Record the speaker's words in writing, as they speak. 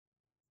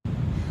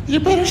You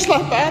better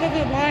slap out of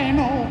it,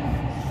 Lionel.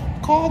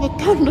 Call the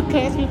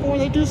Thundercats before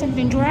they do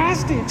something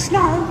drastic.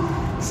 Snarf,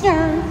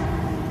 snarf.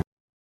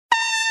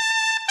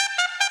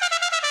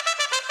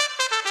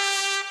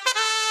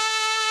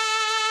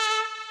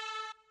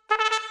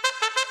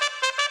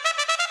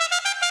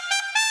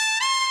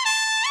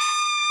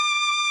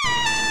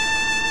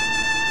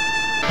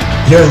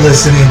 You're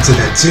listening to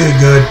the Too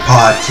Good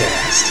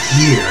Podcast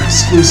here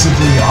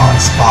exclusively on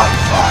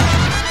Spotify.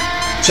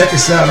 Check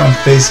us out on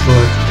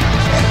Facebook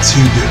at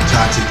Too Good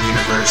Content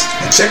Universe,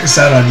 and check us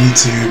out on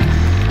YouTube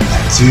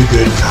at Too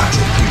Good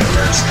Content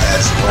Universe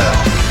as well.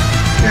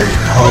 Here are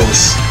your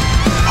hosts,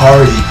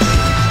 Party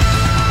King,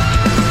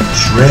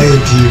 Trey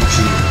Pew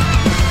Pew,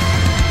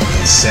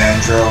 and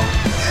Sandro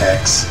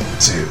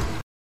X2.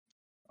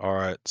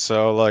 Alright,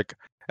 so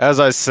as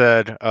I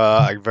said,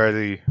 I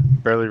barely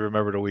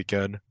remember the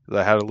weekend.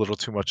 I had a little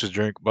too much to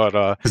drink, but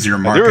because you're a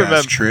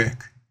mark-ass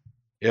trick.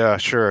 Yeah,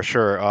 sure.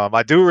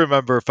 I do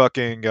remember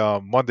fucking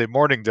Monday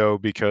morning though,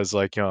 because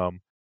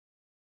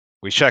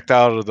we checked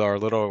out of our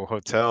little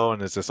hotel,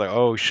 and it's just like,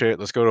 oh shit,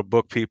 let's go to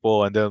Book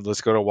People, and then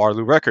let's go to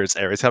Waterloo Records.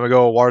 Every time I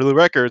go to Waterloo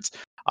Records,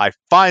 I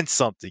find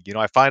something.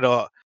 I find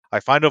a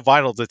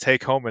vinyl to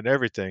take home and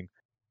everything.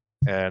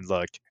 And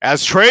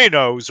as Trey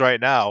knows right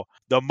now,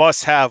 the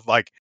must-have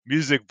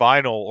music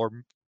vinyl or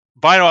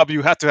vinyl album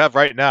you have to have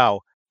right now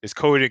is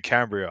Coheed and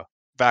Cambria,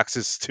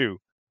 Vaxis 2.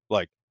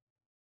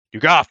 You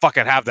gotta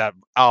fucking have that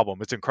album.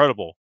 It's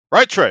incredible.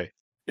 Right, Trey?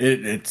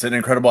 It's an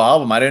incredible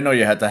album. I didn't know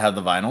you had to have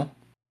the vinyl.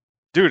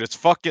 Dude, it's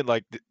fucking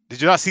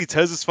did you not see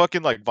Tez's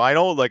fucking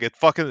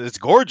vinyl? It's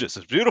gorgeous.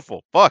 It's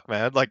beautiful. Fuck,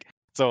 man. I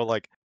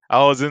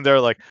was in there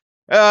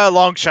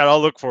long shot,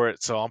 I'll look for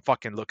it. So I'm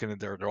fucking looking in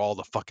there. They're all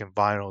the fucking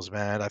vinyls,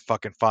 man. I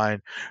fucking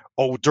find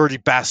Dirty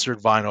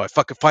Bastard vinyl. I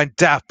fucking find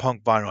Daft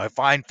Punk vinyl. I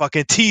find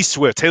fucking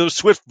T-Swift, Taylor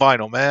Swift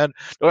vinyl, man.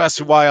 Don't ask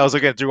me why I was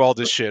looking through all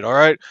this shit,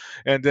 alright?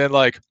 And then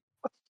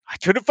I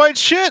couldn't find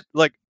shit.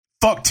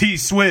 Fuck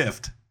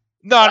T-Swift.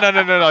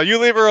 No. You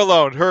leave her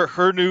alone.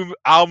 Her new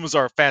albums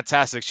are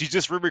fantastic. She's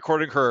just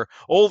re-recording her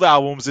old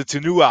albums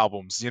into new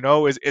albums,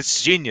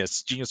 It's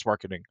genius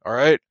marketing,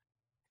 alright?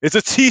 It's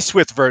a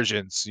T-Swift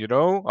versions,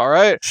 all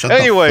right?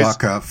 Anyways, the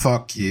fuck up.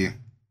 Fuck you.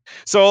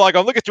 So,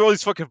 I'm looking through all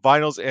these fucking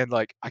vinyls, and,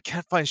 I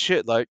can't find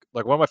shit. One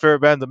of my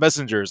favorite band, The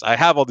Messengers, I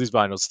have all these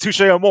vinyls.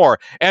 Touche Amore,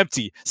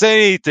 empty.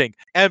 Say Anything,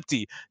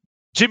 empty.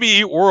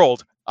 Jimmy Eat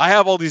World, I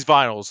have all these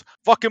vinyls.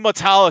 Fucking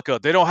Metallica,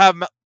 they don't have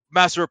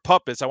Master of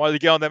Puppets. I wanted to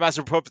get on that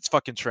Master of Puppets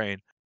fucking train.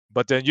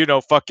 But then,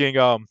 can't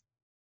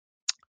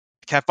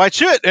find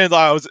shit. And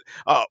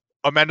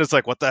Amanda's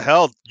like, what the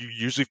hell? You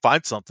usually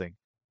find something.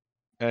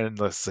 And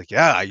it's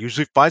yeah, I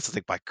usually find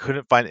something, but I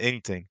couldn't find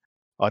anything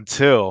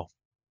until,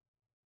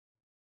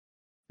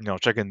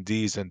 checking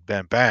these, and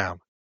bam,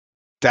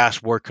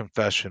 Dashboard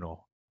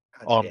Confessional,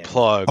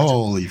 Unplugged.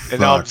 Holy fuck.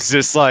 And I was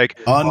just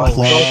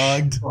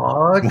Unplugged?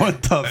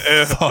 What the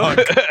fuck?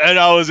 And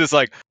I was just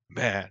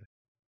man,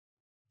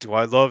 do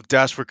I love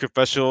Dashboard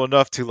Confessional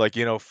enough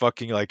to,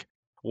 fucking,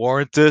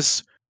 warrant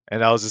this?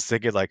 And I was just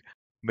thinking,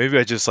 maybe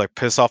I just,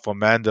 piss off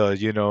Amanda,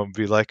 and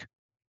be like,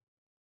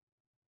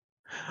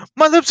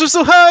 my lips are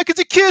so high, could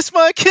you kiss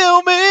might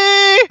kill me?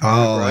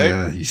 Oh, right?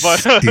 Yeah, you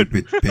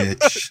stupid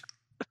bitch.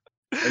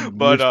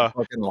 But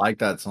fucking like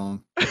that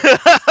song.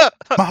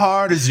 My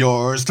heart is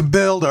yours to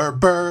build or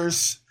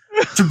burst,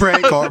 to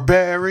break or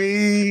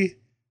bury.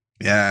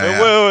 Yeah. And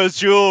where is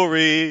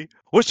jewelry?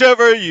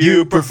 Whichever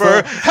you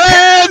prefer.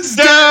 Hands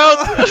down!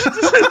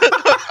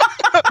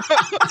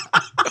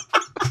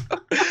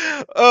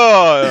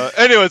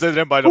 Anyways, I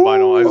didn't buy the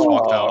vinyl. I just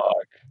walked out.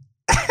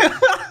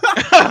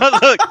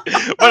 Look,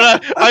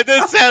 but I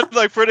did sound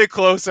pretty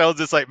close. I was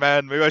just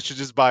man, maybe I should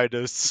just buy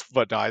this.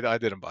 But no, I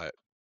didn't buy it.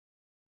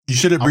 You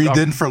should have breathed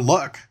in for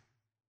luck.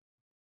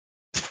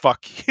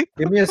 Fuck you.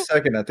 Give me a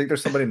second. I think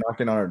there's somebody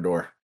knocking on our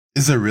door.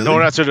 Is there really?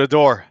 Don't answer the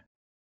door.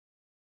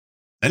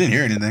 I didn't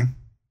hear anything.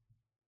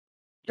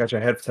 Got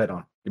your headset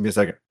on. Give me a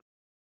second.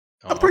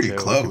 I'm pretty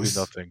close.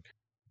 Nothing.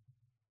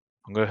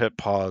 I'm gonna hit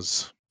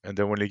pause, and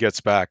then when he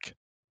gets back,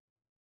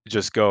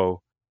 just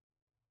go,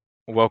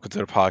 welcome to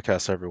the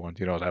podcast, everyone.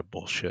 That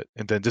bullshit.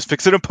 And then just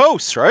fix it in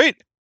post, right?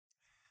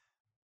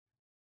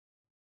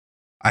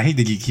 I hate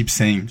that you keep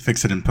saying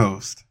fix it in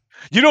post.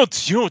 You don't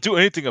do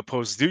anything in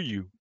post, do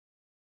you?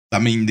 I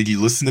mean, did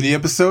you listen to the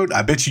episode?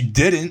 I bet you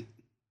didn't.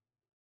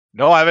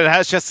 No, I haven't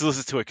had a chance to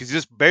listen to it because you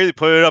just barely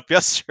put it up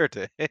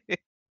yesterday.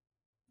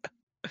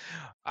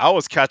 I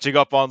was catching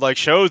up on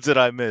shows that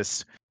I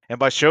missed. And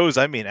by shows,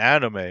 I mean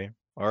anime.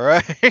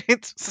 Alright?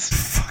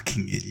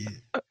 Fucking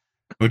idiot.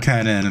 What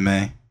kind of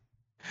anime?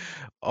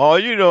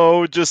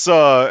 Oh, just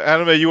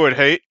anime you would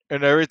hate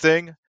and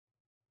everything.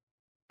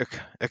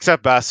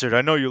 Except Bastard.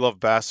 I know you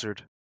love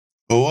Bastard.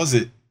 What was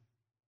it?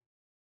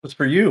 What's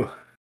for you?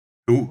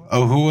 Who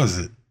was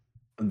it?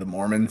 The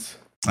Mormons.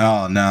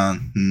 Oh, no.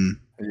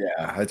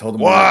 Yeah, I told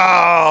them.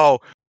 Wow!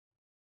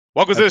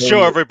 Welcome to the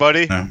show,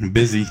 everybody. I'm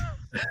busy.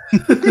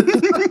 Welcome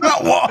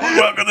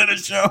to the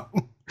show.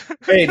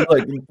 Hey,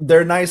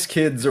 they're nice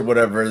kids or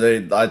whatever.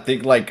 I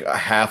think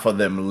half of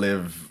them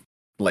live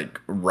like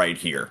right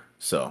here.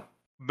 So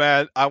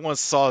Man, I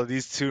once saw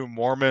these two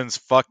Mormons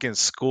fucking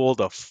school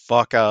the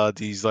fuck out of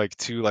these like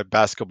two like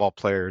basketball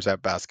players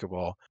at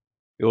basketball.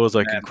 It was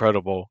like Man.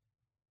 incredible.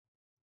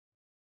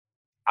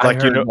 I Like,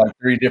 you heard know- like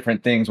 3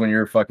 different things when you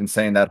were fucking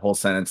saying that whole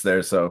sentence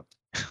there. So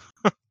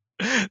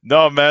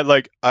No, man,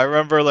 like I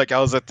remember like I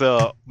was at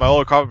my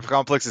old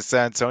complex in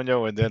San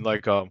Antonio, and then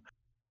like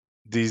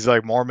these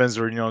like Mormons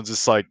were, you know,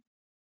 just like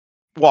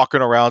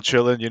walking around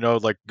chilling, you know,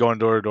 like going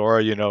door to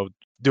door, you know,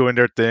 doing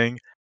their thing.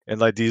 And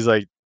like these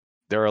like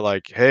they were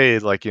like, hey,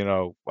 like, you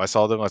know, I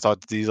saw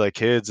these like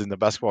kids in the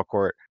basketball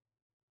court.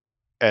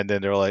 And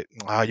then they were like,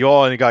 you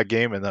all only got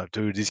game enough,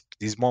 dude.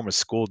 These Mormons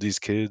schooled these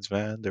kids,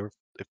 man. They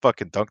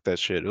fucking dunked that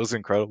shit. It was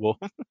incredible.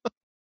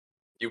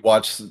 you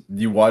watch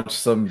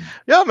some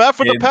Yeah, man,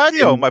 from the Kids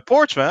patio, in- my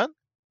porch, man.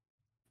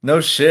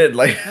 no shit.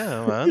 Like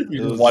Yeah, man. you It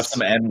just was watch just-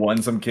 some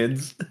N1 some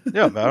kids.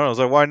 Yeah, man. I was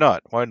like, why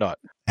not? Why not?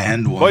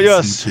 And one But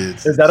yes.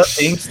 kids. Is that a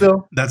thing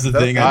still? That's the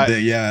That's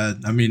thing. Yeah,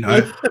 I mean,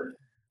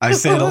 I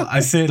say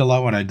it a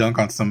lot when I dunk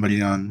on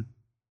somebody on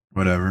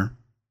whatever.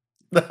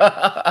 Welcome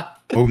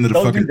to the Don't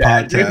do fucking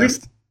that, dude.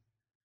 podcast.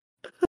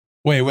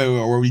 Wait.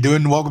 Were we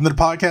doing welcome to the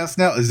podcast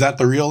now? Is that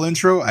the real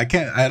intro? I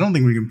don't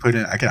think we can put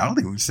in. I don't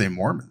think we can say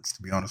Mormons,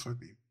 to be honest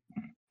with you.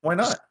 Why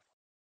not?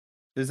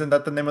 Isn't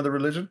that the name of the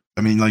religion?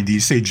 I mean, like, do you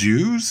say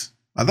Jews?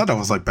 I thought that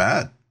was like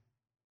bad.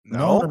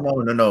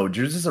 No.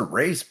 Jews is a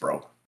race,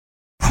 bro.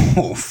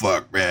 Oh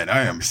fuck, man!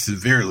 I am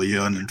severely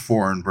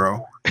uninformed,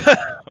 bro.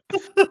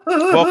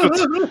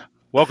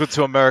 Welcome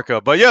to America.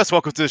 But yes,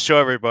 welcome to the show,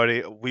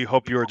 everybody. We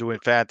hope you are doing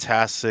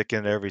fantastic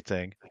and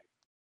everything.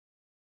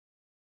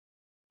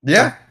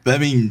 Yeah. I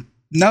mean,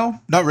 no,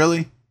 not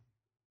really,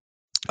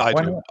 I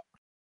Why do. not?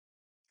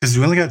 because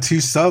we only got 2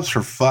 subs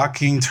for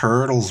fucking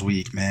Turtles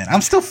Week, man.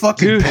 I'm still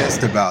fucking Dude.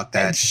 pissed about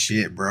that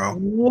shit, bro.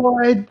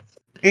 What?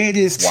 It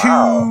is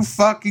Wow. 2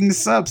 fucking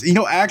subs. You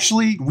know,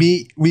 actually,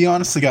 we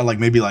honestly got like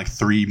maybe like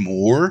 3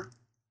 more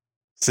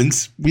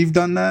since we've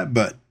done that,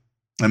 but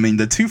I mean,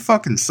 the 2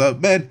 fucking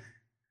sub, man.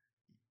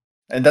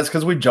 And that's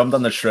because we jumped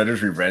on the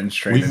Shredder's Revenge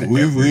train.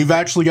 We've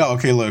actually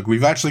got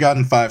we've actually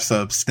gotten 5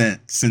 subs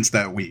since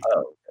that week.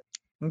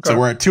 Okay. So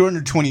we're at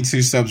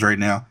 222 subs right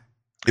now.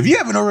 If you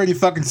haven't already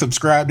fucking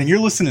subscribed and you're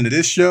listening to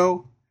this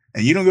show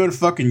and you don't go to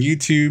fucking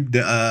YouTube,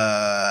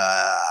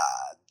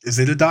 is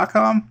it a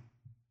 .com?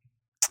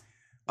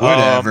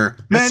 Whatever.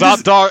 Man, It's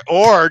not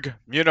 .org.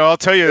 You know, I'll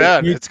tell you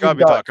that. It's gotta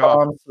be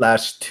 .com.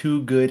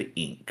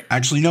 YouTube.com/TooGoodInc.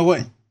 actually, you know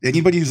what?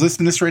 Anybody who's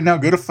listening to this right now,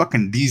 go to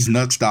fucking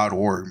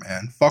thesenuts.org,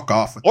 man. Fuck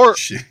off with Or- that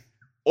shit.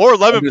 Or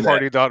Don't do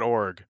that.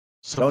 lemonparty.org.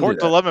 Support do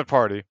the that. Lemon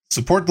Party.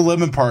 Support the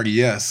Lemon Party,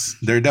 yes.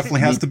 There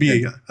definitely has to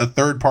be a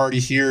third party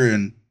here.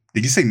 And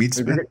did you say Meat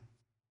Spin?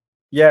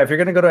 Yeah, if you're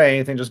gonna go to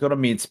anything, just go to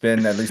Meat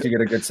Spin. At least you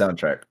get a good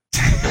soundtrack.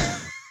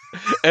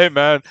 Hey,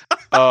 man.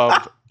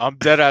 I'm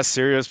dead ass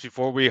serious.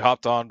 Before we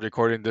hopped on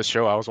recording this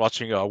show, I was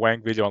watching a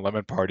Wang video on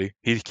Lemon Party.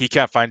 He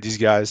can't find these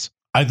guys.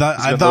 I thought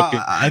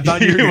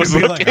looking. you were He was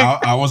gonna be like, looking.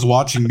 I was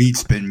watching Meat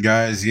Spin,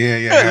 guys.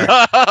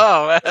 Yeah.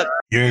 Oh, man.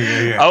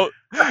 Yeah.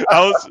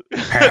 I was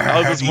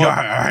just You know,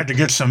 I had to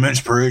get some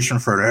inspiration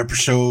for the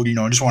episode. You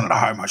know, I just wanted to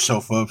hype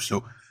myself up.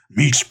 So,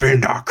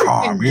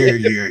 meatspin.com. Yeah.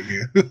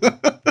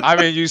 I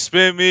mean, you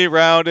spin me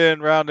round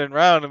and round and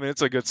round. I mean,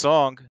 it's a good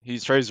song.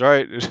 Trey's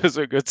right. It is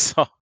a good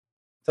song.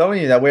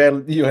 Telling you that way,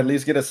 you at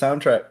least get a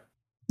soundtrack.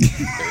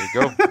 There you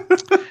go.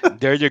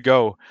 There you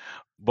go.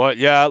 But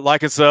yeah,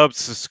 like and sub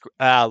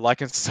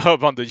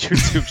on the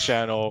YouTube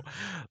channel.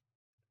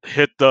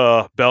 Hit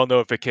the bell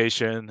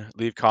notification,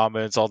 leave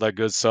comments, all that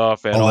good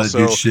stuff, and All also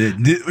that good shit.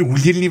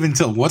 We didn't even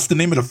tell. What's the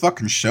name of the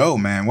fucking show,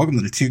 man? Welcome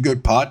to the Too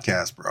Good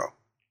Podcast, bro.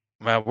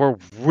 man, we're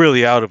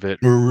really out of it.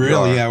 We're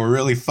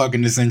really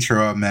fucking this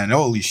intro up, man.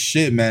 Holy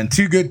shit, man.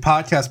 Too Good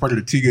Podcast, part of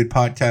the Too Good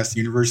Podcast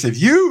universe. If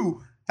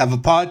you have a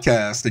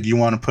podcast that you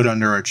want to put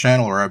under our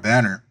channel or our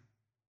banner,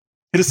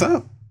 hit us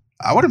up.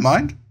 I wouldn't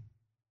mind.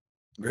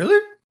 Really?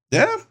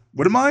 Yeah,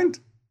 wouldn't mind.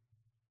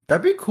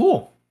 That'd be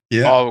cool.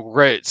 Yeah. Oh,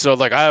 great. So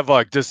like I have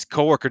like this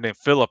coworker named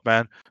Philip,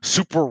 man.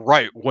 Super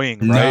right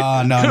wing,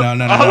 right? No.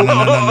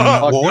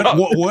 Oh,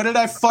 What did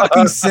I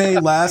fucking say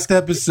last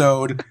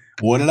episode?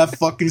 What did I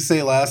fucking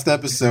say last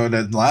episode?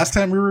 And last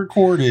time we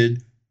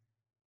recorded,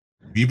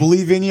 if you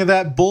believe any of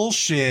that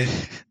bullshit,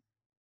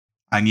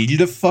 I need you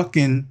to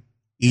fucking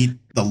eat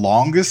the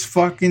longest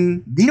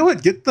fucking... You know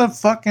what? Get the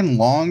fucking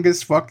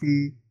longest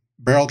fucking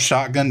barreled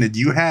shotgun that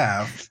you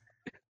have.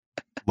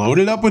 Load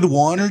it up with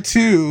 1 or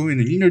 2,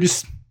 and you know,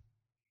 just...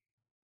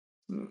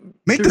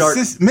 Make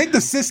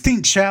the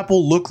Sistine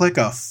Chapel look like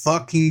a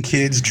fucking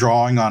kid's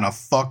drawing on a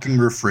fucking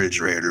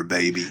refrigerator,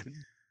 baby.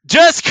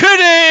 Just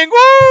kidding!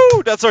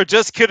 Woo! That's our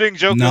just kidding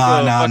joke of the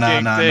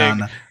fucking thing.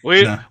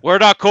 No. We're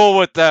not cool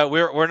with that.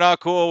 We're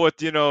not cool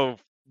with, you know,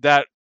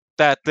 that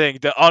thing,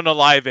 the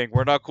unaliving.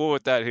 We're not cool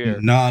with that here.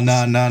 No.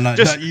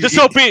 Just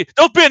don't be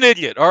an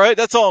idiot, all right?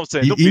 That's all I'm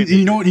saying. Don't be an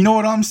idiot. You know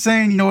what I'm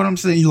saying? You know what I'm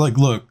saying? You're like,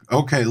 look.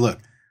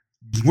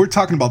 We're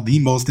talking about the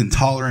most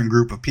intolerant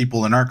group of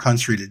people in our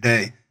country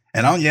today.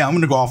 And I'm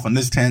going to go off on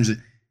this tangent.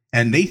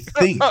 And they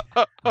think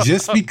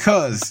just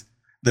because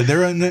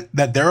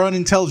that they're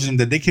unintelligent,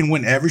 that they can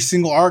win every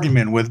single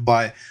argument with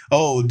by,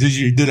 oh,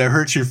 did I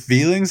hurt your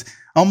feelings?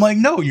 I'm like,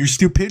 no, your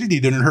stupidity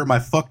didn't hurt my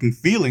fucking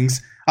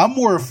feelings. I'm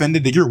more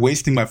offended that you're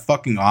wasting my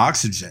fucking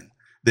oxygen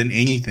than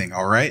anything,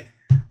 all right?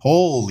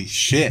 Holy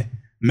shit.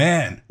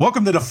 Man,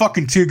 welcome to the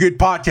fucking Too Good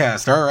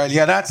podcast. All right,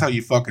 yeah, that's how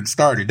you fucking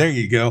started. There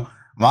you go.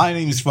 My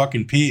name is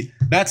fucking Pete.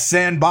 That's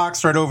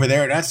Sandbox right over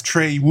there. That's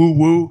Trey Woo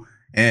Woo.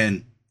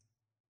 And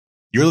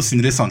you're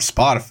listening to this on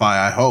Spotify,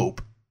 I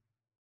hope.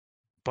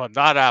 But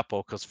not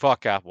Apple, because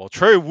fuck Apple.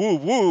 Trey Woo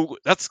Woo.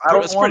 That's I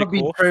don't that's want pretty to be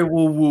cool. Trey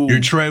Woo Woo.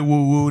 You're Trey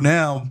Woo Woo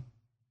now.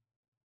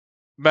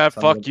 Man, Sound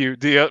fuck like- you.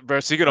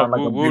 Speaking of Sound like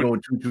woo a big woo,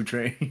 old choo-choo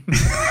train.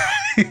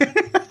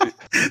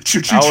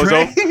 Choo-choo I was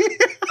train.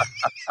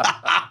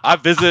 I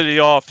visited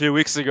y'all a few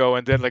weeks ago,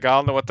 and then like I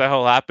don't know what the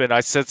hell happened. I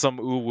said some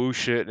ooh woo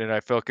shit, and I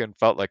fucking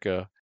felt like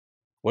a.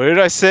 What did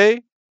I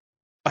say?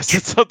 I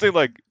said something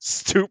like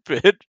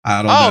stupid. I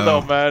I don't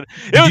know, man.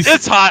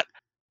 It's hot.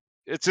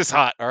 It's just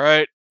hot. All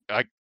right.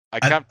 I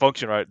can't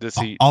function right this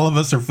heat. All of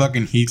us are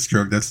fucking heat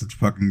stroke. That's what's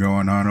fucking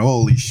going on.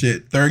 Holy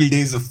shit. 30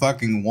 days of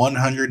fucking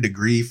 100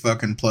 degree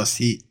fucking plus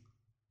heat.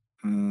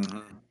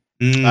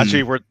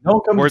 Actually, we're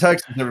Don't come We're- to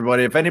Texas,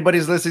 everybody. If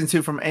anybody's listening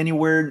to from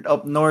anywhere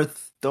up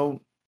north,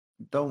 don't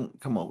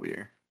come over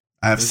here.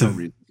 I have There's no some.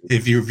 reason.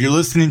 If you're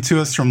listening to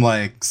us from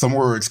like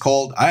somewhere where it's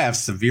cold, I have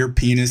severe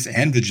penis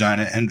and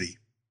vagina envy.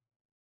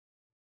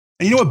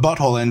 And you know what?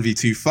 Butthole envy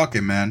too. Fuck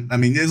it, man. I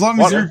mean, as long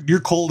as you're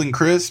cold and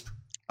crisp,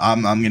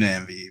 I'm gonna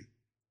envy you.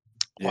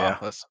 wow,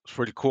 that's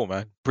pretty cool,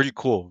 man. Pretty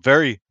cool.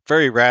 Very,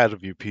 very rad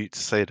of you, Pete, to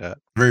say that.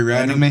 Very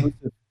rad of me. Pretty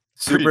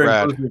Super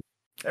rad. inclusive.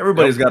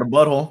 Everybody's got a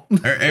butthole.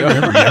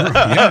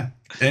 Yeah.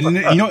 And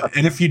you know,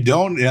 and if you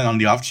don't, and on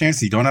the off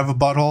chance you don't have a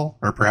butthole,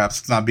 or perhaps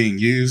it's not being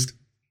used,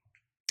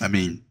 I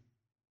mean,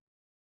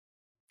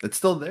 It's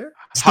still there.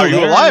 it's How are still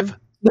you there. alive?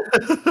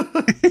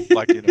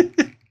 Like, you know,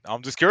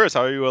 I'm just curious.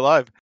 How are you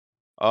alive?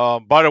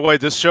 By the way,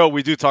 this show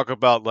we do talk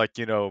about like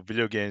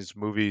video games,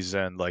 movies,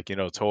 and like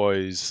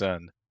toys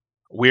and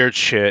weird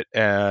shit.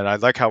 And I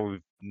like how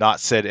we've not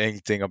said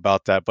anything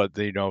about that. But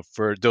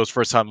for those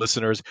first time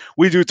listeners,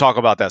 we do talk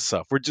about that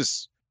stuff. We're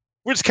just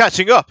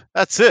catching up.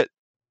 That's it.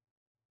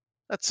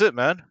 That's it,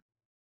 man.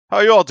 How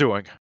are you all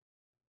doing?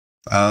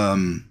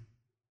 I'm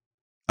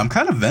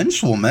kind of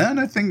vengeful, man.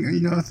 I think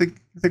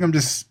I'm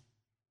just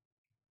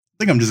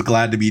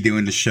glad to be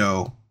doing the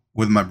show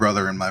with my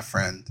brother and my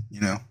friend,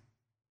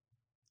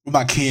 with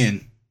my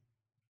kin.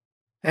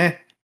 Eh.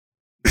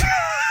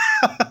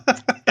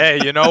 Hey,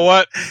 you know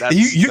what?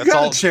 You that's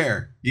got all. a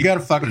chair. You got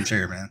a fucking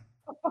chair, man.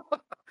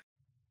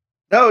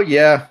 Oh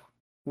yeah,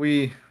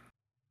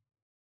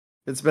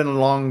 it's been a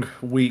long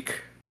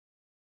week.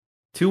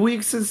 2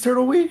 weeks since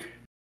Turtle Week.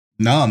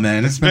 No,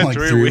 man, it's been like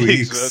 3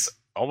 weeks. That's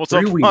almost 3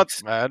 a month,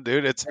 weeks. man,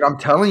 dude. It's And I'm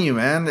telling you,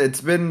 man,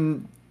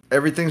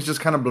 everything's just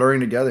kind of blurring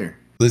together.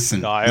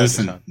 Listen, No, I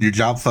understand. your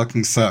job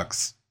fucking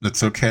sucks.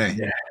 That's okay.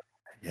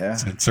 Yeah.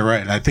 It's all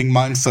right. I think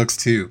mine sucks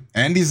too.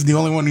 Andy's the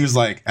only one who's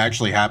like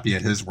actually happy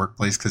at his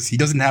workplace because he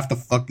doesn't have to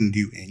fucking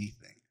do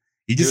anything.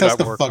 He just dude, has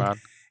I to work, fuck. man.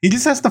 He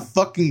just has to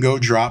fucking go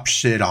drop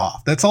shit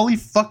off. That's all he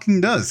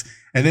fucking does.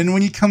 And then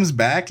when he comes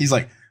back, he's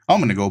like,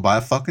 I'm gonna go buy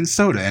a fucking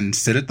soda and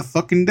sit at the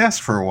fucking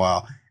desk for a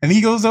while. And he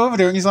goes over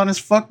there and he's on his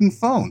fucking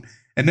phone.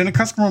 And then a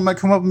customer might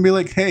come up and be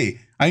like, hey,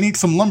 I need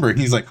some lumber. And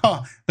he's like,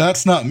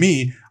 that's not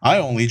me. I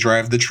only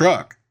drive the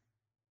truck.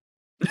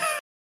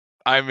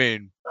 I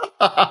mean,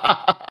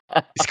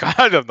 he's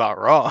kind of not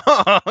wrong.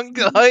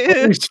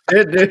 Holy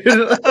shit,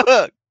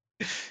 dude.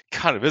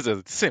 Kind of is.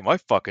 This ain't my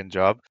fucking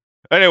job.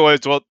 Anyways,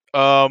 well,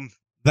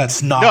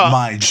 That's not No.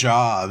 my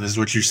job, is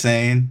what you're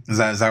saying? Is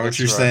that what That's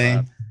you're right, saying?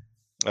 man.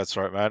 That's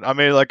right, man. I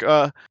mean, like,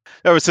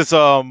 ever since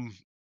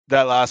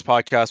that last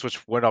podcast,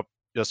 which went up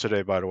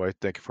yesterday, by the way.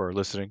 Thank you for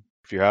listening.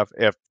 If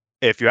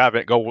you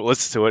haven't, go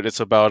listen to it. It's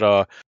about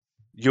a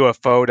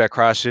UFO that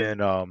crashed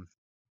in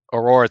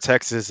Aurora,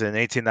 Texas, in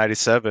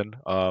 1897.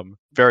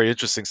 Very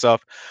interesting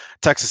stuff.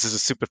 Texas is a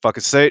stupid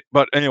fucking state.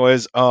 But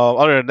anyways,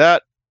 other than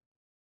that,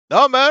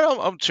 no, man,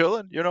 I'm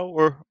chilling.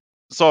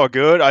 It's all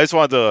good. I just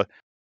wanted to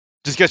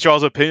just get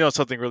y'all's opinion on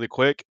something really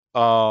quick.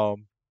 So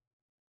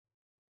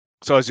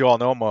as you all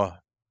know, I'm a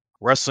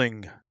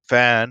wrestling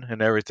fan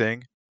and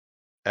everything,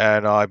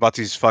 and I bought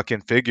these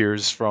fucking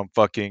figures from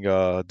fucking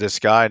this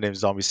guy named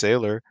Zombie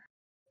Sailor,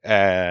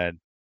 and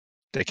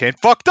they came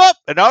fucked up,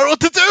 and I don't know what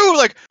to do.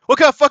 Like, what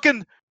kind of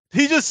fucking?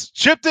 He just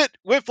shipped it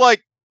with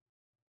like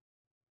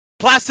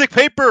plastic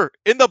paper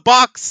in the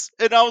box,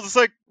 and I was just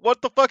like,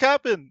 what the fuck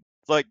happened?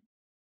 Like,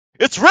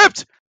 it's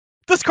ripped.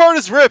 This card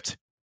is ripped.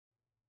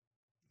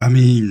 I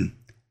mean,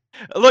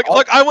 Look,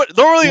 I would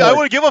normally I Look.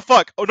 wouldn't give a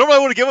fuck. Normally I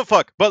wouldn't give a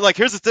fuck. But like,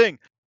 here's the thing: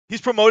 he's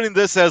promoting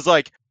this as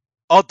like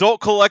adult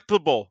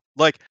collectible.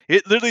 Like,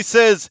 it literally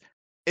says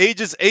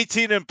ages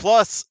 18 and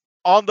plus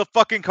on the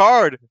fucking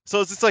card. So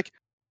it's just like,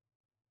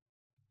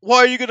 why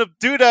are you gonna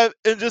do that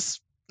and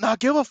just not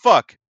give a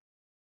fuck?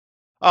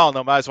 I don't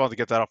know, man. I just wanted to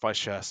get that off my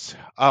chest.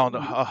 I don't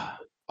know.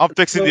 I'm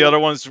fixing the other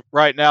ones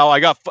right now. I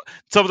got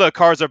some of the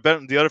cards are better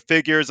than the other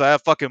figures. I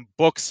have fucking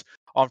books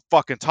on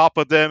fucking top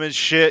of them and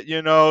shit,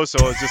 you know. So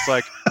it's just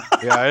like,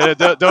 yeah,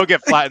 they'll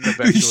get flattened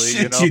eventually,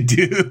 Shit, you know. you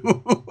do.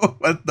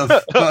 What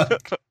the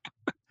fuck?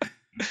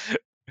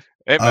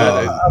 Hey,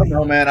 man, I don't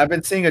know, man. I've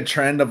been seeing a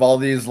trend of all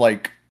these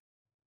like,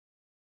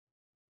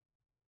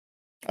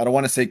 I don't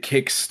want to say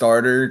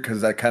Kickstarter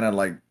because that kind of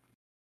like,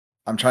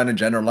 I'm trying to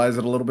generalize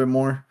it a little bit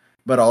more,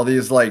 but all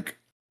these like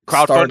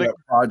Crowdfunding? startup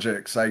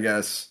projects, I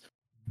guess,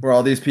 where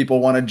all these people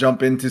want to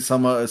jump into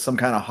some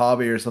kind of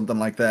hobby or something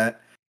like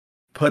that,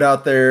 put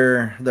out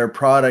their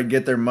product,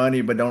 get their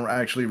money, but don't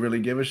actually really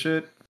give a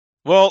shit.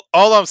 Well,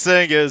 all I'm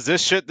saying is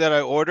this shit that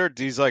I ordered,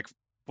 these like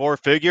 4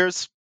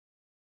 figures,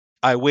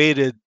 I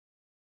waited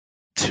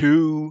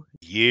 2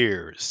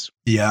 years.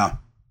 Yeah.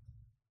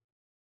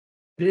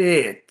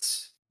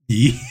 Shit.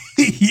 Yeah.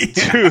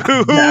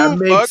 That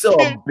makes a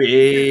fucking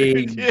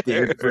big years.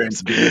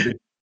 difference, dude.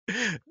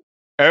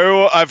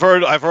 Everyone, I've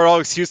heard all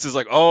excuses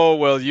like, oh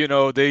well, you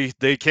know, they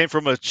came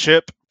from a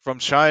chip from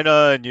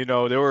China, and you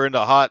know they were in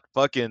the hot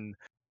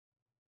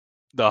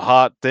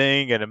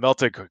thing, and it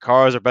melted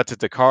cars or bented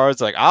the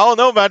cars. Like, I don't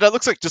know, man. That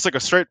looks like just like a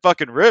straight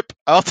fucking rip.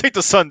 I don't think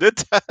the sun did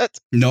that.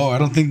 No, I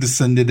don't think the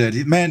sun did that.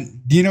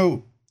 Man, you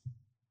know,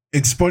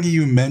 it's funny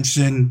you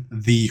mention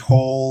the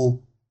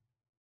whole,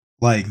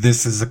 like,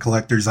 this is a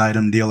collector's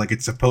item deal. Like,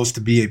 it's supposed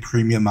to be a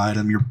premium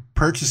item. You're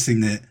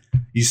purchasing it.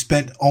 You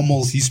spent over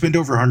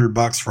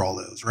 $100 for all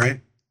those,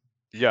 right?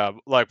 Yeah,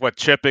 like what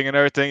chipping and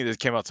everything. It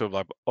came out to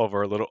like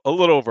over a little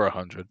over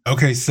 100.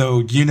 Okay,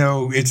 so, you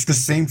know, it's the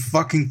same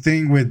fucking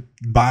thing with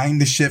buying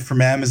the shit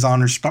from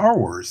Amazon or Star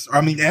Wars.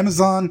 I mean,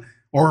 Amazon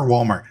or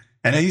Walmart.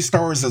 And I use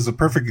Star Wars as a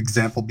perfect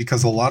example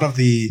because a lot of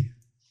the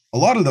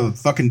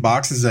fucking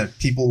boxes that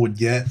people would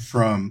get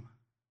from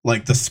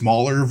like the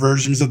smaller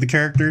versions of the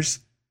characters,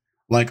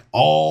 like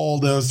all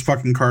those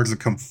fucking cards that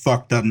come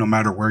fucked up no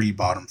matter where you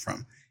bought them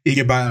from. You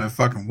can buy them at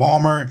fucking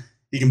Walmart.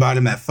 You can buy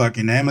them at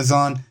fucking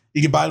Amazon.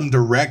 You can buy them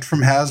direct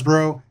from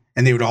Hasbro,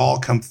 and they would all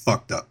come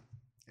fucked up.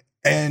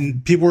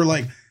 And people were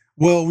like,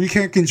 well, we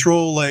can't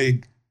control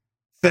like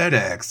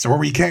FedEx, or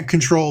we can't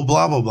control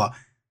blah, blah, blah.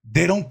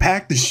 They don't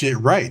pack the shit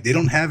right. They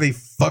don't have a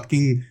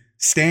fucking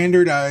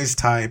standardized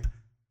type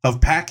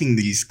of packing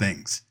these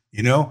things.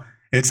 You know,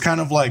 it's kind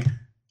of like,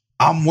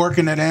 I'm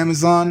working at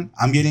Amazon.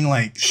 I'm getting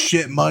like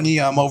shit money.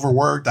 I'm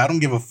overworked. I don't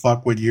give a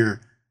fuck what your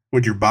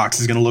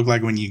box is going to look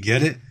like when you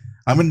get it.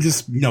 I'm going to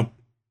just, you know,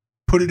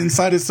 put it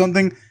inside of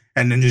something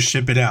and then just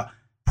ship it out.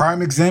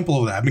 Prime example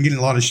of that. I've been getting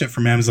a lot of shit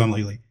from Amazon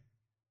lately.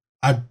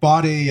 I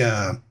bought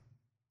I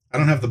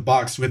don't have the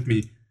box with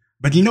me,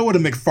 but you know what a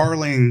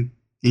McFarlane,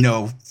 you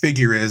know,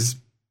 figure is,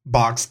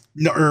 box,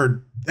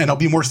 and I'll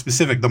be more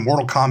specific, the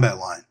Mortal Kombat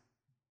line.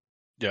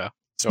 Yeah.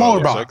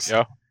 Smaller box. Like,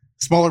 yeah.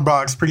 Smaller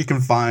box, pretty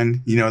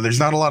confined. You know, there's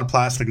not a lot of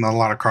plastic, not a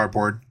lot of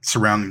cardboard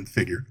surrounding the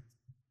figure.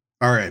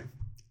 All right.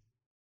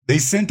 They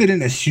sent it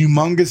in a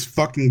humongous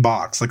fucking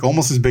box, like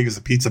almost as big as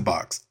a pizza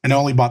box. And I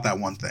only bought that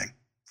one thing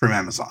from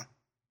Amazon.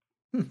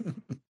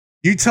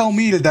 You tell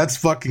me that that's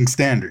fucking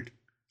standard.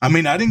 I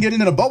mean, I didn't get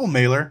it in a bubble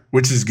mailer,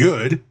 which is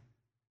good.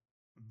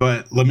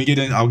 But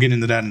I'll get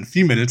into that in a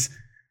few minutes.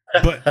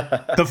 But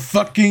the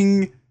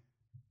fucking,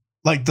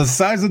 like, the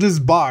size of this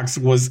box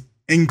was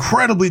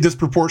incredibly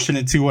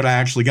disproportionate to what I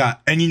actually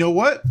got. And you know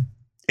what?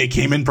 It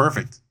came in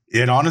perfect.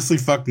 It honestly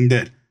fucking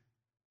did.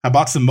 I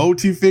bought some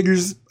Motu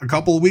figures a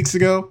couple of weeks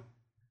ago.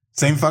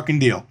 Same fucking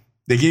deal.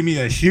 They gave me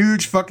a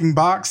huge fucking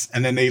box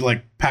and then they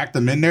like packed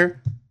them in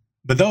there.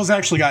 But those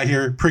actually got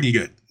here pretty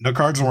good. The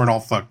cards weren't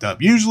all fucked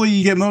up. Usually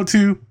you get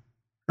Motu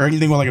or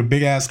anything with like a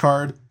big ass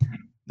card,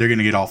 they're going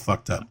to get all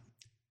fucked up.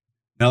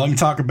 Now let me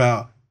talk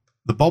about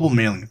the bubble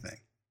mailing thing.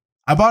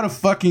 I bought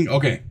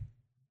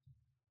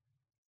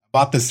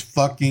this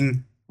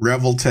fucking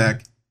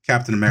Revoltech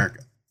Captain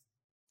America.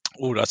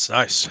 Oh, that's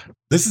nice.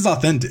 This is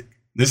authentic.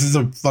 This is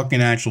a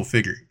fucking actual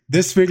figure.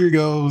 This figure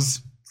goes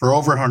for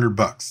over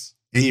 $100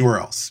 anywhere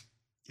else.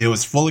 It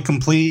was fully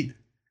complete.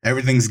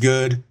 Everything's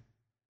good.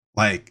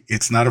 Like,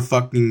 it's not a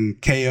fucking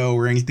KO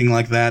or anything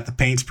like that. The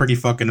paint's pretty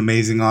fucking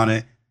amazing on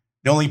it.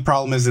 The only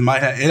problem is it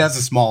has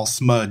a small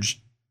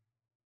smudge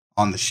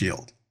on the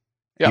shield.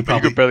 Yeah, but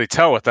you could barely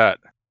tell with that.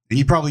 And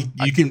you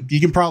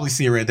can probably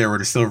see it right there where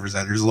the silver's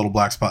at. There's a little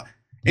black spot.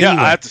 Anyway,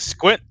 Yeah, I have to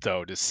squint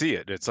though to see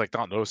it. It's like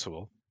not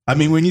noticeable. I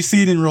mean, when you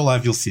see it in real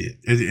life, you'll see it.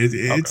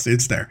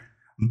 It's there.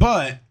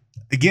 But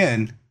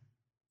again,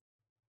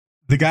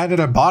 the guy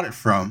that I bought it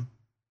from,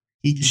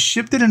 he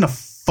shipped it in a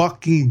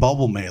fucking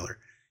bubble mailer.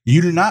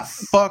 You do not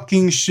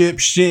fucking ship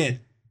shit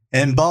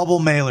in bubble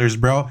mailers,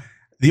 bro.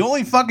 The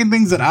only fucking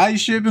things that I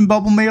ship in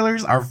bubble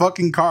mailers are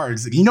fucking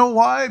cards. You know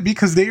why?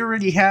 Because they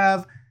already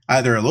have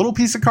either a little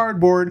piece of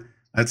cardboard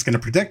that's going to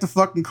protect the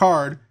fucking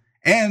card,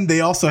 and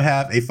they also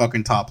have a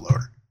fucking top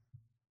loader.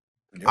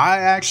 Yep. I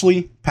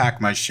actually pack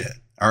my shit.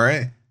 All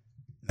right.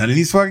 None of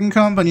these fucking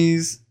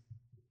companies,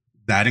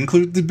 that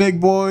includes the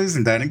big boys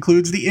and that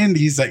includes the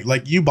indies that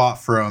like you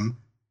bought from,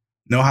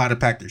 know how to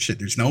pack their shit.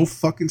 There's no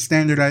fucking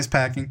standardized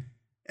packing.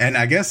 And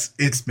I guess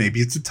maybe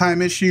it's a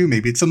time issue,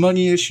 maybe it's a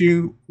money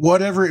issue,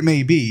 whatever it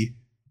may be,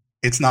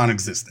 it's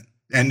non-existent.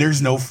 And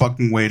there's no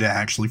fucking way to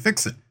actually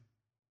fix it.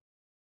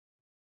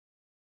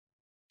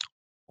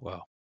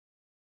 Well,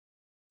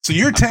 So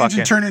your tangent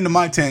fucking- turned into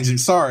my tangent.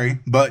 Sorry,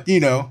 but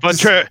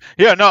but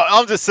yeah, no,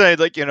 I'm just saying,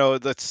 like,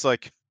 that's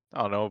like,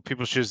 I don't know,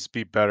 people should just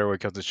be better when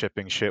it comes to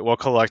shipping shit. Well,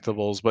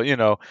 collectibles, but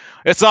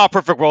it's not a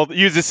perfect world.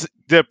 Use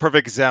the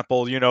perfect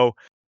example.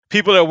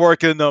 People that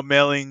work in the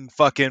mailing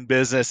fucking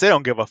business, they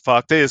don't give a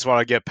fuck. They just want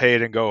to get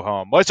paid and go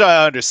home, which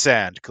I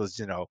understand because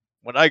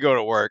when I go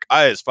to work,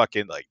 I just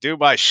fucking like do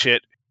my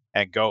shit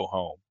and go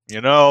home.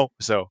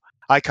 So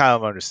I kind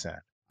of understand.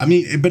 I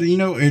mean, but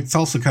it's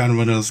also kind of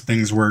one of those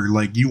things where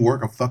like you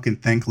work a fucking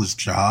thankless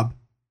job,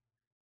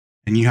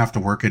 and you have to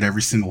work it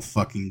every single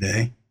fucking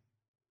day.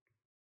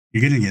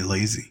 You're gonna get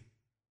lazy,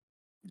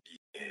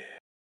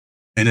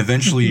 and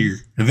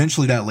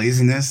eventually that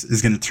laziness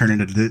is gonna turn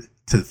into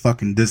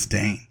fucking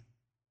disdain.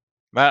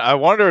 Man, I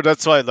wonder.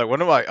 That's why, like,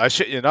 one of my, I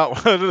shit you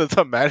not, one of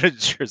the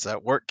managers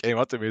at work came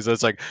up to me and said,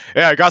 "It's like,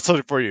 hey, I got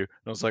something for you." And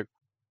I was like,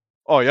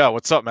 "Oh yeah,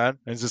 what's up, man?"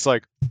 And it's just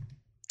like,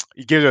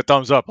 he gives you a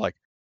thumbs up, like,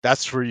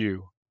 "That's for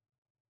you.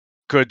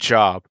 Good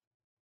job."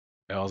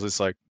 And I was just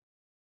like,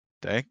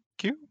 "Thank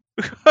you."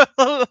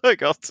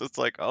 Like, I was just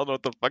like, I don't know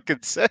what to fucking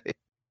say.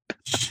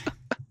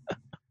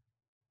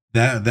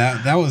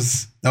 That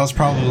was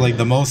probably like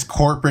the most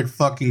corporate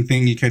fucking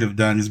thing you could have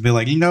done is be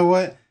like, you know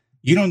what?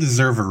 You don't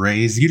deserve a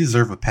raise. You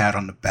deserve a pat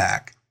on the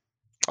back.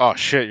 Oh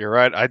shit, you're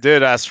right. I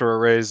did ask for a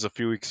raise a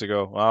few weeks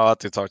ago. I'll have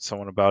to talk to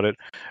someone about it.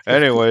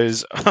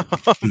 Anyways,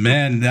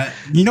 Man, that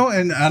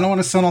and I don't want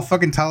to sound all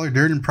fucking Tyler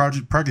Durden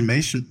Project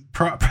Mayhem.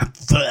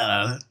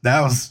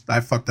 I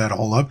fucked that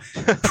all up.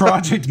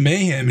 Project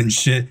Mayhem and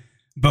shit.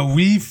 But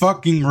we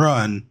fucking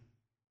run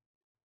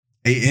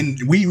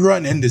we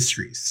run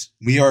industries.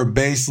 We are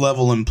base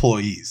level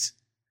employees.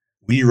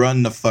 We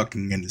run the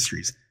fucking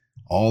industries.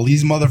 All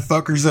these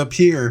motherfuckers up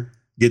here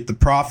get the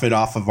profit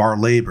off of our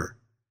labor.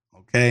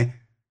 Okay?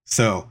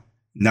 So,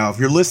 now if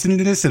you're listening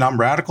to this and I'm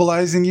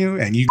radicalizing you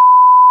and you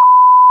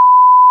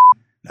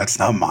that's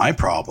not my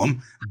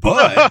problem.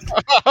 But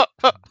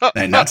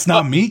and that's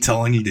not me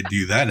telling you to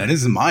do that. That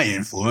isn't my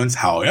influence.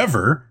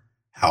 However,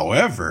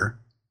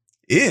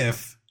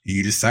 if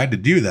you decide to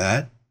do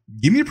that,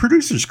 give me a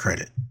producer's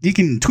credit. You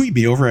can tweet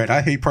me over at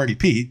I Hate Party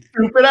Pete.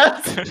 Stupid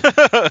ass.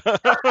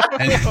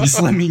 And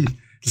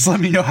just let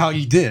me know how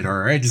you did, all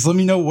right? Just let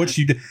me know what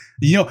you did.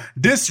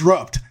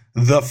 Disrupt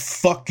the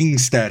fucking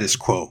status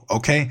quo,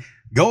 okay?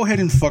 Go ahead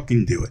and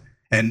fucking do it.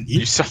 And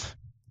you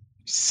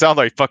sound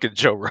like fucking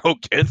Joe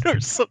Rogan or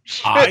some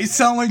shit. I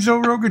sound like Joe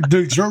Rogan.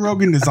 Dude, Joe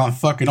Rogan is on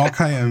fucking all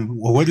kind of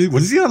what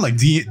is he on, like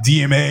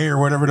DMA or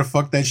whatever the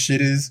fuck that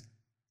shit is?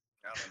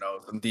 I don't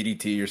know, some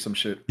DDT or some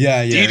shit.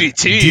 Yeah.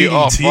 DDT.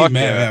 Oh, fuck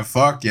man, yeah. man.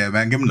 Fuck yeah,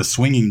 man. Give him the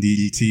swinging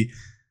DDT.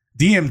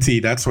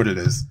 DMT, that's what it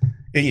is.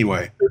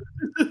 Anyway.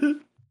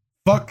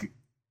 Fuck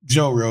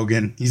Joe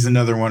Rogan. He's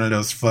another one of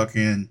those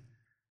fucking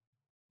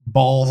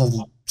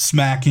ball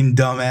smacking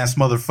dumbass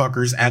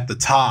motherfuckers at the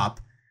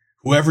top.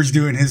 Whoever's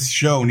doing his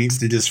show needs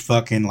to just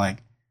fucking like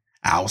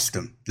oust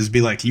him. Just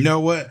be like, you know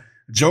what?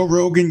 Joe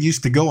Rogan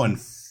used to go and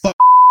fuck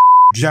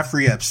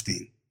Jeffrey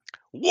Epstein.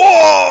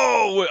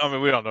 Whoa! I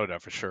mean, we don't know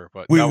that for sure,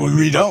 but We that would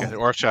be don't.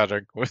 earth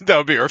shattering. That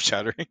would be earth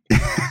shattering.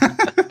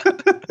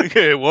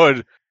 Okay, it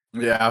would.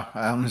 Yeah,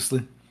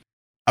 honestly.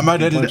 I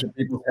might A edit bunch it. of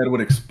people's head would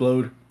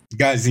explode.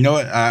 Guys, you know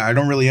what? I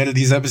don't really edit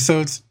these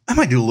episodes. I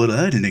might do a little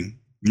editing.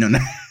 Oh, okay,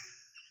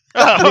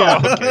 yeah,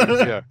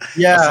 just a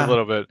Yeah,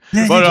 little bit.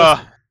 Yeah,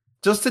 But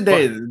just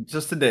today.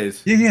 Just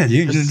today's. Yeah,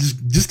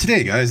 just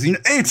today, guys. Hey,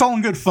 it's all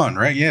in good fun,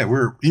 right? Yeah,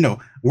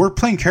 we're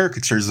playing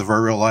caricatures of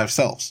our real life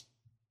selves.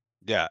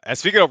 yeah. And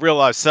speaking of real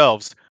life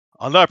selves,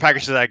 another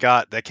package that I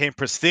got that came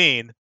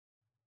pristine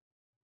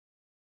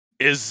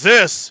is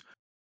this.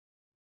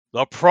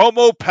 The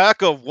promo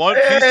pack of One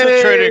Piece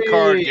of trading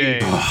card Hey!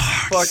 games.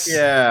 Fuck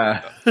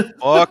yeah.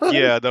 Fuck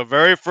yeah. The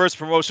very first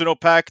promotional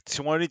pack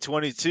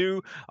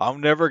 2022.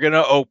 I'm never going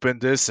to open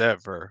this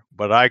ever,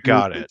 but I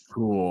got it.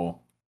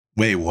 Cool.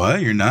 Wait,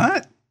 what? You're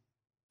not?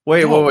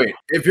 Wait. No.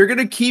 If you're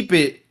gonna keep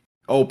it,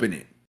 open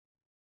it.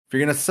 If you're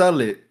gonna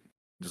sell it,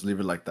 just leave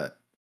it like that.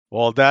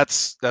 Well,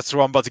 that's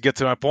where I'm about to get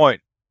to my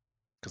point.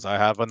 Because I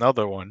have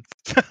another one.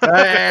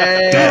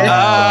 Hey!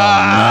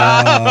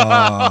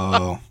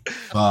 Oh, no.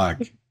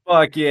 Fuck.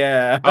 Fuck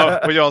yeah.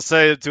 But y'all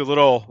say it to a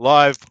little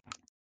live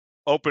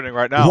opening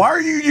right now. Why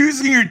are you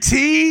using your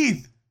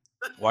teeth?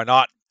 Why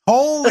not?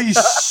 Holy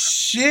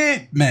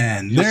shit,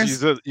 man.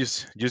 Just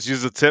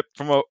use the tip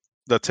from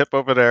the tip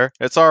over there.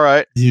 It's all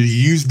right. You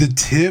use the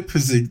tip?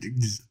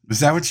 Is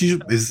that what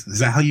you is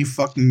that how you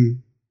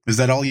fucking is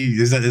that all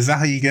you is that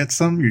how you get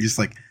some? You're just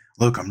like,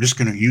 look, I'm just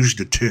gonna use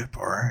the tip,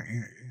 all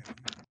right?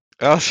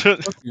 Oh, shit.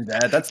 Don't do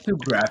that. That's too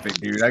graphic,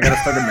 dude. I gotta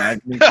start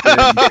imagining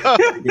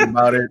shit, thinking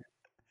about it.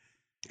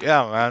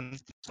 Yeah, man.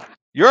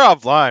 You're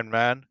offline,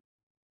 man.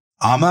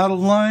 I'm out of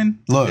line?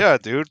 Look. Yeah,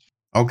 dude.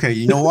 Okay,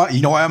 you know what?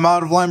 You know why I'm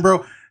out of line,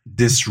 bro?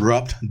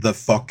 Disrupt the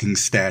fucking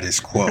status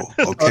quo,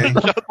 okay?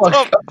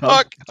 Oh,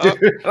 fuck.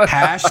 Dude.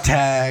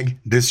 Hashtag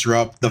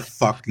disrupt the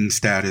fucking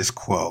status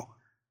quo.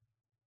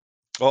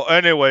 Well,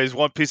 anyways,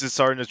 One Piece is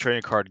starting a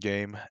trading card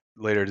game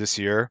later this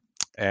year.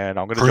 and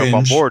I'm gonna jump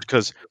on Cringe. board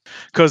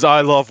because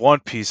I love One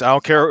Piece. I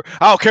don't care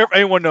if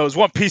anyone knows.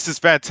 One Piece is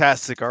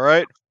fantastic. All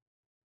right.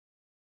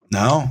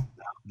 No,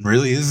 it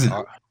really isn't.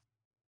 All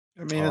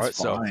I mean, All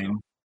it's right, fine.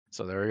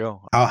 So there you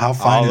go. How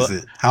fine I'll- is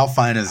it? How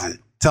fine is it?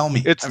 Tell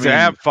me. It's I mean-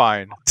 damn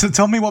fine.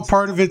 Tell me what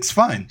part of it's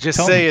fine. Just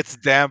Tell say me. it's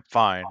damn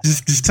fine.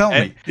 Just tell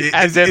me.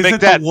 And then make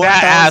it that the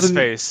ass 1,000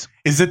 face.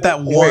 Is it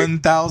that Wait.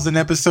 1,000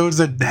 episodes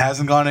that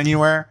hasn't gone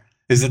anywhere?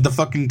 Is it the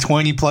fucking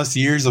 20 plus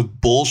years of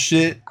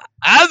bullshit?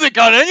 Hasn't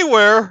gone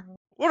anywhere.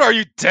 What are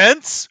you,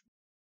 dense?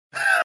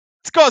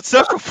 It's gone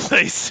several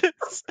places.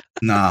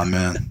 Nah,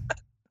 man.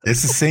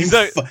 It's the same. He's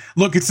like-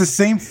 Look, it's the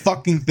same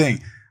fucking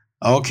thing.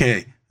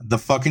 Okay, the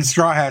fucking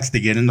Straw Hats, they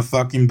get in the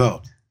fucking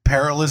boat.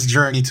 Perilous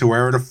journey to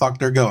wherever the fuck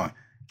they're going.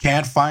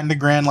 Can't find the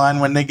Grand Line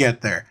when they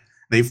get there.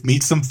 They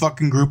meet some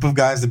fucking group of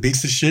guys that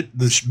beats the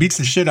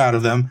shit out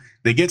of them.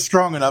 They get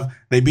strong enough.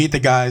 They beat the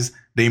guys.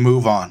 They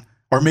move on.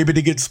 Or maybe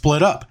they get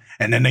split up.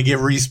 And then they get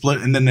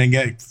resplit. And then they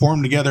get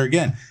formed together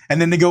again. And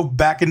then they go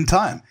back in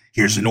time.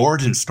 Here's an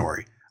origin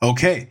story.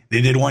 Okay,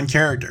 they did one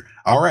character.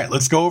 All right,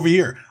 let's go over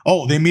here.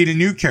 Oh, they meet a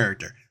new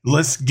character.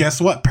 Guess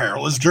what?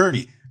 Perilous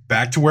journey.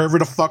 Back to wherever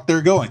the fuck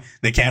they're going.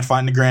 They can't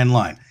find the Grand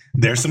Line.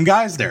 There's some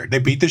guys there. They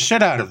beat the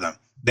shit out of them.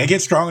 They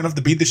get strong enough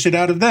to beat the shit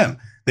out of them.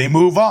 They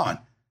move on.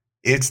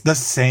 It's the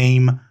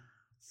same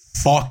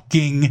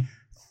fucking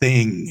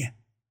thing.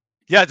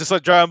 Yeah, just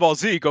like Dragon Ball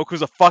Z,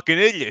 Goku's a fucking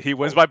idiot. He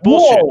wins by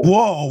bullshit.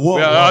 Whoa.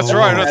 Yeah, that's whoa,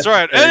 right. whoa. That's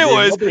right. Nobody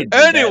Anyways, did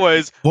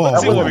that. Whoa,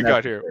 let's see what whoa. we That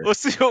got here. wasn't Let's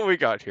see what we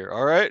got here.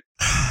 All right.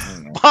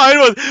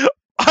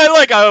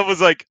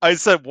 I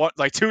said one,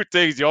 like two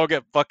things. You all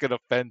get fucking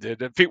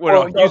offended, and Pete went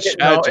on huge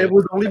No, tangent. it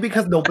was only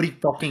because nobody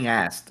fucking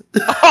asked.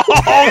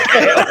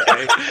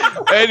 okay.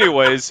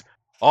 Anyways,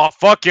 oh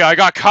fuck yeah, I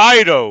got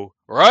Kaido.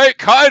 Right,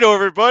 Kaido,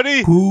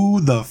 everybody.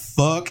 Who the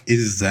fuck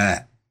is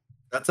that?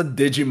 That's a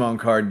Digimon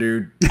card,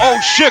 dude.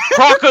 Oh shit,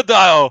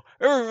 Crocodile.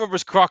 Everyone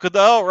remembers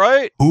Crocodile,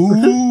 right?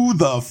 Who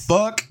the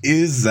fuck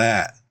is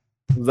that?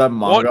 Is that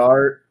manga What?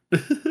 art?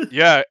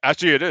 Yeah,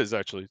 actually it is.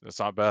 Actually, that's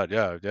not bad.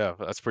 Yeah,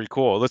 that's pretty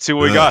cool. Let's see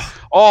what we Ugh. got.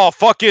 Oh,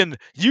 fucking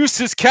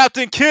Eustace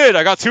Captain Kidd.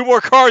 I got two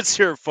more cards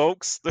here,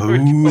 folks. There we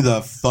Who go.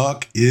 the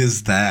fuck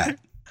is that?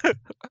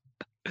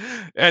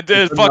 And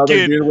then It's another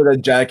fucking. dude with a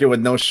jacket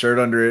with no shirt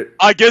under it.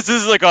 I guess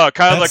this is like a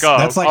kind of like a.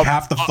 That's like a-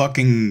 half the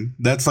fucking.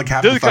 That's like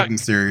half This the is kind- fucking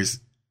series.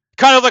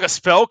 kind of like a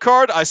spell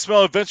card. I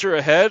smell adventure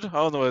ahead. I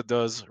don't know what it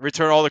does.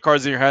 Return all the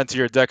cards in your hand to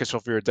your deck and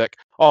shuffle your deck.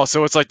 Oh,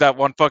 so it's like that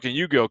one fucking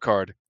Yu-Gi-Oh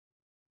card.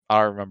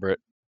 I remember it.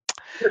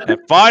 And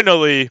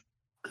finally,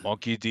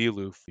 Monkey D.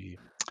 Luffy.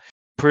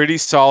 Pretty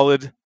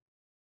solid.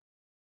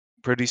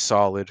 Pretty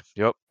solid.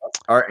 Yep.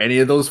 Are any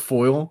of those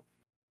foil?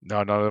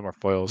 No, none of them are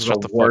foils. The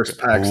Shut the worst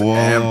fuck up. packs Whoa,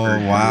 ever.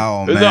 dude.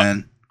 wow, It's not-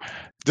 man.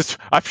 This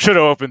I should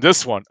have opened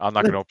this one. I'm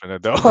not gonna open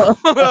it though.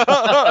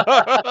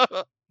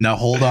 Now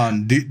hold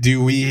on.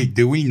 Do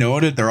we know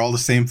that they're all the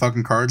same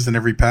fucking cards in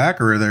every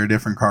pack, or are there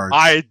different cards?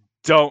 I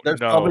don't There's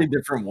know. probably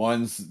different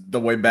ones. The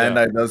way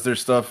Bandai does their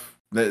stuff,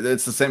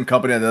 it's the same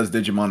company that does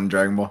Digimon and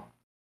Dragon Ball.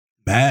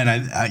 Man,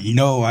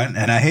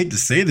 I hate to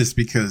say this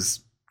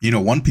because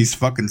One Piece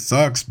fucking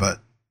sucks, but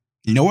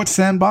you know what,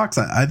 Sandbox?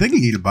 I think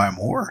you need to buy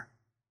more.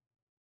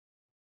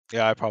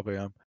 Yeah, I probably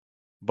am.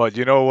 But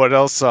you know what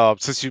else?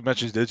 Since you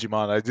mentioned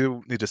Digimon, I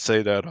do need to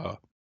say that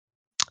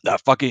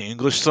that fucking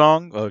English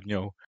song,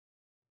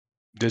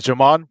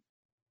 Digimon,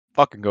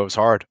 fucking goes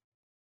hard.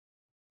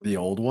 The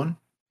old one?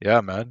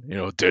 Yeah, man.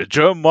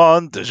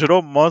 Digimon,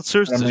 digital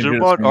monsters, I mean,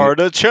 Digimon just- are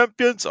the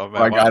champions. Oh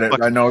man, I got it.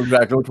 fucking- I know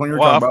exactly which one you're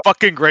What talking a about.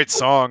 fucking great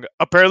song.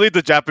 Apparently,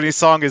 the Japanese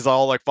song is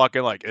all like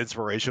fucking like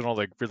inspirational,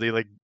 like really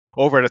like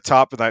over the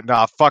top, and like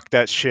nah, fuck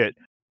that shit.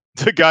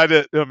 The guy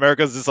that in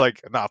America's just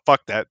like nah, fuck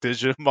that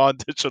Digimon,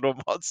 digital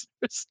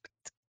monsters.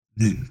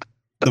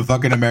 The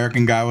fucking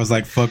American guy was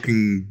like,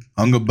 fucking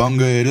unga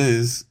bunga it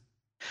is.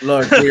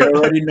 Look, we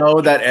already know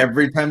that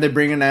every time they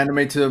bring an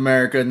anime to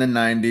America in the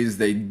 90s,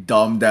 they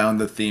dumb down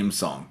the theme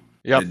song.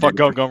 Yeah, They fuck do.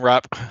 Gum Gum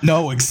Rap.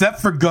 No,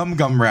 except for Gum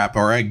Gum Rap,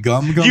 all right?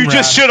 Gum Gum You Rap.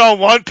 just shit on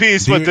One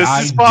Piece, but this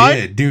is fine.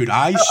 did, dude.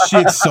 I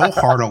shit so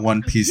hard on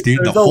One Piece, dude.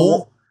 The There's a-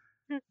 whole.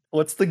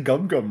 What's the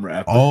Gum Gum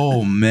Rap?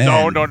 Oh man.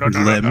 No,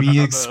 Let no, me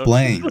no.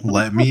 explain.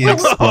 Let me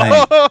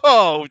explain.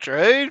 Oh,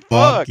 Trade. Fuck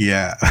Fuck.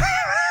 yeah.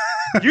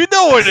 You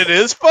know what it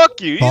is.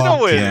 Fuck you. You know Fuck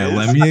what yeah. it is.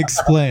 Let me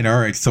explain. All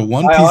right. So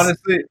One I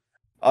Piece.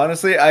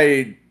 honestly,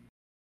 I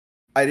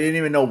didn't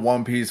even know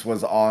One Piece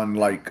was on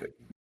like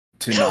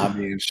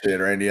Toonami and shit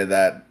or any of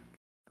that.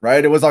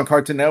 Right? It was on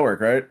Cartoon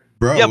Network, right?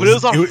 Bro, Yeah, but it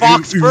was on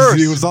Fox first.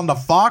 It was on the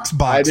Fox I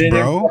box, didn't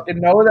bro. fucking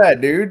know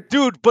that, dude.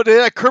 Dude, but it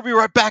had Kirby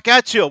right back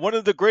at you. One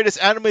of the greatest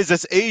animes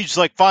that's aged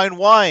like fine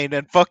wine,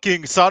 and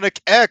fucking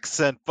Sonic X,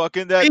 and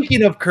fucking that.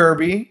 Speaking of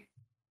Kirby,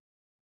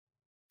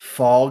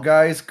 Fall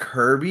Guys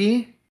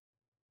Kirby.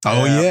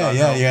 Oh Yeah, yeah, I'm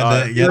yeah, not- yeah. I'm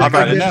That, not- yeah, I'm that got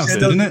not- announced, Nintendo-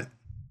 didn't it?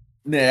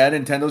 Yeah,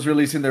 Nintendo's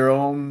releasing their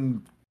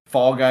own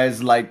Fall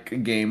Guys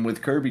like game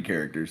with Kirby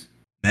characters.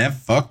 Man,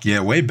 fuck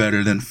yeah, way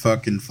better than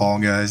fucking Fall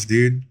Guys,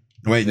 dude.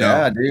 Wait,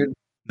 Yeah, no, dude.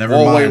 Never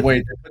Oh, mind.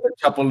 wait. They put the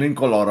Chapulín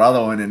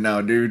Colorado in it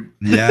now, dude.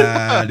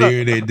 Yeah,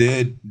 dude, they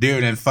did.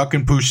 Dude, and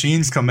fucking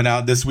Pushin's coming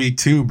out this week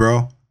too,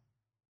 bro.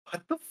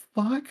 What the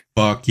fuck?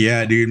 Fuck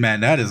yeah, dude,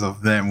 man, that is a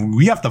thing.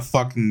 We have to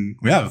fucking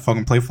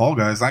play Fall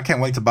Guys. I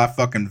can't wait to buy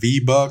fucking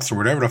V-Bucks or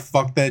whatever the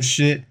fuck that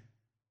shit.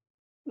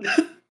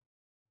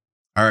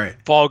 All right.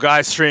 Fall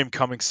Guys stream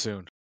coming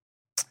soon.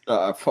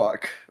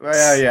 Fuck.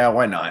 Yeah,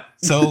 why not?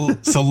 So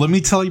let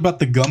me tell you about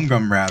the Gum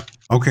Gum rap.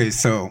 Okay,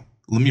 so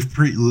let me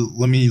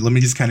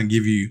just kind of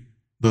give you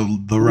the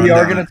rundown. We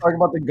are gonna talk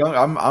about the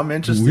gum. I'm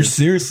interested. We're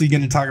seriously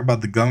gonna talk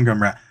about the Gum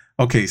Gum rap.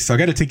 Okay, so I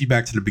got to take you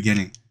back to the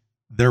beginning.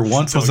 There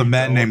once was a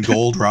man named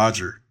Gold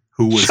Roger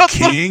who was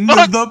king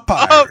of the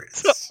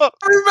pirates.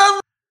 Remember?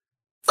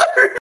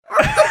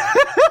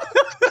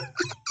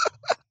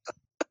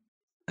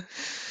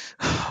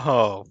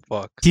 Oh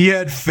fuck! He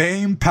had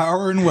fame,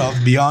 power, and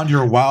wealth beyond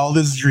your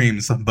wildest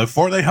dreams.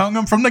 Before they hung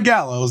him from the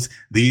gallows,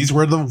 these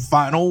were the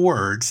final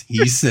words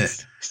he said.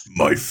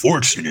 My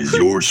fortune is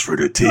yours for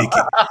the taking,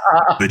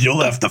 but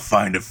you'll have to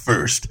find it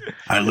first.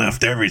 I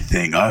left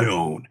everything I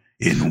own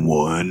in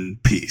one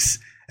piece.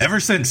 Ever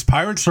since,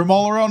 pirates from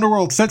all around the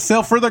world set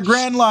sail for the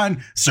Grand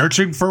Line,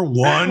 searching for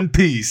one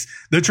piece,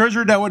 the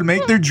treasure that would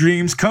make their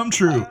dreams come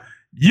true.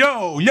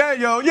 Yo, yeah,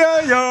 yo,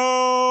 yeah,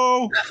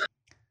 yo!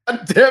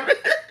 God damn it.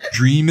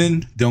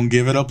 Dreamin', don't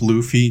give it up,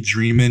 Luffy.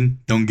 Dreamin',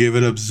 don't give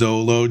it up,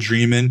 Zolo.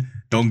 Dreamin',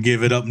 don't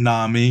give it up,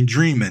 Nami.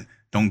 Dreamin',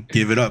 don't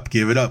give it up,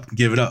 give it up,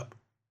 give it up.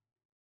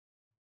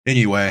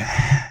 Anyway,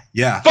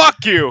 yeah.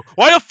 Fuck you!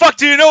 Why the fuck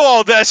do you know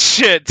all that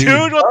shit,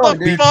 dude? What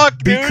the fuck,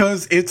 dude?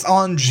 Because it's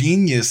on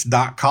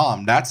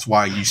genius.com. That's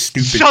why, you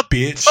stupid Shut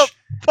bitch. the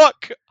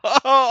fuck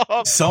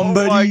up.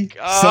 Somebody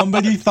Oh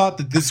my God. thought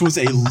that this was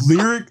a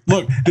lyric.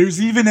 Look,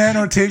 there's even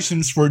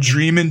annotations for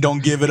Dreamin',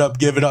 don't give it up,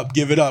 give it up,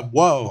 give it up.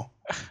 Whoa.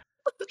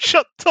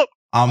 Shut the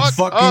I'm fuck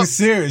fucking up.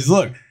 serious.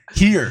 Look,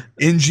 here,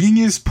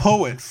 ingenious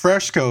poet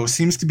Freshco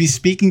seems to be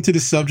speaking to the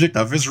subject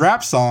of his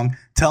rap song,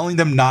 telling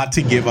them not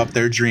to give up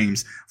their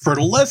dreams. For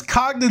the less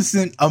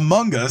cognizant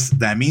among us,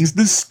 that means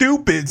the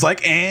stupids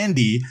like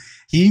Andy,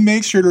 he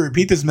makes sure to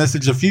repeat this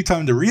message a few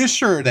times to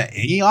reassure that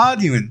any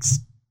audience,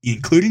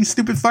 including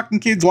stupid fucking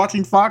kids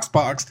watching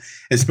Foxbox,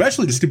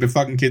 especially the stupid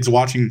fucking kids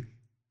watching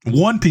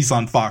One Piece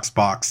on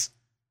Foxbox,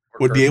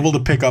 would be able to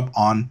pick up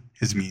on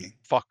his meaning.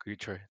 Fuck you,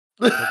 Trey.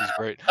 That is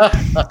great.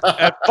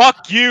 And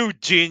fuck you,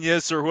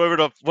 genius, or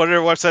whatever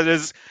website it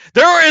is.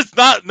 There is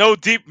no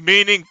deep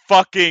meaning,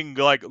 fucking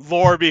like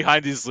lore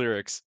behind these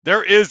lyrics.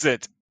 There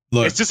isn't.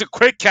 Look, It's just a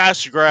quick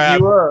cash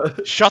grab.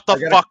 Shut the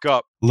fuck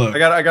up. look. I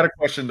got a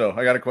question though.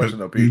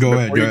 Pete. Go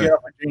ahead, Before go you ahead. get off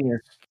of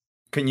Genius,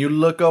 can you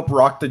look up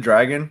Rock the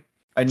Dragon?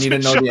 I need to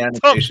know Shut the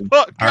annotation.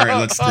 fuck All right,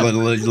 up. let's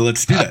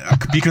do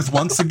that, because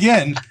once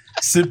again,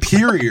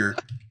 superior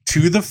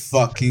to the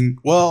fucking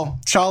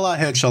Chala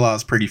Head Chala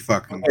is pretty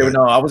fucking Okay, good.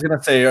 no, I was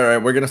gonna say, all right,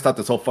 we're gonna stop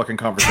this whole fucking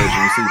conversation.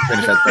 So you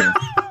finish that thing.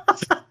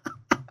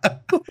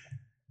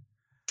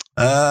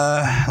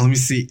 Let me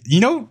see.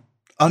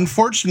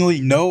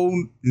 Unfortunately,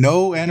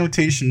 no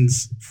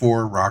annotations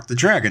for Rock the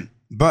Dragon,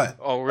 but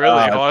Oh really? Oh,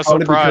 I'm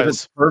probably because it's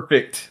surprised.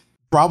 perfect.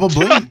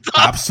 probably,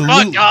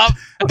 absolutely. Fuck up.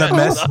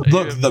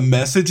 The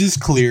message is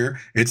clear.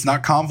 It's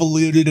not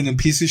convoluted and a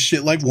piece of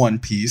shit like One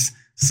Piece.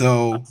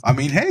 So, I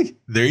mean, hey,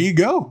 there you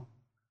go.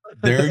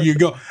 There you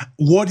go.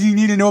 What do you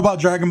need to know about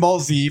Dragon Ball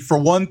Z? For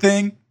one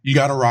thing, you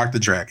got to Rock the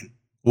Dragon.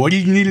 What do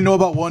you need to know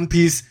about One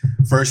Piece?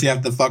 First, you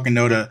have to fucking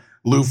know that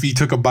Luffy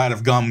took a bite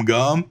of Gum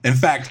Gum. In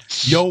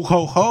fact, yo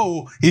ho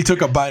ho, he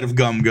took a bite of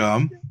Gum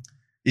Gum.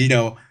 Here's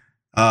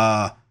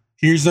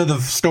how the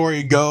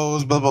story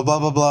goes, blah, blah, blah,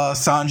 blah, blah.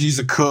 Sanji's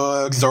a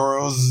cook,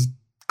 Zoro's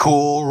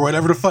cool, or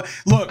whatever the fuck.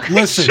 Look,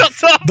 listen. Shut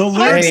up. The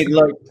lyrics. Hey,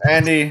 look,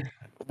 Andy.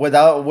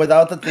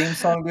 Without the theme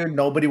song, dude,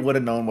 nobody would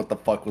have known what the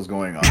fuck was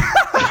going on.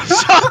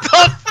 Shut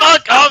the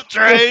fuck up,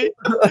 Trey.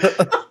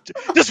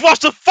 Just watch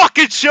the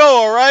fucking show,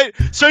 all right?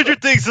 Stranger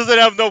Things doesn't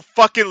have no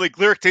fucking like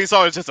lyric theme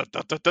song. It's just a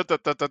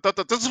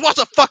just watch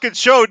the fucking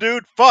show,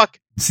 dude. Fuck.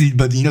 See,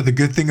 but the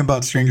good thing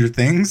about Stranger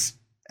Things,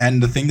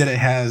 and the thing that it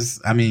has,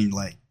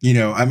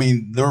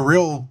 the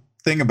real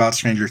thing about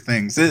Stranger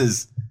Things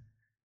is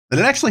that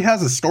it actually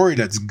has a story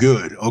that's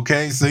good,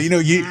 okay? So,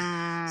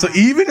 so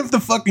even if the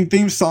fucking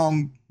theme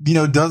song,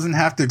 doesn't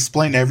have to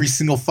explain every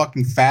single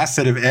fucking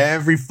facet of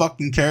every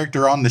fucking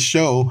character on the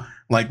show,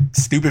 like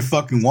stupid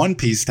fucking One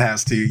Piece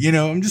has to,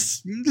 I'm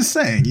just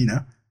saying,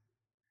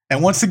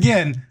 And once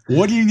again,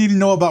 what do you need to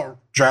know about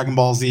Dragon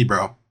Ball Z,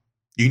 bro?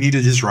 You need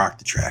to just rock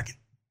the dragon.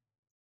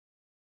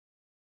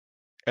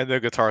 And the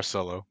guitar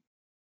solo.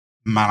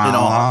 Yeah.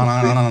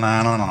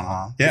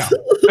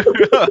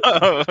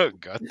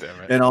 God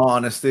damn it. In all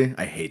honesty,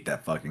 I hate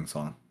that fucking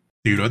song.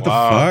 Dude, what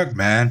Wow. the fuck,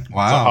 man? That's a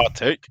Wow. hot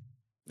take.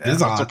 It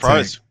is a I'm hot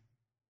surprised. take.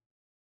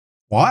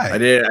 Why? I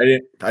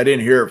didn't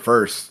hear it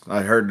first.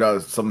 I heard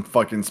some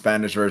fucking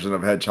Spanish version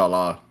of Head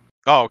Chala.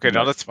 Oh, okay.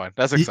 No, that's fine.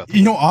 That's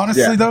acceptable.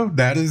 Honestly, Yeah. though,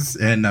 that is,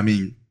 and I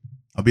mean,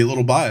 I'll be a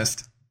little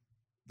biased.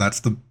 That's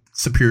the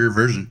superior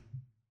version.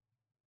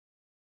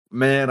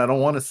 Man, I don't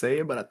want to say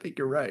it, but I think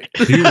you're right.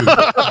 Dude,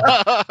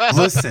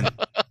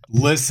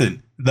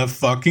 listen. The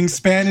fucking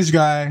Spanish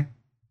guy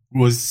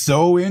was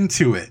so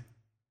into it.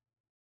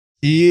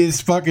 He is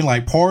fucking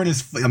like pouring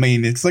his. I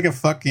mean, it's like a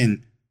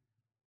fucking.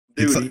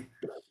 It's Dude,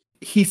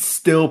 he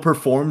still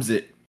performs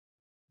it.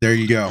 there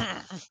you go.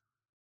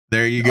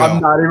 There you go.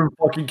 I'm not even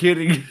fucking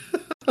kidding.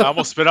 I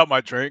almost spit out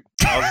my drink.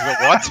 I was like,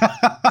 what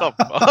the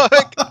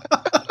fuck?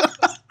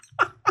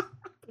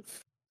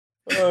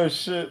 Oh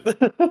shit.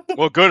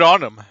 Well, good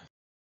on him.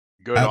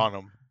 Good on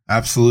him.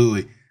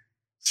 Absolutely. Or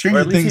Stranger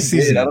at least Things he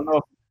did. season. I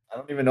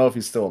don't even know if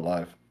he's still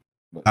alive.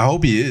 I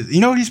hope he is. You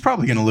know, he's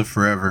probably gonna live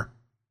forever.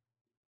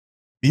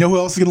 You know who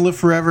else is gonna live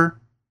forever?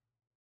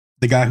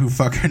 The guy who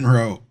fucking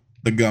wrote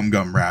the Gum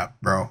Gum rap,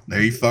 bro.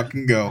 There you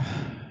fucking go.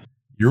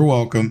 You're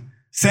welcome.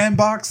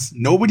 Sandbox,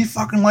 nobody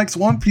fucking likes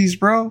One Piece,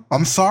 bro.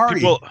 I'm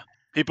sorry.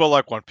 People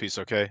like One Piece,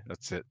 okay?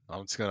 That's it.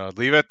 I'm just gonna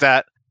leave it at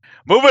that.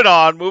 Moving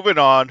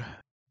on.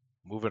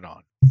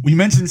 We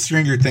mentioned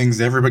Stranger Things.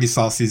 Everybody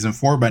saw season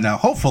 4 by now,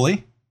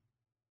 hopefully.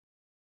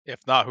 If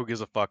not, who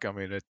gives a fuck? I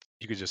mean,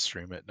 you could just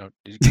stream it. No,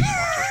 you can just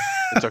watch it.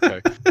 It's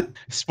okay.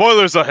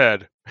 Spoilers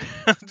ahead.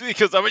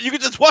 Because, I mean, you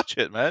can just watch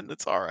it, man.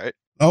 It's all right.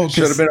 Oh,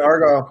 Should have been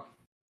Argyle.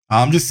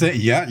 I'm just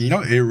saying, yeah, you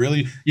know, it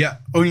really, yeah.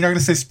 Oh, you're not going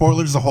to say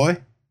spoilers ahoy?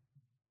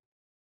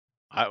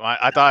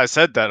 I thought I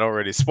said that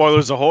already.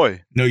 Spoilers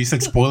ahoy. No, you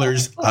said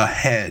spoilers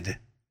ahead.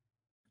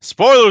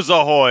 Spoilers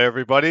ahoy,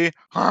 everybody.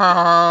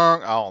 I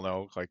don't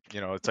know. Like, you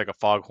know, it's like a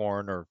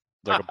foghorn or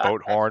like a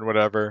boat horn,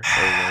 whatever.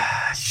 There you go.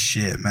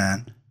 Shit,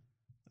 man.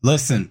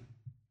 Listen,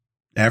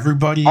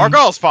 everybody.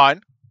 Argyle's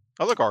fine.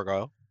 I like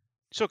Argyle.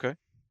 It's okay.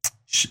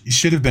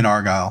 Should have been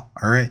Argyle.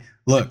 All right.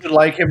 Look. You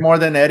like him more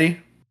than Eddie?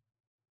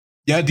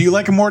 Yeah, do you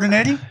like him more than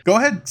Eddie? Go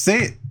ahead, say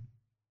it.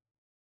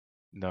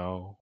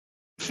 No.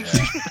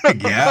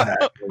 Yeah.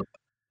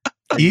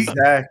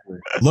 Exactly.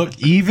 Look,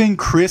 even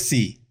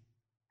Chrissy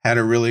had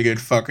a really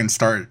good fucking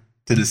start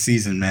to the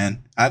season,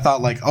 man. I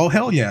thought like, oh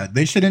hell yeah,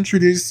 they should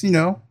introduce, you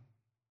know.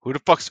 Who the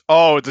fuck's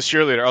the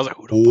cheerleader? I was like,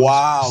 who the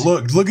fuck's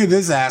Wow, look at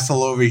this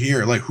asshole over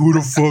here. Like, who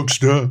the fuck's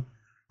that?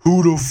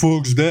 Who the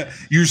fuck's that?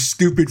 You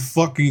stupid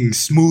fucking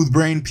smooth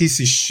brain piece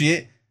of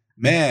shit.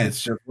 Man.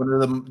 It's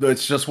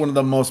just one of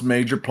the most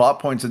major plot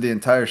points of the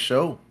entire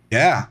show.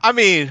 Yeah. I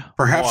mean,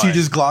 perhaps you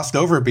just glossed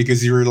over it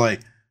because you were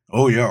like,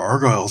 oh yeah,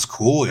 Argyle's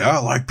cool. Yeah, I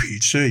like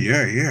pizza.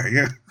 Yeah.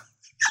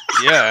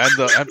 Yeah,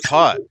 and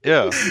pot.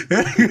 Yeah.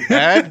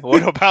 And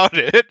what about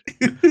it?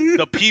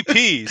 The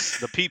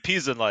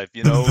PPs in life,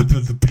 you know.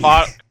 The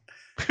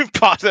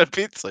pot and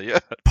pizza, yeah.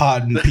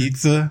 Pot and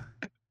pizza.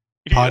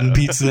 Pot and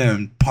pizza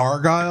and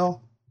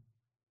Pargyle.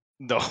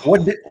 No.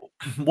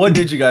 What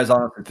did you guys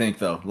honestly think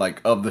though,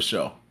 like of the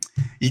show?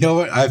 You know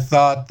what? I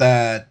thought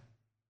that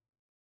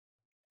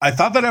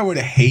I would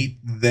hate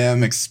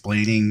them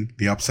explaining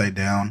the Upside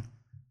Down,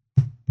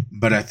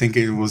 but I think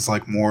it was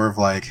like more of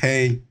like,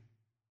 hey,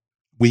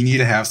 we need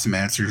to have some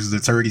answers.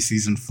 It's already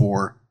season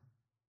 4.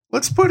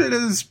 Let's put it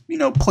as, you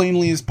know,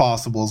 plainly as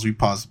possible as we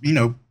possibly, you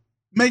know,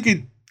 make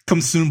it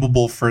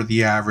consumable for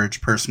the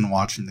average person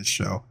watching this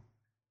show.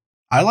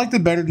 I liked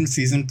it better than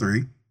season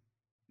 3.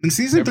 And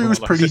season 3 was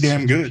pretty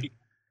damn good.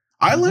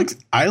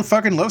 I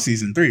fucking love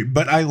season 3,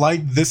 but I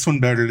like this one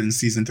better than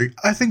season 3.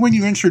 I think when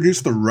you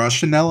introduce the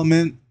Russian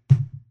element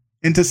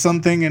into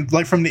something and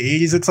like from the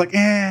 80s, it's like,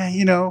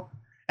 you know.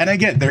 And I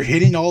get they're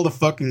hitting all the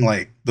fucking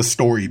like the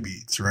story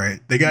beats, right?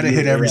 They got to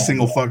hit every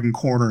single fucking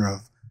corner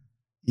of,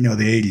 you know,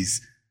 the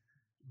 80s.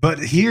 But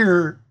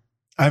here,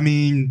 I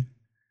mean,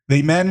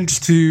 they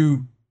managed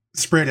to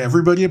spread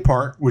everybody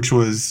apart, which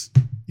was,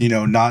 you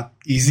know, not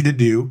easy to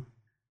do.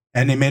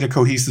 And they made a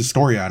cohesive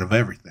story out of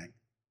everything.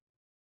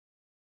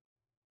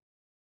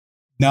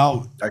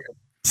 Now,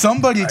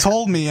 somebody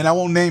told me, and I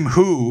won't name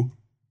who,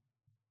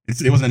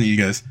 it wasn't any of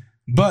you guys,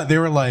 but they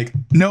were like,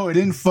 no, it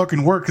didn't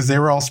fucking work because they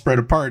were all spread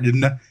apart.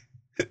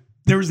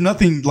 There was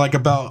nothing like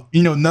about,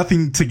 you know,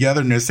 nothing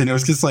togetherness. And it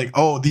was just like,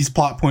 oh, these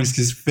plot points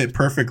just fit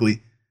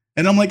perfectly.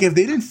 And I'm like, if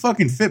they didn't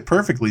fucking fit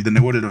perfectly, then they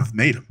wouldn't have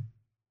made them.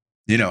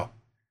 You know,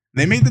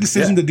 they made the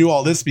decision to do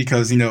all this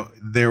because, you know,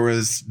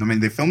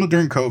 they filmed it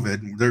during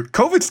COVID.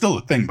 COVID's still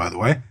a thing, by the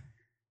way.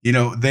 You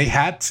know, they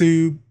had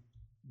to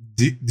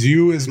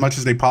do as much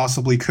as they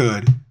possibly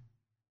could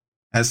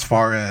as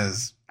far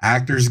as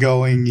actors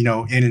going, you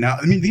know, in and out.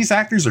 I mean, these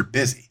actors are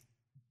busy.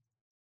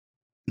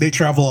 They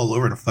travel all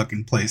over the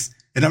fucking place.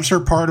 And I'm sure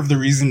part of the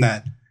reason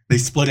that they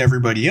split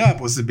everybody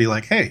up was to be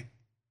like, hey,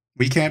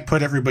 we can't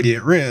put everybody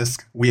at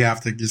risk. We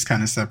have to just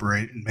kind of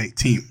separate and make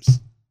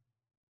teams.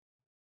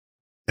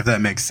 If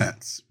that makes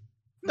sense.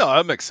 No,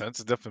 that makes sense.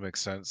 It definitely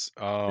makes sense.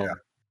 I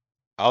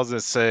was going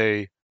to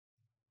say,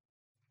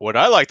 what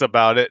I liked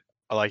about it,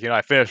 like, you know,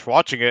 I finished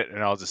watching it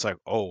and I was just like,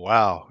 oh,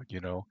 wow, you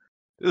know,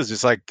 it was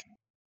just like,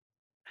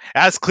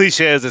 as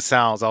cliche as it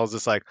sounds, I was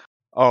just like,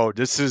 oh,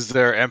 this is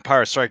their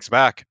Empire Strikes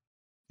Back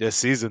this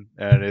season.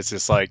 And it's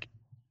just like,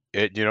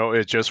 it, you know,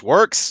 it just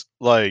works.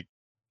 Like,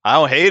 I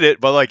don't hate it,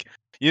 but like,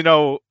 you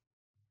know,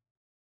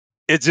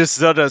 it just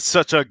did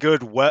such a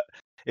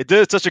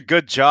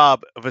good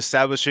job of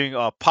establishing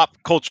a pop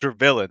culture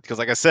villain. Because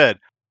like I said,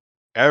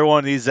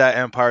 everyone needs that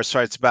Empire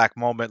Strikes Back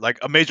moment, like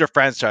a major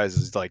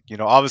franchises, like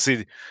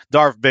obviously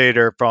Darth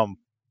Vader from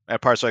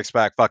Empire Strikes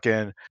Back,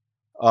 fucking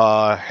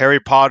Harry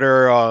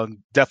Potter,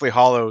 Deathly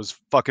Hollows,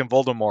 fucking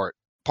Voldemort,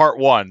 part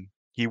 1,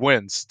 he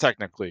wins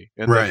technically,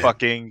 and then Right.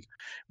 fucking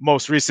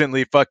most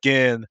recently,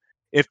 fucking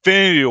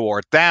Infinity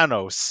War,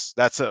 Thanos,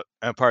 that's a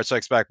Empire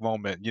Strikes Back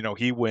moment,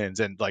 he wins,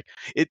 and like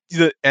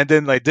and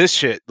then like this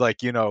shit, like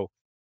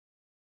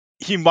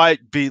he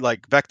might be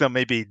like Vecna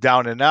may be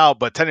down and out,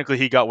 but technically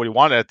he got what he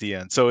wanted at the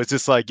end. So it's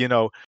just like,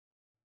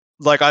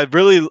 like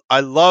I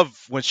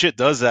love when shit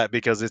does that,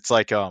 because it's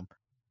like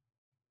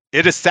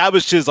it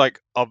establishes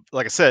like I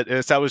said, it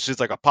establishes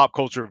like a pop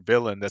culture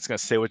villain that's gonna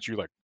stay with you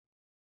like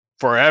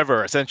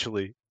forever,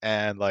 essentially.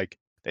 And like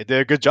they did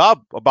a good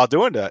job about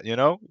doing that,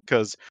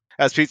 because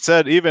as Pete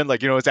said, even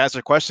like it's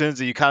answer questions,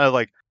 and you kind of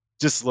like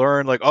just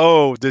learn like,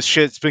 oh, this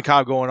shit's been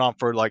kind of going on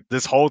for like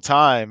this whole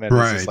time, and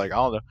it's just Right. like, I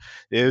don't know,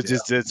 it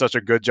just did such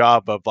a good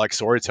job of like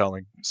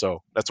storytelling.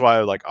 So that's why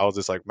like I was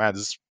just like, man,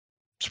 this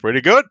is pretty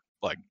good.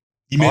 Like,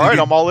 You all made a right, good,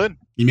 I'm all in.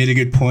 you made a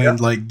good point. Yeah.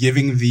 Like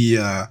giving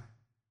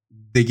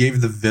they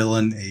gave the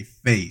villain a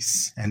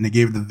face, and they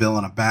gave the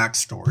villain a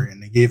backstory,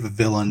 and they gave the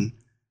villain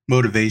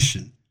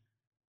motivation.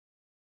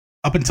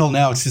 Up until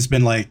now, it's just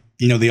been like,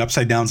 the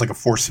Upside Down's like a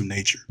force of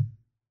nature.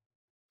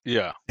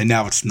 Yeah, And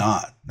now it's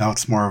not. Now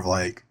it's more of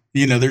like,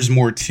 there's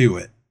more to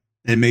it.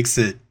 It makes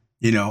it,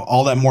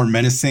 all that more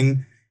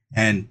menacing.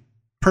 And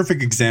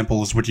perfect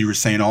example is what you were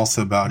saying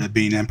also about it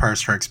being Empire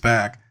Strikes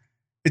Back.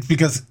 It's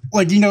because,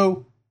 like,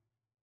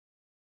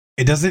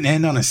 it doesn't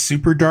end on a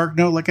super dark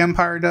note like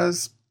Empire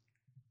does,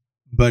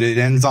 but it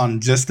ends on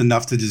just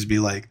enough to just be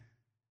like,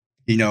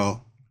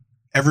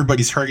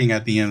 everybody's hurting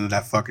at the end of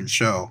that fucking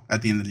show,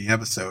 at the end of the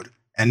episode.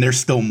 And there's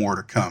still more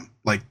to come.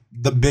 Like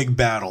the big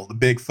battle, the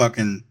big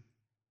fucking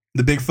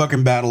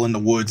battle in the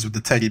woods with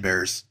the teddy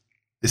bears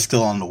is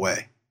still on the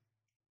way.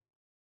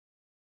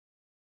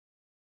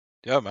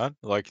 yeah, man.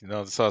 Like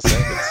that's what I was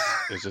saying.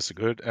 It's just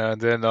good. And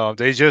then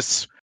they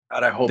just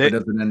God, I hope They- it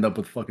doesn't end up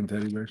with fucking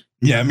teddy bears.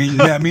 Yeah, I mean,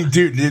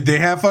 dude, did they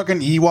have fucking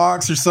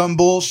Ewoks or some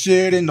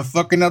bullshit in the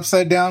fucking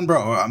Upside Down,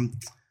 bro? I'm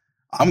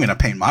gonna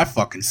paint my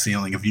fucking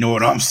ceiling if you know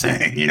what I'm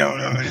saying. You know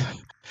what I mean?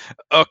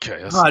 okay.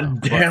 that's God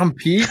enough. damn,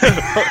 Pete.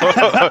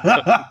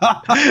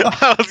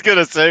 I was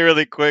gonna say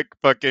really quick,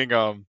 fucking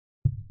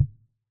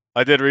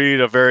I did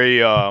read a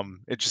very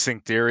interesting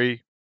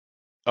theory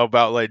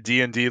about like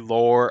D&D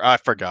lore. I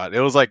forgot.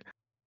 It was like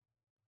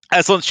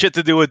had some shit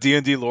to do with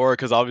D&D lore,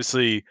 because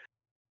obviously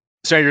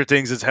Stranger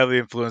Things is heavily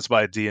influenced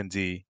by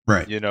D&D.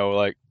 Right.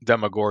 Like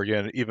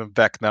Demogorgon, even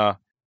Vecna,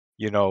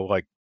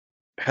 like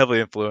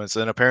heavily influenced.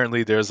 And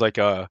apparently there's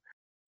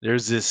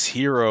this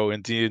hero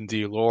in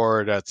D&D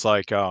lore that's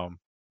like kind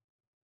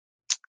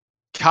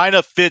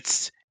of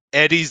fits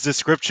Eddie's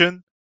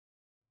description,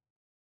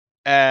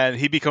 and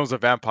he becomes a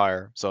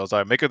vampire. So I was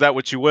like, make of that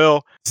what you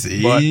will.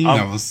 See, But,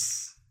 that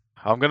was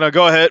I'm gonna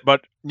go ahead,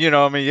 but make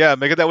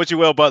of that what you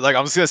will. But like,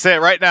 I'm just gonna say it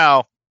right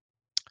now.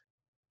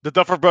 The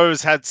Duffer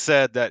Brothers had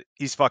said that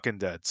he's fucking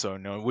dead, so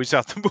we just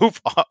have to move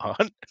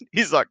on.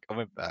 He's not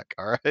coming back.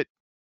 All right,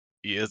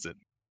 he isn't.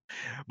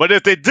 But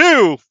if they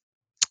do,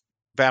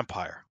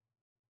 vampire.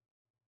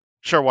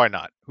 Sure, why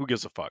not? Who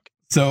gives a fuck?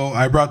 so.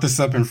 I brought this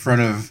up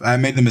I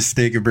made the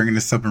mistake of bringing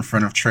this up in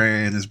front of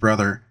Trey and his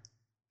brother,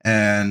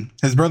 and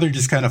his brother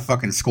just kind of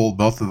fucking scolded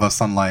both of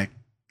us on like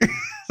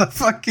the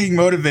fucking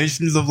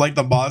motivations of like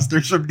the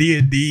monsters from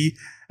D&D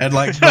and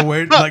like the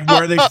way like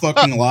where they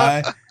fucking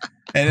lie.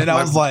 And then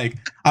I was like,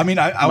 I mean,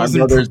 I My was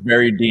brother's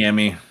very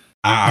DMy.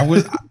 I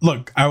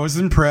was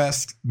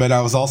impressed, but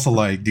I was also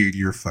like, dude,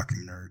 you're a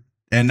fucking nerd.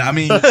 And I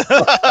mean,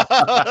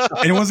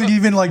 it wasn't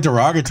even like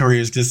derogatory.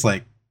 It's just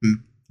like,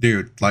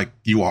 dude, like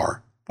you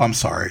are. I'm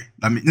sorry.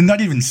 I mean, not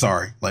even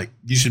sorry. Like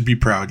you should be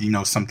proud. You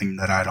know something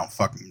that I don't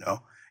fucking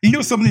know. You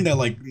know something that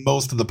like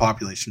most of the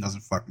population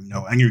doesn't fucking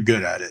know, and you're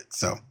good at it.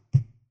 So,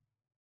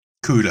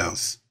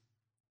 kudos.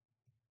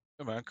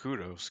 Yeah, man,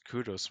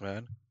 kudos,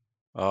 man.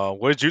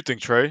 What did you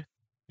think, Trey?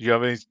 Do you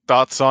have any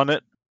thoughts on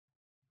it?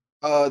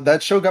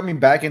 That show got me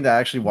back into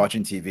actually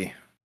watching TV.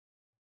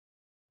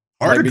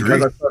 Hard Like, agree.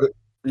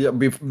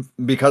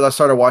 because I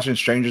started watching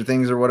Stranger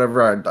Things or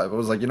whatever. I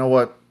was like, you know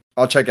what?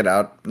 I'll check it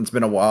out. It's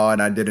been a while,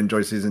 and I did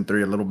enjoy season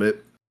 3 a little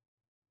bit.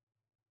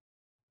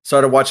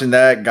 Started watching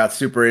that, got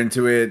super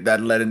into it.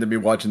 That led into me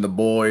watching The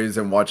Boys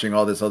and watching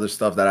all this other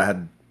stuff that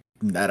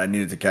I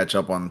needed to catch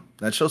up on.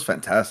 That show's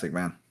fantastic,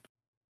 man.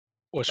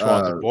 Which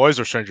one, The Boys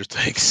or Stranger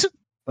Things?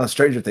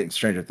 Stranger Things.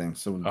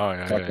 So we'll Oh,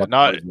 yeah, talk yeah. about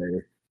Not- those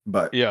later.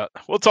 But Yeah,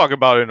 we'll talk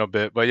about it in a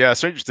bit. But yeah,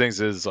 Stranger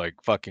Things is like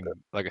fucking.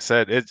 Like I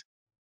said,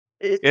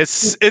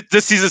 this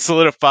season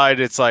solidified.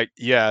 It's like,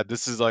 yeah,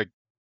 this is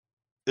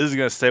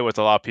gonna stay with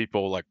a lot of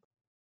people like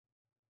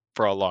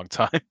for a long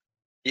time.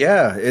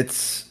 yeah,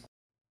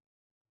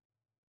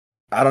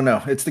 I don't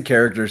know. It's the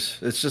characters.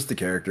 It's just the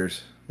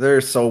characters.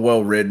 They're so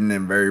well written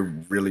and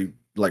really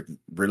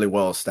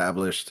well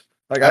established.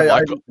 Like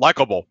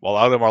Likable. A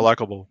lot of them are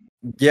likable.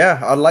 yeah,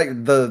 I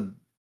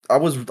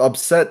was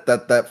upset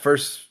that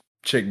first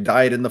chick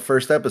died in the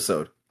first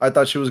episode. I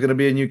thought she was going to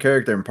be a new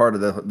character and part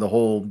of the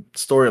whole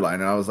storyline.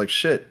 And I was like,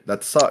 shit,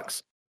 that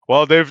sucks.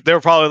 Well, they're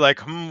probably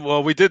like,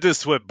 well, we did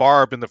this with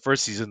Barb in the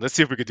first season. Let's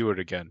see if we could do it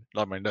again.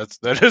 I mean,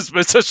 that is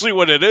essentially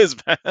what it is,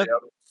 man.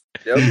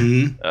 Yep.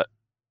 Mhm.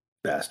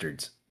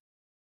 Bastards.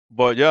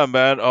 But yeah,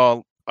 man.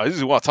 I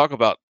just want to talk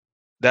about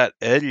that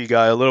Eddie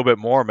guy a little bit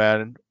more,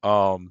 man.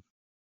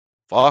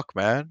 Fuck,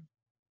 man.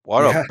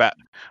 What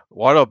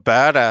a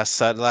badass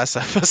that last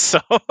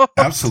episode.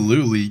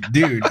 Absolutely,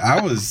 dude.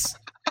 I was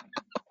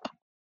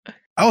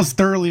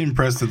thoroughly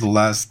impressed with the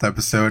last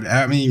episode.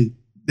 I mean,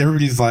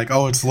 everybody's like,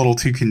 "Oh, it's a little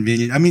too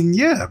convenient." I mean,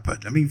 yeah,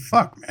 but I mean,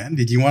 fuck, man.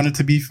 Did you want it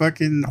to be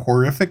fucking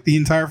horrific the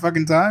entire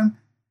fucking time?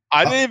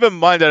 I didn't even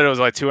mind that it was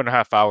like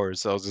 2.5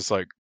 hours. I was just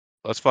like,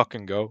 let's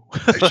fucking go.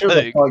 I sure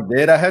the fuck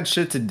did. I had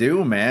shit to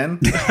do, man.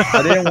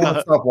 I didn't want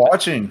to stop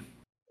watching.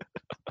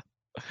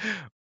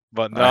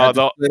 But I had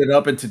no, to split it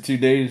up into 2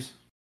 days.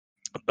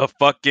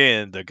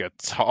 the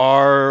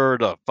guitar,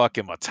 the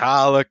fucking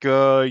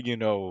Metallica, you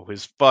know,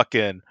 his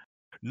fucking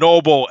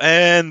noble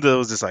end. It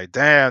was just like,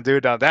 damn,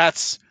 dude, now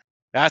that's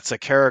a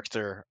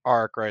character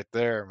arc right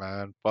there,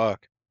 man.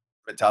 Fuck.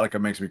 Metallica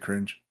makes me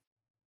cringe.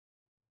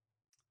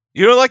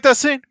 You don't like that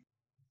scene?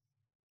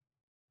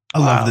 I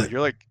loved it.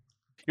 You're like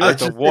the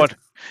just- one.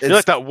 You're like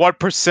It's- that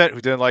 1%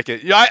 who didn't like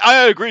it. Yeah,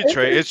 I agree,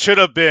 Trey. It should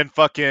have been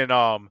fucking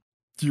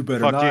You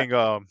better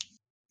not.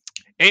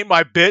 Ain't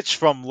My Bitch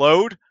from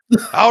Load.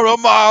 Out of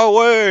my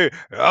way,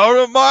 out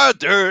of my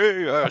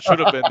day. Should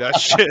have been that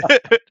shit.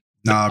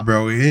 Nah,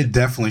 bro, it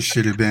definitely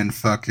should have been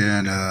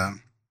fucking.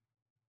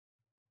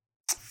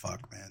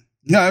 Fuck, man.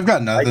 No, I've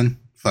got nothing.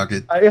 Fuck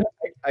it.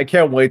 I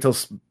can't wait till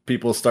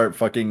people start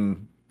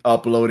fucking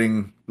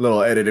uploading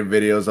little edited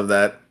videos of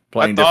that I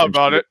playing. thought different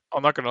about shit. it.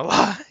 I'm not gonna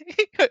lie.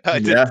 I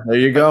did. Yeah, there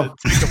you go.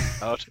 think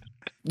about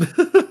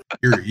it.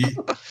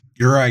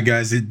 You're right,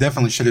 guys. It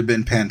definitely should have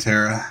been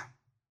Pantera.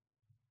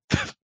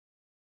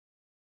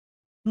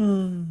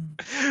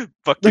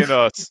 Fucking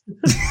us.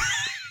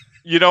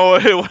 You know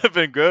what? It would have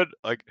been good.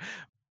 Like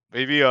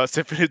maybe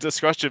Symphony of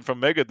Discretion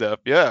from Megadeth.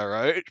 Yeah,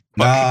 right.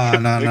 Nah.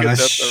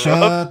 Megadeth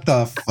Shut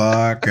the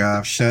fuck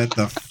up. Shut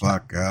the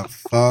fuck up.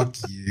 Fuck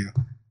you.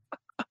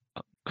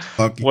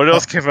 Fuck you. What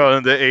else came out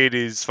in the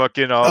 80s?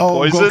 Fucking Oh,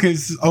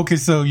 Poison. okay.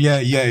 So yeah.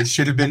 It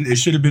should have been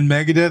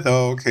Megadeth.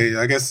 Oh, okay.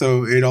 I guess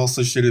so. It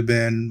also should have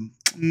been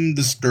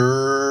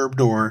Disturbed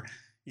or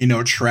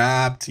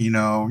Trapped. Just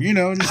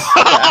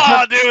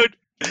Oh, dude.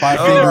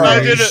 Five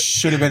imagine Finger. it.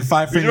 Should have been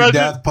Five Finger Imagine-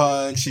 Death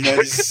Punch.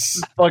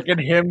 Just Fucking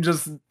him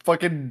just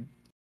fucking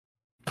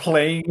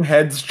playing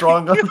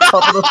headstrong on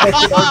top of the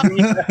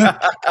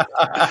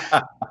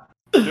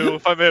fucking Dude,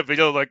 if I made a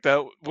video like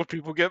that, would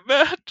people get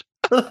mad?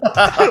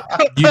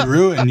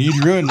 RV.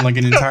 you'd ruin like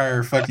an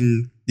entire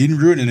fucking. You'd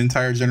ruin an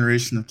entire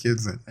generation of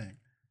kids. I think.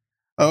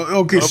 Oh,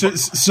 okay. Oh,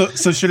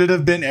 So should it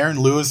have been Aaron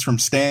Lewis from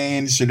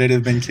Stain? Should it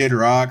have been Kid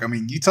Rock? I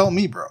mean, you tell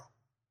me, bro.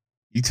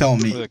 You tell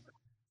me.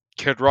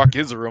 Kid Rock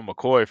is a real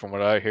McCoy, from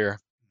what I hear.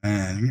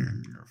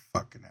 Man, you're a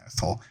fucking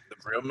asshole. The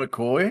real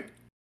McCoy?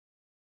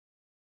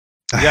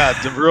 Yeah,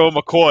 the real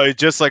McCoy,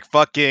 just like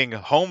fucking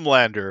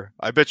Homelander.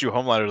 I bet you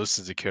Homelander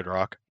listens to Kid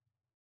Rock.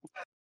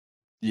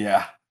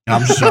 Yeah.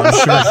 I'm sure he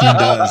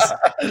does.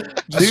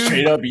 Just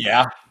straight up,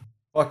 yeah.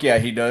 Fuck yeah,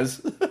 he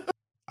does.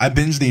 I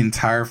binged the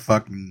entire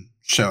fucking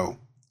show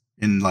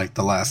in like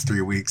the last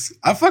 3 weeks.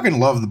 I fucking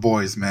love The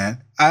Boys,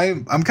 man.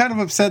 I'm kind of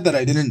upset that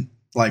I didn't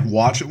like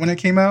watch it when it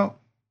came out.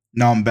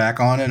 Now I'm back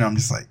on it and I'm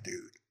just like, dude,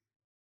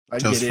 I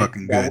just get it.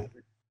 fucking good.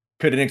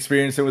 Couldn't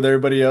experience it with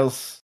everybody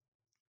else.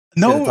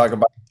 No, Couldn't talk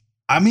about.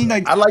 I mean,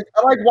 like, I like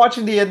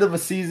watching the end of a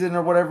season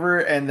or whatever,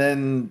 and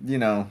then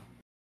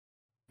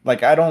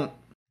like I don't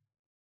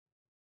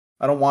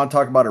want to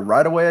talk about it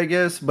right away, I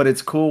guess, but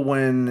it's cool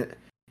when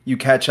you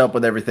catch up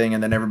with everything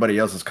and then everybody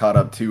else is caught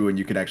up too, and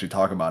you can actually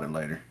talk about it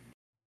later.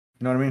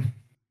 You know what I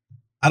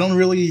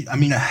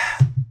mean?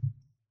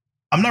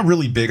 I'm not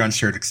really big on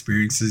shared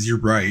experiences. You're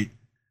right.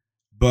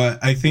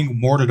 But I think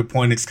more to the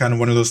point, it's kind of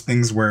one of those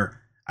things where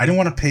I didn't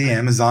want to pay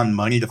Amazon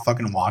money to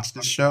fucking watch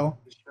this show.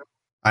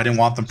 I didn't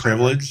want the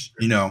privilege,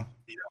 I don't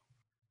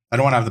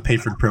want to have to pay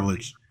for the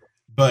privilege.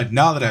 But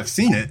now that I've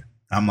seen it,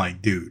 I'm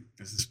like, dude,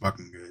 this is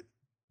fucking good.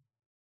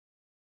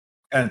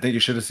 I don't think you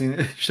should have seen it.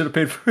 You should have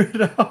paid for it.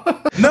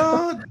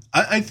 No,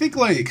 I think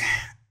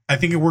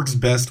it works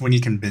best when you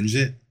can binge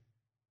it.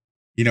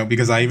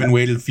 Because I even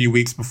waited a few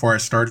weeks before I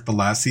started the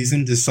last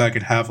season just so I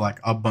could have like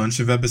a bunch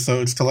of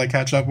episodes to like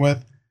catch up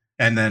with.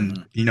 And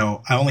then,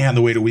 I only had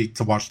to wait a week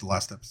to watch the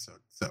last episode.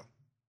 So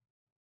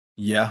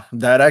Yeah,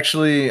 that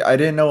actually, I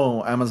didn't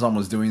know Amazon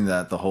was doing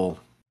that. The whole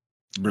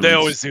They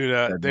always do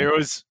that. They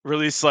always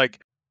release like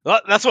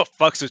that's what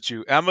fucks with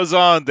you.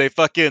 Amazon, they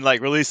fucking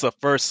like release the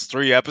first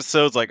 3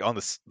 episodes like on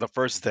the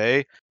first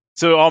day,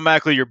 so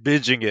automatically you're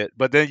binging it.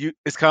 But then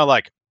it's kind of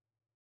like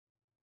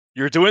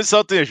you're doing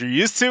something that you're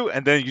used to,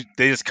 and then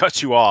they just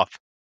cut you off.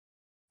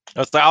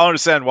 That's like, I don't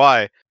understand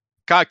why.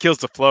 Kind of kills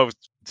the flow,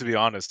 to be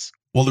honest.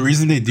 Well, the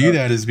reason they do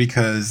that is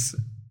because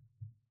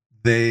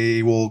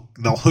they'll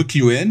hook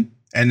you in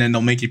and then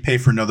they'll make you pay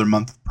for another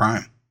month of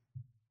Prime.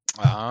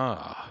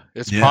 Ah,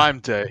 It's Yeah. Prime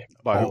Day,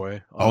 by the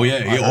way. Oh yeah. I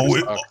heard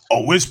it sucks.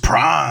 It's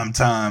prime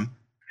time.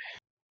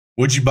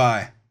 What'd you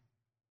buy?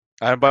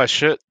 I didn't buy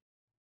shit.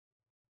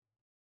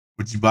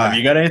 What'd you buy? Have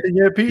you got anything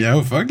yet, Pete?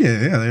 Yeah, fuck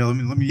yeah. Yeah,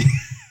 let me.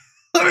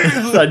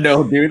 I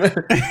know, dude.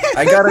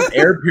 I got an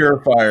air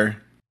purifier.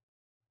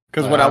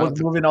 Because when I was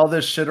moving all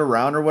this shit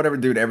around or whatever,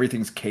 dude,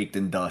 everything's caked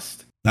in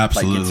dust.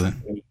 Absolutely.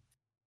 Like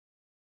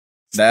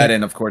that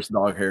and, of course,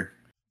 dog hair.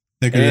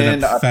 Thicker than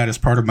the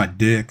fattest part of my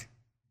dick.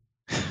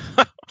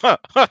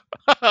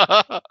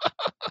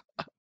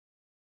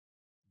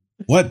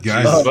 What,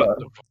 guys?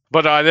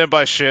 But I didn't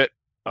buy shit.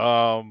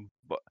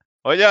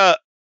 But yeah,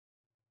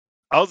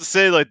 I was to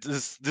say like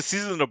this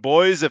season of The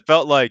Boys, it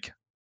felt like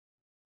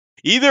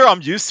either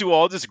I'm used to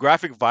all this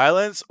graphic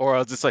violence, or I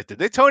was just like, did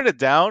they tone it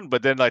down?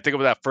 But then I think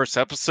about that first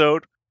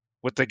episode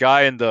with the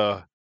guy in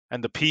the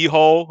pee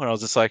hole, and I was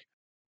just like,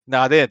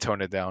 nah, they didn't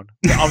tone it down.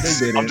 I'm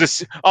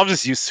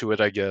just used to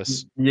it, I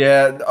guess.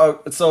 Yeah,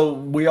 so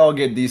we all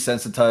get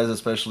desensitized,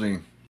 especially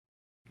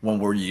when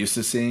we're used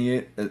to seeing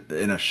it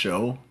in a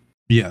show.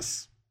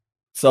 Yes.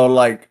 So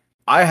like,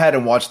 I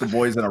hadn't watched The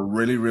Boys in a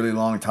really, really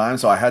long time,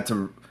 so I had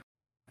to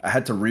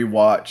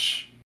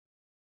rewatch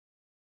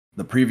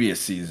the previous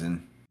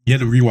season. You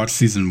had to rewatch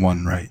season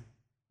 1, right?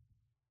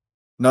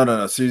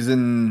 No,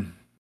 season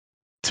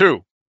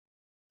 2.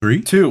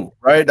 3? 2,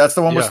 right? That's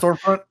the one with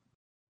Stormfront?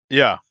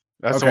 Yeah.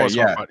 That's the one with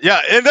Stormfront.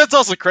 Yeah, and that's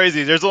also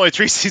crazy. There's only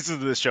 3 seasons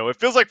of this show. It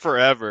feels like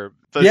forever.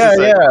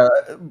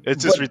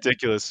 It's just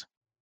ridiculous.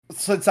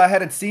 Since I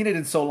hadn't seen it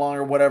in so long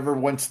or whatever,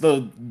 once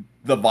the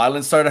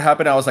violence started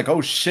happening, I was like,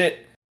 oh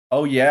shit.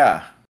 Oh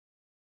yeah.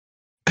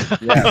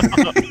 Yeah.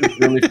 It's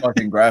really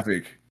fucking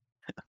graphic.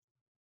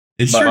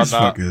 It sure as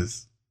fuck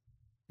is.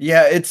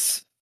 Yeah,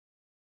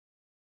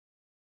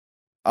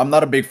 I'm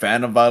not a big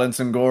fan of violence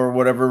and gore or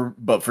whatever,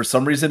 but for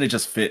some reason it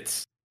just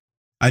fits.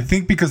 I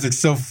think because it's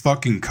so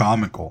fucking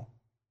comical.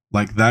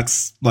 Like,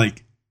 that's,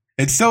 like,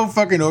 it's so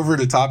fucking over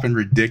the top and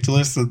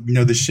ridiculous, you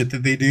know, the shit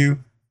that they do.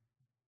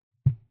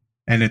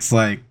 And it's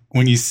like,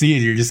 when you see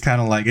it, you're just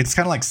kind of like, it's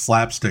kind of like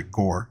slapstick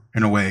gore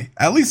in a way.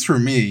 At least for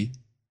me.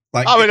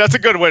 Like, I mean, that's a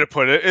good way to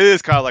put it. It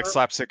is kind of like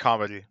slapstick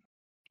comedy.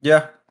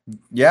 Yeah.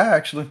 Yeah,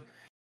 actually.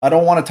 I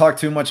don't want to talk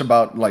too much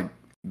about, like,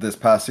 this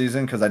past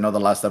season, because I know the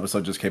last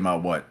episode just came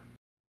out, what?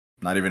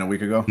 Not even a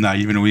week ago? Not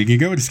even a week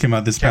ago. It just came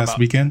out this past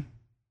weekend.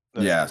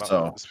 Yeah,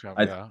 so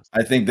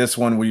I think this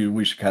one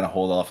we should kind of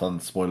hold off on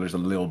spoilers a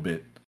little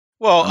bit.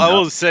 Well, I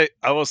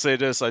will say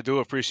this. I do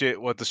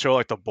appreciate what the show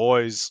like The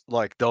Boys,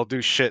 like they'll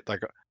do shit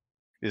like,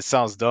 it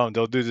sounds dumb.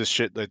 They'll do this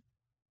shit that,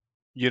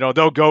 you know,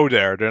 they'll go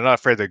there. They're not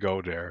afraid to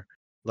go there.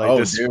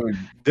 Like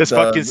this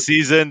fucking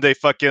season, they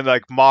fucking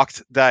like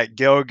mocked that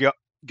Gal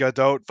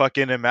Gadot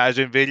fucking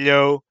Imagine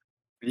video.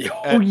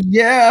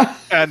 Yeah.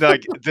 And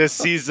like this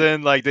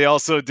season, like they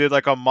also did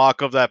like a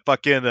mock of that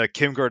fucking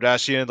Kim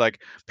Kardashian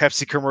like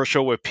Pepsi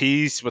commercial with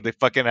Peace, but they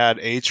fucking had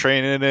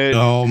A-Train in it.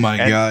 Oh my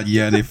god,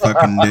 yeah, they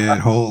fucking did.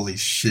 Holy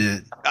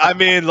shit. I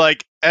mean,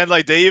 like, and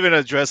like they even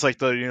address like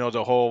the, you know,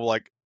 the whole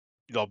like,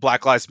 you know,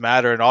 Black Lives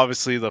Matter, and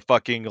obviously the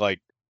fucking like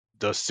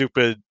the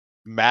stupid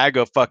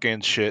MAGA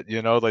fucking shit,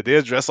 you know, like they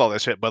address all that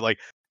shit, but like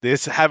they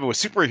just have it with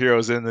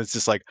superheroes, and it's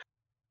just like,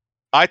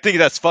 I think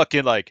that's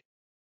fucking like,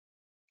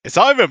 it's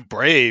not even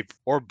brave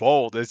or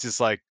bold. It's just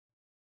like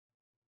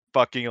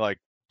fucking like,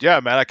 yeah,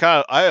 man.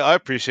 I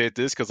appreciate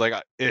this because like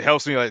it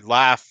helps me like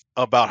laugh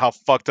about how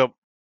fucked up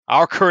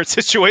our current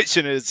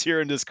situation is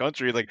here in this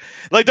country. Like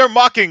they're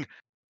mocking.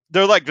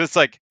 They're like this.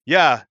 Like,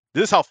 yeah,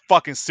 this is how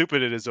fucking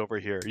stupid it is over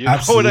here. You know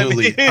Absolutely.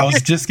 what I mean? I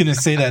was just gonna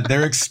say that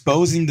they're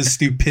exposing the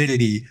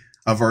stupidity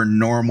of our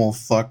normal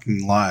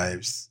fucking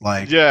lives.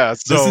 Like, yeah,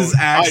 so this is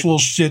actual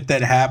shit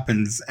that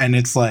happens, and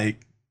it's like,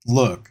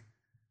 look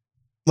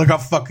how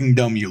fucking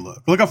dumb you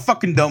look. Look how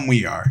fucking dumb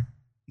we are.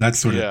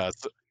 That's what. Yeah.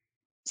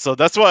 So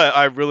that's what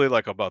I really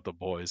like about The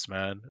Boys,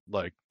 man.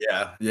 Like,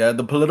 yeah.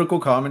 The political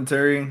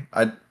commentary,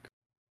 I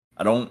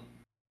don't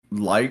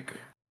like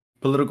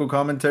political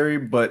commentary,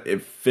 but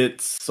it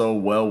fits so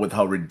well with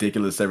how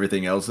ridiculous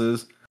everything else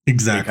is.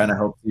 Exactly. It kind of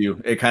helps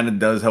you. It kind of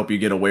does help you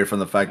get away from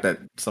the fact that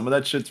some of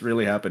that shit's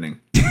really happening.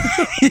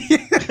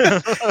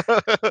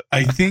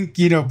 I think,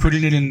 you know,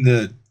 putting it in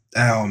the,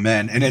 oh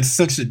man, and it's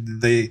such a,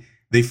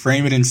 they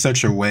frame it in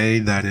such a way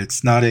that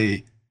it's not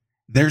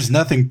there's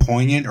nothing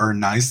poignant or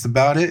nice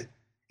about it.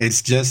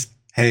 It's just,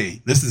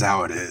 hey, this is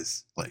how it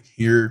is. Like,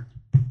 here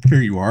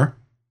you are.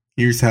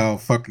 Here's how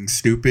fucking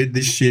stupid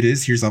this shit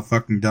is. Here's how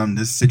fucking dumb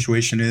this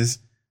situation is.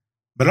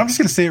 But I'm just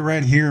going to say it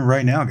right here and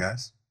right now,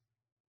 guys.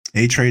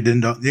 A-Train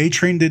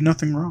did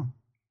nothing wrong.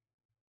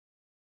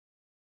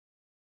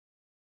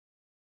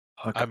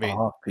 I mean,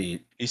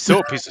 Pete. He's still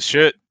a piece of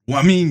shit. Well,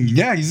 I mean,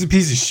 yeah, he's a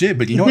piece of shit,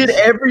 but you know what? He did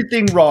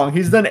everything wrong.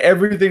 He's done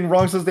everything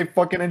wrong since they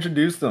fucking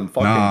introduced him.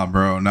 Nah,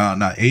 bro.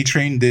 Nah.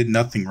 A-Train did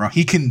nothing wrong.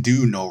 He can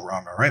do no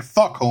wrong, all right?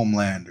 Fuck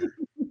Homelander.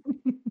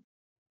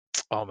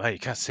 Oh, man, you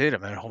can't say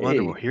that, man.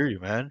 Homelander will hear you,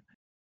 man.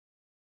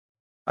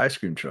 Ice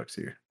cream truck's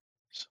here.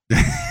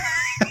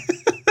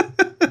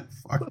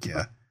 Fuck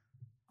yeah.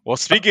 Well,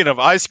 speaking of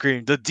ice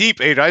cream, The Deep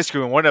ate ice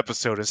cream in one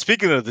episode. And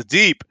speaking of The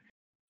Deep,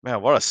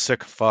 Man, what a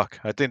sick fuck.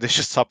 I think they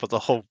should stop with the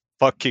whole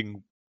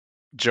fucking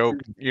joke.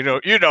 You know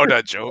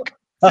that joke.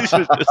 You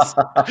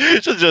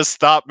should just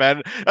stop,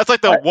 man. That's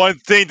like the one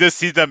thing this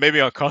season that made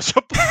me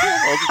uncomfortable.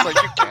 I was just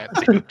like, you can't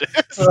do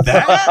this.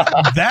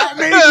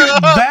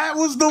 That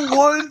was the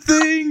one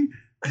thing.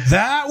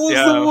 That was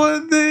the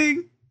one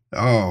thing.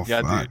 Oh,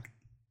 yeah, fuck. dude.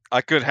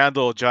 I could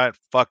handle a giant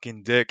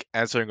fucking dick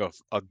answering a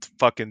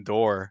fucking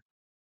door,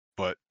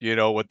 but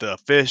with the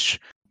fish,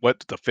 what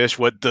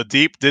the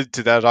deep did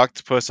to that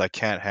octopus, I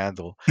can't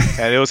handle.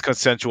 And it was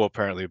consensual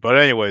apparently. But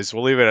anyways,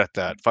 we'll leave it at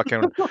that.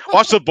 Fucking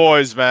watch The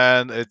Boys,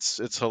 man.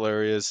 It's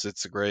hilarious.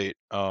 It's great.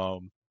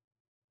 One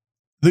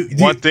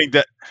thing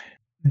that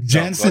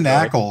Jensen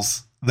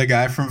Ackles, the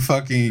guy who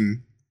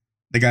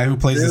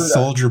plays the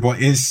Soldier Boy,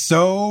 is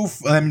so.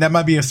 I mean, that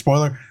might be a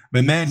spoiler,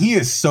 but man, he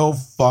is so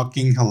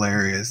fucking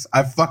hilarious.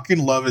 I fucking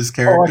love his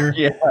character. Oh,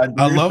 yeah,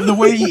 I love the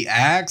way he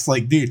acts.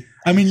 Like, dude,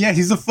 I mean, yeah,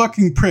 he's a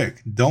fucking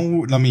prick.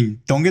 Don't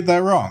get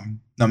that wrong.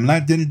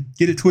 Didn't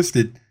get it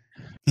twisted.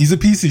 He's a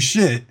piece of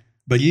shit,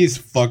 but he is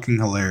fucking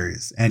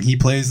hilarious, and he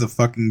plays the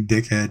fucking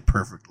dickhead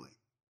perfectly.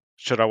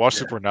 Should I watch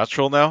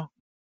Supernatural now?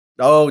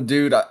 Oh,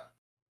 dude,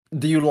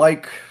 do you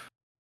like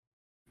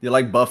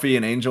Buffy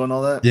and Angel and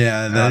all that?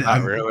 Yeah,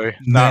 not really.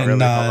 Not really.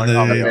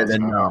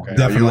 No.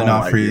 Definitely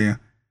not for you.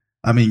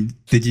 I mean,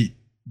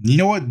 you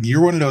know what?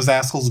 You're one of those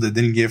assholes that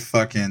didn't give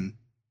fucking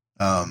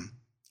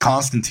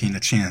Constantine a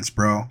chance,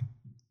 bro.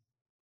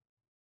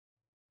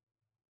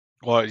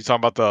 What, you talking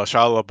about the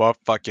Shia LaBeouf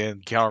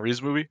fucking Keanu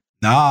Reeves movie?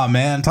 Nah,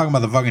 man, I'm talking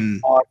about the fucking.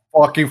 Oh, I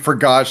fucking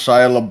forgot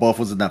Shia LaBeouf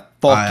was in that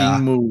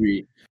fucking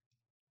movie.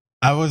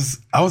 I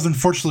was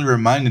unfortunately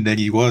reminded that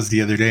he was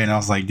the other day, and I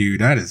was like, dude,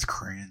 that is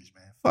cringe,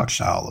 man. Fuck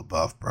Shia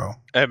LaBeouf, bro.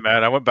 Hey,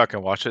 man, I went back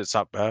and watched it. It's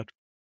not bad.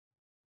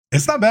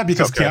 It's not bad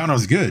because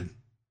Keanu's good.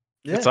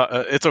 Yeah.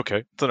 It's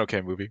okay. It's an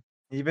okay movie.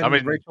 Even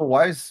Rachel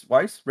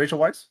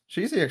Weisz,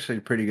 she's actually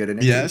pretty good in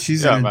it. Yeah,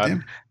 she's in man. it.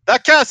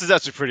 That cast is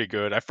actually pretty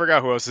good. I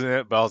forgot who else is in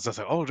it, but I was just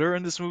like, oh, they're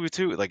in this movie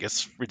too. Like,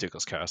 it's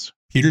ridiculous cast.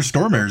 Peter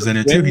Stormare's in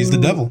it too. He's the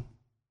devil.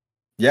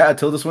 Yeah,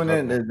 Tilda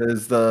Swinton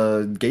is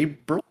the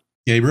Gabriel.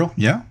 Gabriel,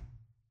 yeah.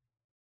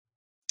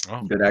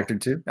 Oh, good actor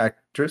too.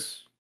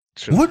 Actress.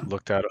 What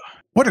looked at it?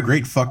 What a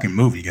great fucking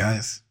movie,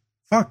 guys.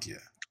 Fuck yeah.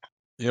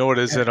 You know what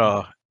isn't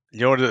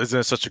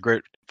such a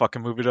great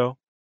fucking movie though?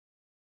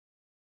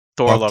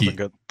 Thor: Love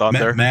and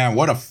Thunder. Man,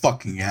 what a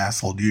fucking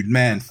asshole, dude.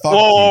 Man, fuck.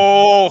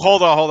 Whoa,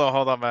 hold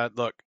on, man.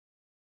 Look,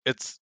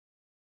 it's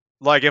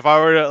like if I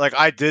were to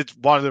I did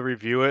want to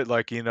review it.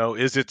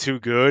 Is it too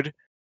good?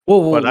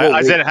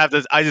 I didn't have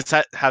this. I just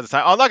had the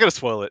time. I'm not gonna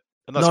spoil it.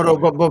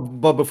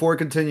 But before we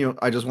continue,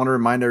 I just want to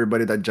remind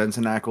everybody that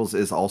Jensen Ackles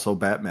is also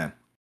Batman.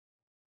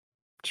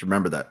 Just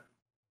remember that.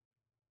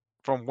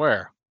 From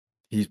where?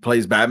 He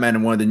plays Batman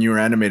in one of the newer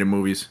animated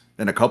movies,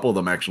 and a couple of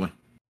them actually.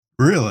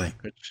 Really?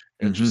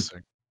 Interesting.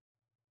 Mm-hmm.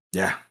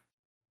 Yeah.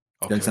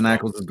 Okay, Jensen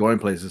Ackles is going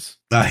places.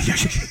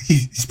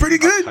 He's pretty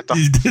good.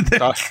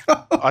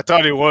 I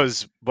thought he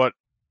was, but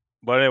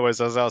anyways,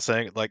 as I was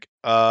saying,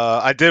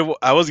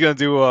 I was gonna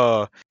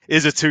do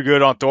is it too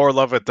good on Thor: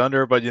 Love and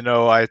Thunder, but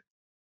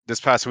this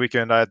past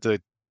weekend I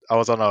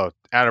was on a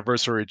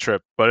anniversary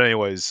trip. But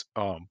anyways,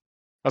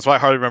 that's why I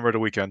hardly remember the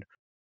weekend.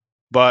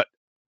 But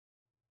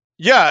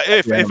yeah,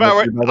 if I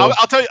were,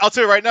 I'll tell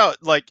you right now,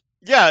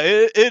 yeah,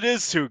 it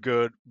is too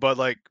good, but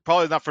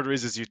probably not for the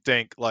reasons you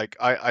think.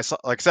 I said,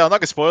 I'm not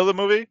gonna spoil the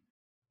movie,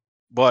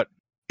 but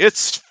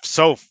it's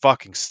so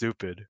fucking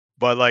stupid.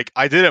 But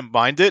I didn't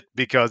mind it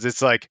because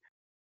it's I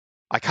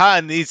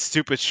kind of need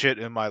stupid shit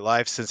in my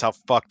life since how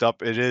fucked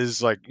up it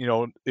is.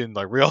 In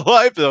real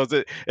life,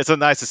 it's a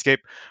nice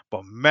escape.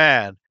 But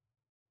man,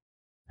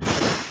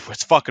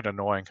 it's fucking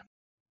annoying.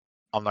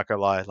 I'm not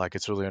gonna lie,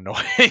 it's really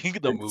annoying.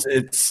 The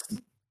movie.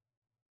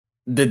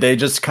 Did they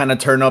just kind of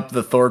turn up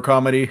the Thor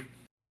comedy?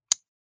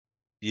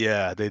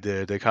 Yeah, they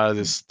did. They kind of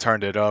just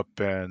turned it up,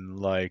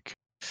 and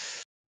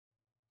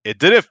it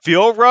didn't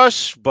feel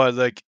rushed,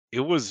 but it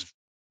was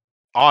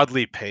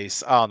oddly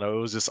paced. I don't know.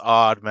 It was just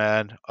odd,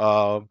 man.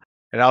 And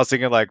I was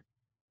thinking,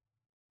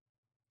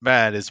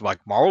 man, is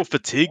Marvel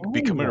fatigue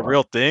becoming a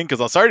real thing?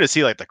 Because I'm starting to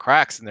see the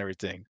cracks and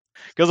everything.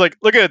 Because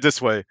look at it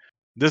this way: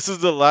 this is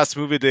the last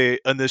movie they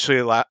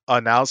initially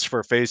announced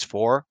for Phase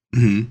 4.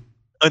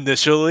 Mm-hmm.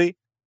 Initially.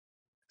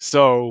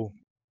 So,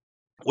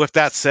 with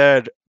that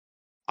said,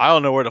 I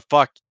don't know where the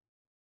fuck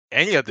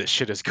any of this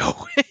shit is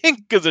going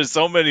because there's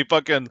so many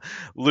fucking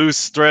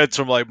loose threads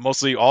from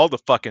mostly all the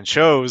fucking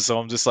shows. So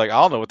I'm just I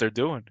don't know what they're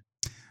doing.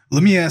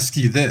 Let me ask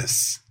you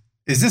this.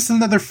 Is this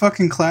another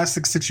fucking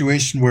classic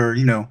situation where,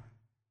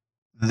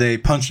 they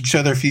punch each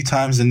other a few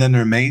times and then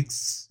they're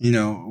mates,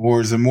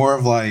 or is it more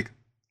of a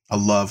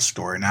love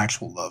story, an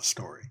actual love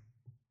story?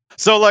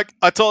 So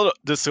I told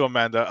this to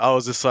Amanda, I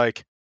was just I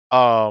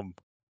was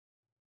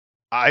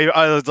I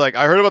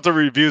heard about the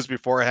reviews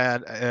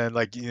beforehand, and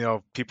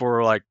people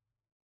were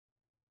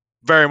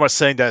very much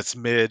saying that it's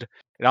mid,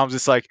 and I'm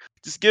just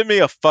just give me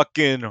a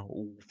fucking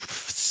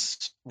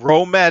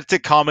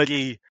romantic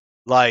comedy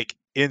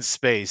in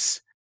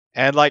space,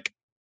 and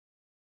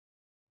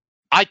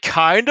I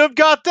kind of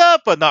got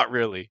that, but not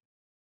really.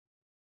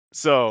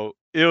 So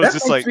it was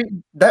just like,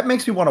 that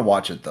makes me want to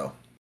watch it though.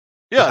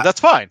 yeah, that's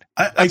fine.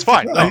 That's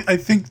fine. No. I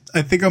think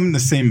I'm in the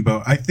same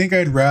boat. I think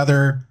I'd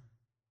rather.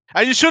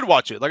 And you should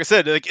watch it. Like I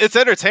said, like it's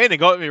entertaining.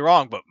 Don't get me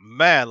wrong, but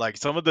man, like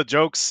some of the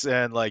jokes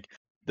and like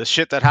the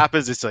shit that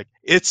happens,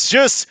 it's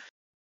just.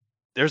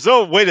 There's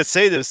no way to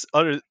say this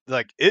other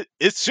like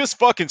it's just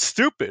fucking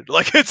stupid.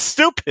 Like it's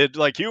stupid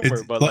like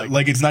humor, but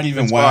like it's not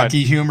even wacky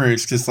fine. Humor.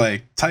 It's just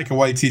like Taika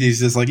Waititi's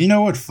just like, you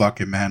know what,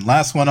 fuck it, man.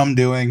 Last one I'm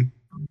doing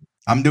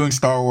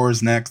Star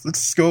Wars next.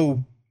 Let's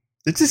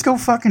just go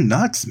fucking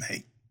nuts,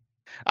 mate.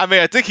 I mean,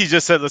 I think he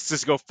just said let's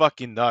just go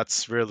fucking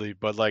nuts, really.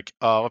 But like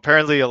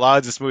apparently a lot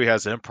of this movie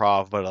has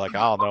improv, but like I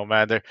don't know,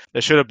 man. There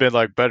should have been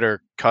like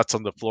better cuts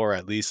on the floor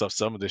at least of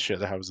some of the shit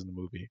that happens in the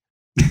movie.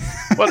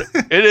 But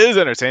it is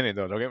entertaining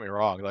though, don't get me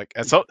wrong. Like,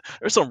 and so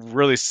there's some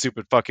really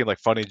stupid fucking like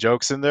funny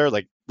jokes in there,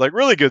 like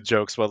really good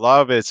jokes, but a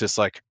lot of it's just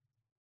like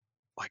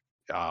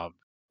I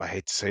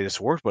hate to say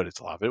this word, but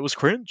a lot of it was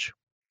cringe.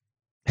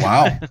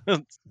 Wow.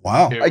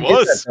 Wow.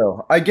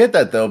 I get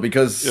that though,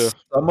 because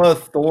some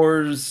of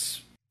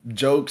Thor's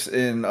jokes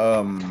in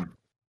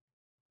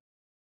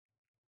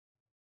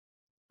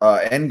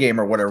Endgame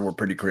or whatever were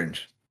pretty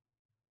cringe.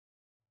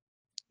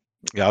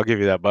 Yeah, I'll give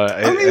you that, but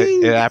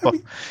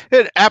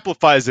it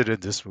amplifies it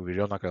in this movie.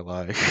 I'm not gonna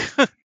lie.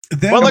 Well,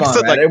 like I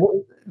said,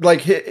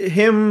 like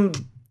him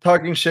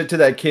talking shit to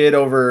that kid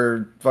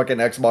over fucking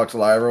Xbox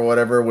Live or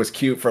whatever was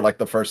cute for like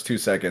the first 2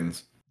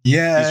 seconds.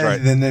 Yeah, he's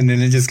right. Then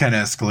it just kind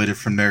of escalated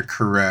from there.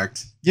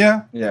 Correct.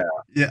 Yeah.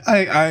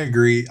 I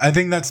agree. I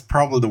think that's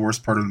probably the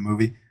worst part of the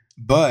movie.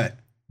 But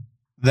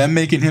them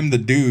making him the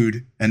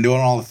dude and doing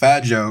all the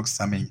fat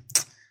jokes. I mean,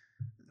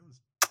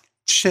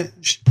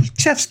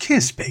 chef's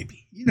kiss, baby.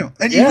 You know,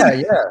 and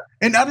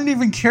and I don't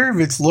even care if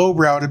it's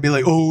lowbrow to be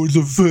like, oh, it's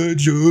a fat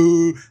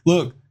joke.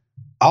 Look,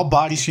 I'll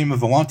body shame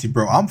if I want to,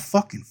 bro. I'm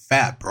fucking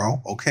fat,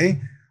 bro. Okay,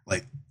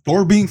 like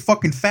Thor being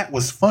fucking fat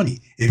was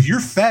funny. If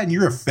you're fat and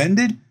you're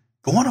offended,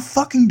 go on a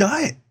fucking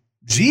diet.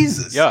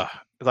 Jesus. Yeah,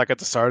 like at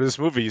the start of this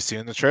movie, you see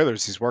in the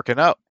trailers, he's working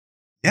out.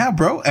 Yeah,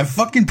 bro, and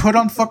fucking put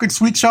on fucking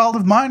Sweet Child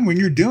of Mine when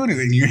you're doing it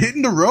and you're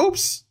hitting the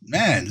ropes,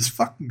 man. Just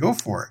fucking go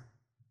for it.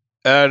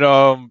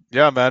 And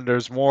yeah, man,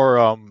 there's more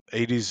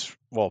 80s.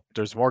 Well,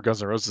 there's more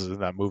Guns N' Roses in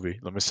that movie.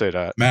 Let me say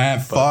that. Man,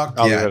 fuck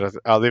yeah.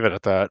 I'll leave it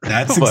at that.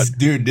 That's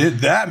dude,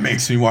 that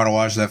makes me want to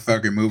watch that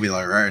fucking movie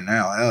like right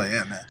now. Hell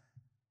yeah, man.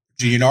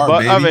 GNR,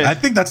 baby. I mean, I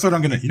think that's what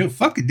I'm gonna.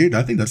 Fuck it, dude.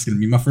 I think that's gonna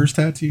be my first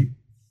tattoo.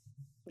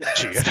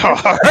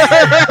 GNR.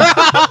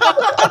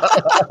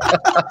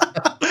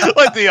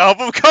 Like the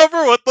album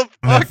cover? What the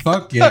fuck? Man,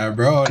 fuck yeah,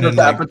 bro. And then,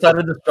 Appetite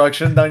of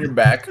Destruction down your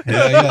back.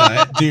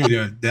 Yeah,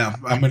 dude. Yeah,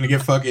 I'm gonna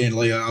get fucking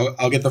like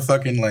I'll get the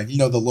fucking like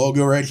the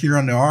logo right here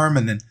on the arm,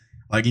 and then.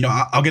 Like,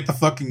 I'll get the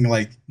fucking,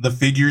 like, the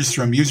figures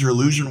from User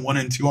Illusion 1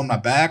 and 2 on my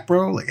back,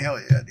 bro. Like, hell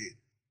yeah, dude.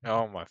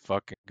 Oh, my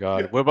fucking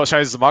God. What about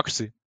Chinese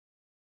Democracy?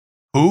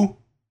 Who?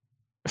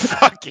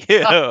 Fuck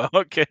yeah.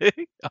 Okay.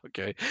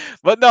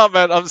 But no,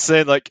 man, I'm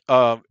saying, like,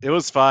 it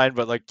was fine,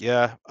 but, like,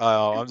 yeah.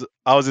 I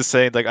was just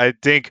saying, like, I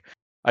think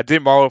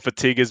Marvel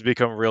fatigue has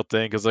become a real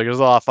thing, because, like, there's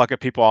a lot of fucking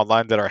people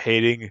online that are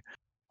hating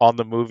on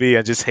the movie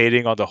and just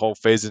hating on the whole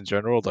phase in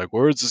general. Like,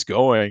 where is this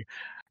going?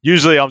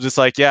 Usually I'm just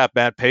like, yeah,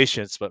 man,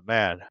 patience, but,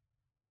 man.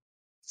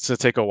 To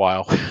take a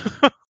while.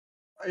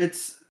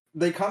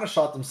 They kind of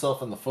shot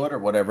themselves in the foot or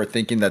whatever,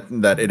 thinking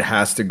that it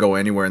has to go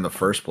anywhere in the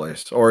first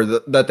place, or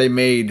that they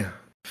made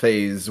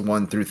phase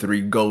 1 through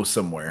 3 go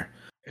somewhere.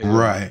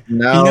 Right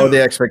now,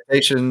 the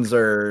expectations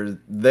are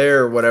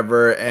there,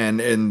 whatever,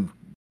 and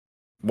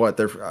what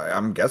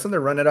I'm guessing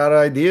they're running out of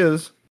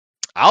ideas.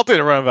 I don't think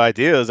they're running out of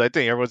ideas. I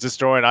think everyone's just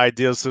throwing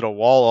ideas to the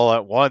wall all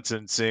at once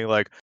and seeing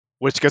like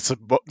which gets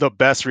the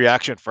best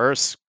reaction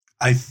first.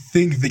 I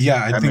think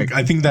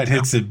I think that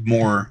hits it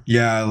more.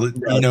 Yeah,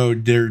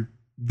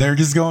 they're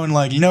just going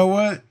like, you know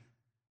what?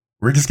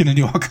 We're just gonna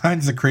do all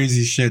kinds of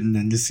crazy shit and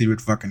then just see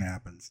what fucking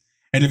happens.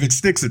 And if it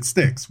sticks, it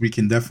sticks. We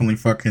can definitely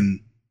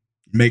fucking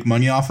make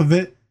money off of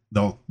it.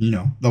 They'll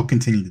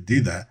continue to do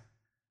that.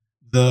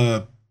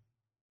 The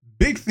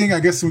big thing,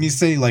 I guess, when you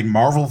say like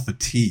Marvel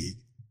fatigue,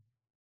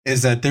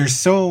 is that there's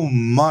so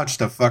much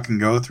to fucking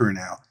go through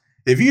now.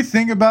 If you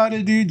think about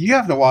it, dude, you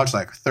have to watch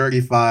like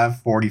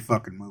 35, 40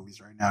 fucking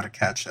movies right now to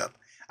catch up.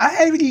 I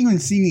haven't even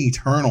seen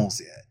Eternals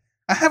yet.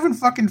 I haven't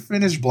fucking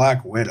finished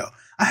Black Widow.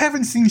 I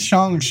haven't seen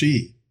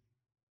Shang-Chi.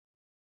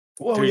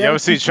 Well, dude, you haven't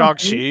seen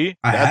Shang-Chi?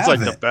 That's like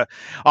the best.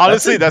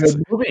 Honestly, that's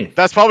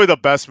probably the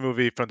best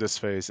movie from this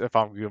phase, if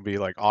I'm going to be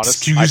like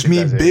honest. Excuse me,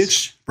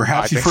 bitch.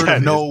 Perhaps you've heard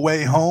of No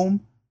Way Home?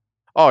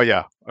 Oh,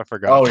 yeah. I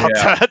forgot about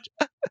that.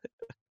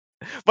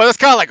 But it's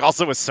kind of like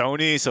also with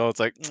Sony, so it's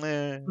like,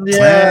 no. We're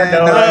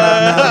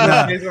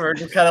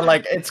just kind of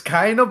like, it's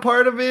kind of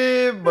part of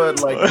it,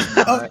 but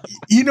like,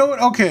 you know what?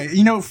 Okay,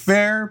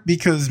 fair,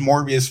 because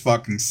Morbius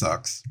fucking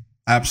sucks.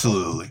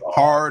 Absolutely,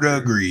 hard to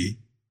agree.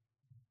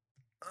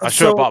 I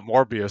should have bought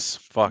Morbius.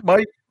 Fuck.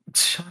 Mike,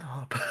 shut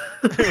up.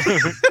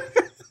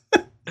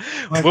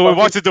 When we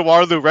watched it to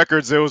Waterloo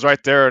Records, it was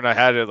right there, and I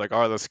had it like,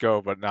 all right, let's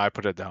go. But now I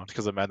put it down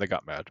because Amanda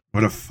got mad.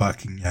 What a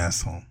fucking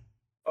asshole.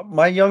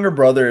 My younger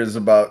brother is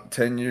about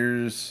 10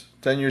 years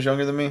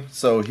younger than me,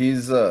 so he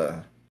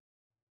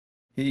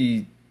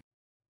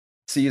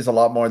sees a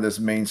lot more of this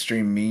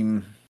mainstream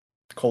meme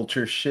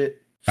culture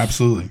shit.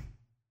 Absolutely.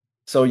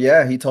 So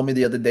yeah, he told me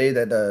the other day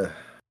that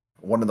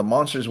one of the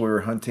monsters we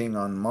were hunting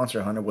on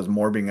Monster Hunter was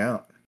morbing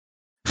out.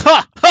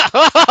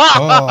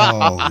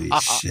 Holy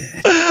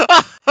shit.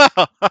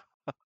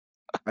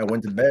 I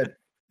went to bed.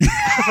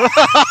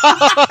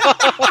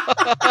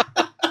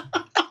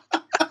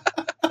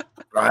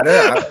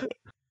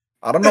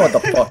 I don't know what the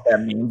fuck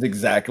that means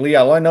exactly.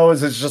 All I know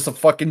is it's just a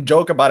fucking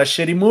joke about a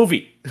shitty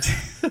movie.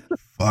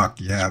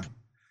 Fuck yeah.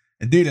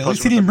 And dude, at Punch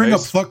least he him in didn't the bring up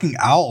face. fucking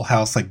Owl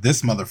House like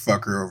this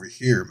motherfucker over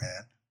here,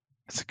 man.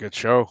 It's a good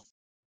show.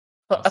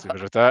 Let's leave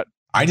it at that.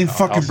 I didn't Owl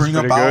fucking House is bring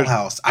up pretty Owl good.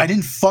 House. I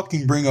didn't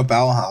fucking bring up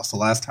Owl House the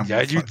last time. Yeah,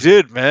 we you fucking-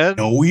 did, man.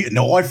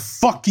 No, I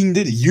fucking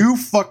did it. You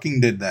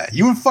fucking did that.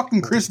 You and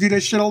fucking Chris do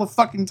that shit all the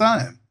fucking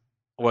time.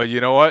 Well,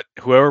 you know what?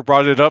 Whoever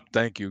brought it up,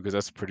 thank you, because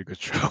that's a pretty good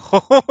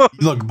show.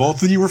 Look,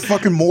 both of you were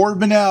fucking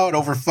morbing out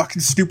over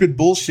fucking stupid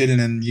bullshit, and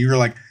then you were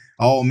like,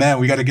 oh man,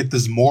 we got to get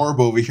this morb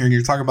over here, and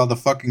you're talking about the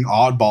fucking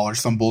oddball or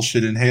some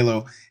bullshit in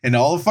Halo, and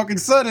all of a fucking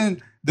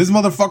sudden, this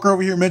motherfucker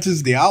over here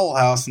mentions the Owl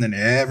House, and then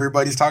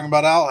everybody's talking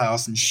about Owl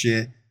House and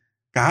shit.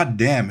 God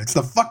damn, it's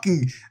they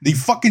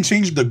fucking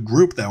changed the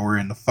group that we're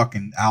in, the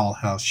fucking Owl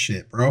House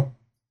shit, bro.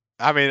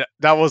 I mean,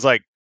 that was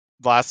like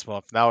last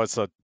month. Now it's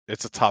a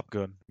Top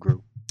Gun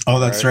group. Oh,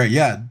 that's Right.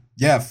 right.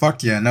 Yeah,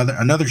 fuck yeah.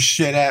 Another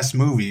shit ass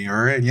movie, all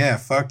right? Yeah,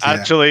 fuck yeah.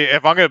 Actually,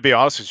 if I'm gonna be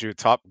honest with you,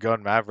 Top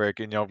Gun Maverick,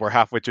 and we're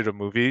halfway through the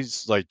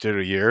movies, like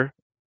through the year.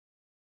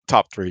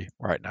 Top 3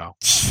 right now.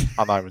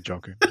 I'm not even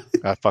joking.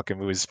 That fucking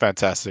movie is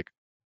fantastic.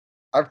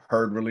 I've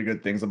heard really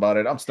good things about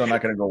it. I'm still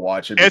not gonna go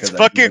watch it. It's because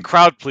I fucking hear-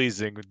 crowd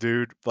pleasing,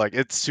 dude. Like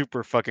it's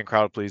super fucking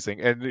crowd pleasing,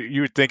 and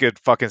you would think it'd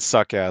fucking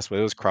suck ass, but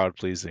it was crowd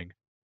pleasing.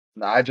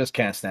 Nah, I just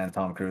can't stand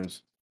Tom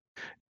Cruise.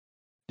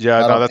 Yeah,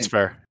 I no, don't that's think-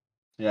 fair.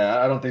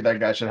 Yeah, I don't think that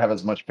guy should have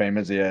as much fame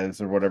as he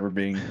has, or whatever,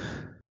 being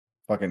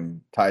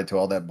fucking tied to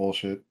all that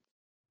bullshit.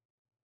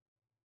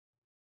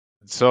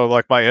 So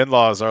like my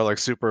in-laws are like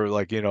super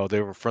like they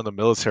were from the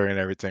military and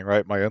everything,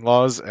 right? My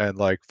in-laws and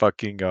like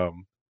fucking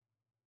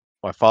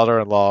my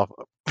father-in-law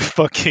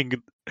fucking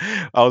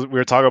we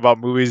were talking about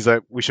movies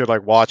that we should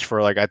like watch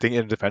for like I think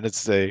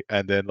Independence Day,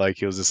 and then like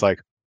he was just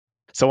like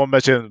someone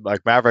mentioned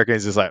like Maverick, and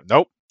he's just like,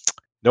 nope,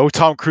 no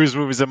Tom Cruise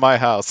movies in my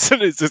house.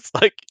 And it's just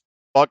like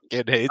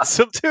fucking hates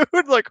him,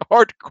 dude, like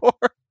hardcore.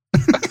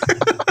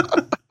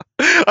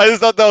 I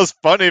just thought that was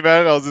funny,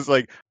 man. I was just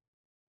like,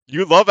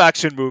 you love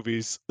action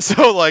movies,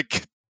 so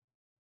like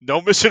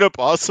no Mission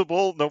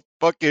Impossible, no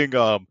fucking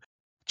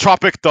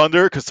Tropic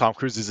Thunder, because Tom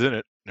Cruise is in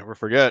it. Never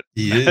forget.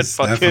 He And is,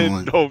 fucking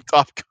definitely. no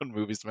Top Gun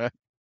movies, man.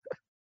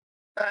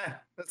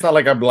 It's not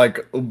like I'm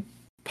like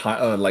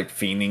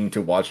fiending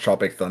to watch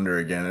Tropic Thunder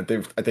again. I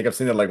think I've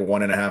seen it like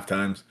 1.5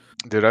 times.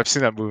 Dude, I've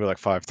seen that movie like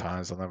 5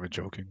 times. I'm not even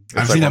joking. It's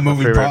I've like seen that one of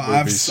my movie. favorite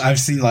movies. I've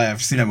seen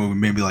that movie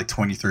maybe like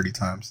 20, 30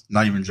 times.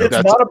 Not even It's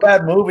joking. not a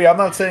bad movie. I'm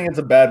not saying it's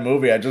a bad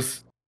movie. I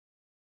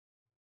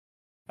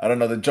don't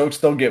know. The jokes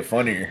don't get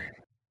funnier.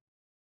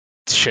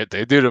 Shit,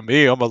 they do to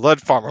me. I'm a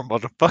lead farmer,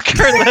 motherfucker.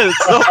 That is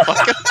so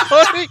fucking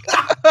funny.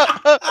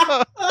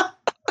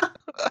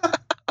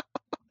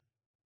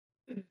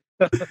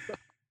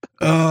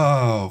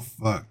 Oh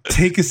fuck!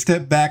 Take a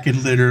step back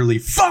and literally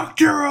fuck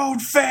your own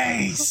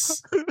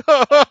face.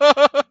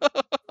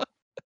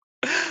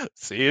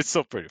 See, it's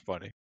still pretty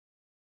funny.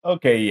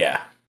 Okay,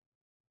 yeah.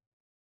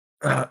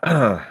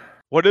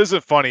 What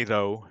isn't funny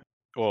though?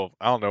 Well,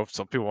 I don't know.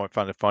 Some people might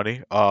find it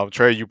funny.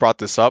 Trey, you brought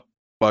this up.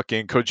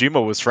 Fucking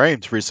Kojima was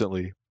framed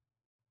recently.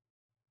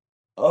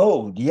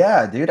 Oh,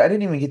 yeah, dude. I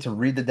didn't even get to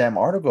read the damn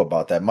article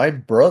about that. My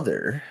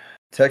brother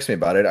texted me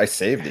about it. I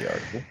saved the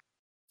article.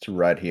 It's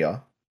right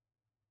here.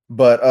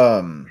 But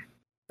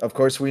of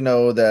course we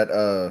know that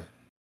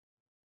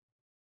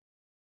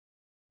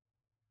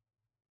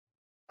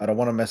I don't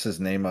want to mess his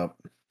name up.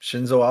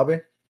 Shinzo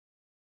Abe?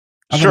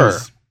 Sure.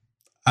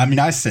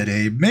 I said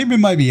Abe. Maybe it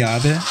might be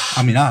Abe.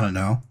 I mean, I don't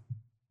know.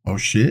 Oh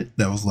shit,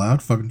 that was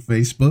loud. Fucking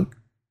Facebook.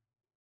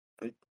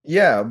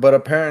 Yeah, but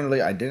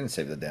apparently I didn't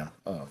save the damn.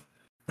 Oh.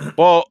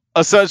 Well,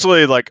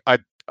 essentially, like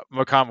I'm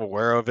kind of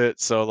aware of it.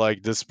 So,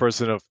 like this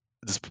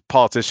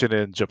politician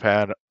in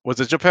Japan, was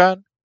it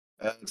Japan?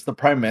 It's the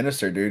prime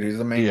minister, dude. He's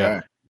the main Yeah.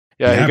 guy.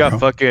 Yeah, Yeah, he got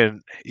bro.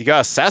 he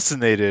got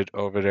assassinated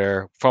over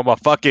there from a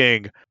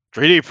fucking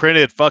 3D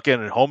printed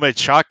fucking homemade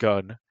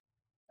shotgun.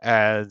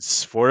 And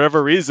for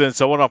whatever reason,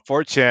 someone on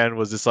 4chan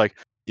was just like,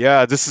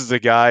 yeah, this is the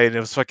guy, and it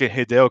was fucking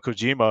Hideo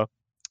Kojima.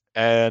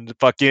 And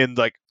fucking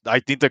like I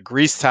think the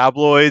Grease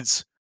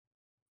tabloids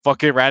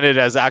fucking ran it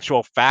as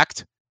actual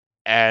fact.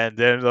 And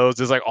then it was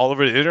just like all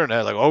over the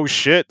internet, like, oh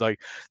shit, like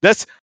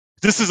this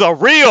is a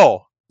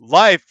real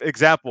life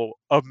example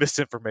of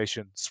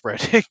misinformation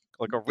spreading.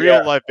 Like a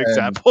real life and-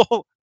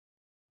 example.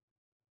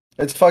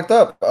 It's fucked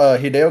up.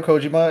 Hideo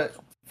Kojima,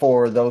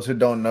 for those who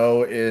don't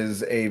know,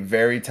 is a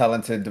very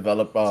talented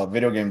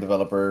video game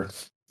developer,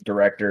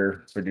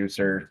 director,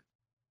 producer,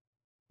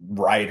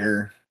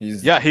 writer.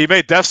 He's Yeah, he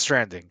made Death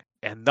Stranding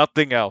and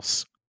nothing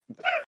else.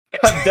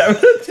 God damn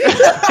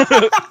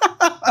it.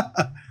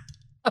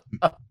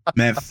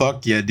 Man,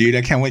 fuck yeah, dude.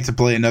 I can't wait to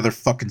play another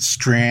fucking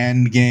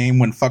Strand game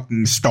when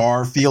fucking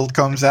Starfield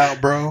comes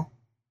out, bro.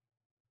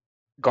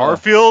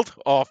 Garfield?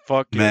 Oh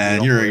fuck yeah,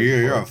 Man, dude, I'm ready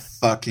you're for a it.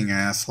 fucking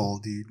asshole,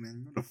 dude.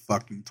 Man, you're a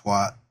fucking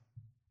twat.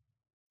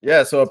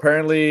 Yeah, so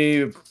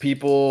apparently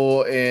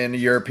people in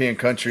European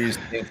countries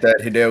think that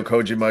Hideo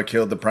Kojima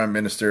killed the Prime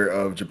Minister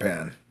of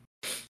Japan.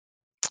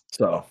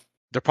 So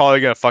They're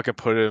probably gonna fucking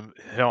put him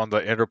on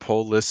the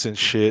Interpol list and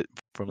shit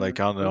from like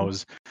I don't know,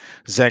 his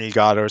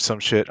Zenigata or some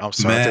shit. I'm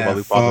sorry, I think about Man,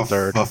 Lupin the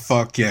Third.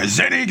 fuck yeah.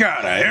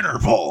 Zenigata,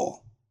 Interpol.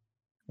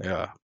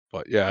 Yeah,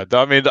 but yeah,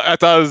 I mean, I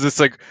thought it was just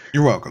like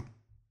You're welcome.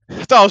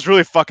 I thought it was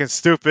really fucking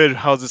stupid.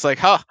 I was just like,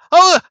 how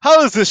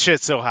does this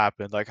shit still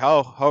happen? Like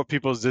how are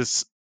people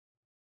this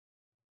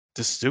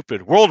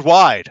stupid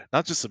worldwide,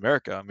 not just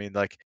America? I mean,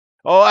 like,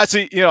 oh,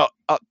 actually, you know,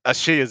 as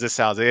shitty as this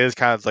sounds, it is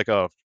kind of like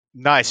a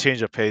nice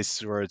change of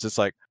pace where it's just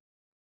like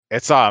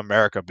it's not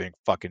America being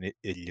fucking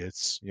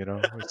idiots, you know.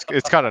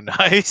 It's kind of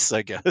nice,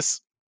 I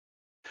guess.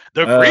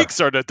 The Greeks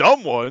are the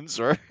dumb ones,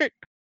 right?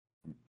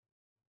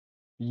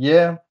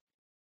 yeah,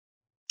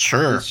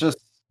 Sure. it's just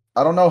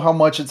I don't know how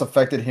much it's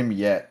affected him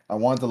yet. I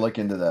wanted to look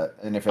into that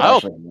and if it I'll-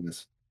 actually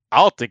is. I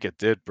don't think it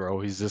did,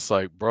 bro. He's just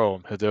like, bro,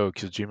 Hideo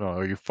Kojima,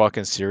 are you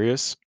fucking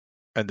serious?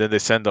 And then they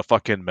send the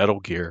fucking Metal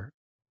Gear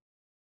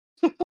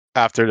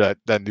after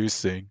that news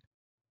thing.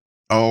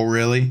 Oh,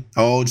 really?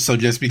 Oh, so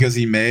just because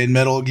he made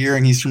Metal Gear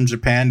and he's from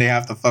Japan, they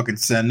have to fucking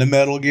send a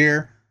Metal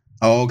Gear?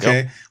 Oh,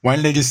 okay. Why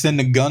didn't they just send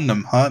a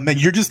Gundam, huh? Man,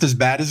 you're just as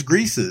bad as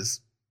Grease is.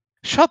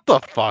 Shut the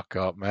fuck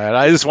up, man.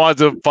 I just wanted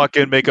to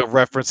fucking make a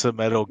reference to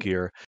Metal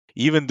Gear,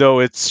 even though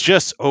it's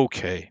just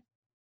okay.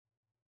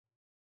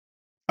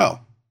 Oh.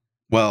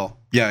 Well,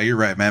 yeah, you're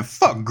right, man.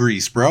 Fuck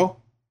Grease, bro.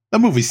 That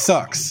movie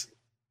sucks.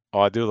 Oh,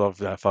 I do love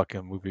that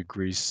fucking movie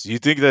Grease. You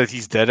think that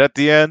he's dead at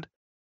the end?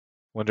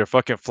 When they're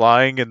fucking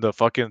flying in the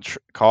fucking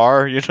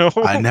car, you know?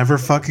 I never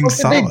fucking What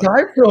saw did they it.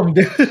 die from,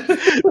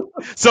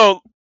 dude?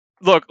 So,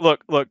 look,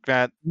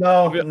 man.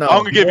 No, I'm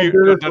gonna give you.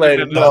 We'll do this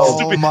later.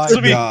 Oh my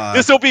God.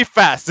 This will be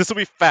fast. This will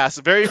be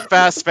fast. Very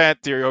fast fan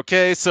theory.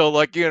 Okay, so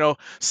like you know,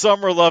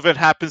 Summer Lovin'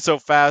 happened so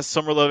fast.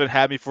 Summer Lovin'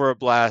 had me for a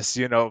blast.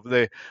 You know,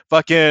 they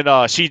fucking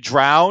she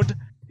drowned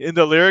in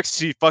the lyrics.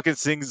 She fucking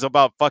sings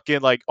about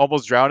fucking like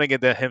almost drowning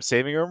and then him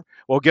saving her.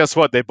 Well, guess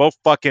what? They both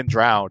fucking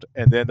drowned,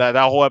 and then that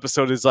whole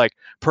episode is like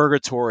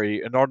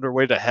purgatory and on their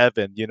way to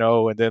heaven. You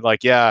know, and then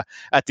like yeah,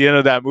 at the end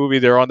of that movie,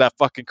 they're on that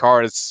fucking car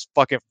and it's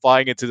fucking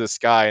flying into the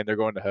sky and they're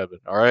going to heaven.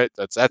 All right,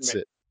 that's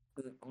it.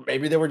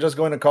 Maybe they were just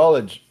going to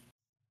college.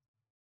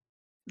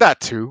 That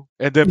too.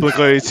 And then Blink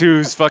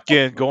 182's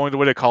fucking going the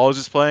way the college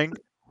is playing.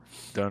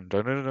 Dun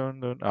dun dun dun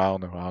dun. I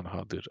don't know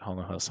how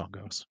the song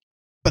goes.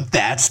 But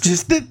that's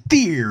just a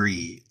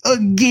theory. A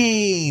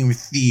game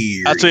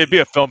theory. Actually, it'd be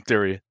a film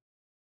theory.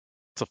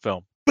 It's a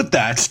film. But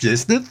that's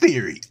just a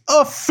theory.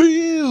 A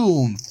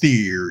film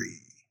theory.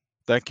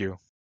 Thank you.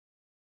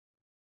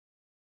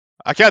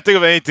 I can't think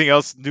of anything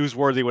else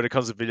newsworthy when it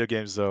comes to video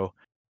games, though.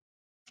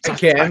 I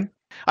can.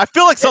 I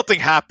feel like something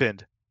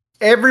happened.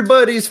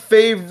 Everybody's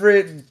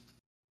favorite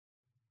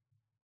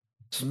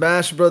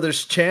Smash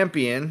Brothers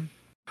champion.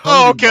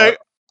 Oh, okay.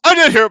 I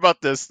didn't hear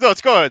about this. No,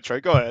 go ahead, Trey.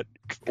 Go ahead.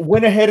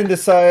 Went ahead and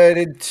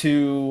decided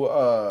to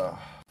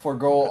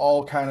forego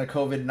all kind of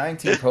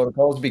COVID-19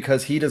 protocols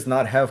because he does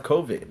not have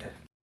COVID.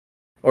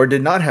 Or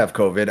did not have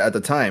COVID at the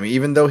time,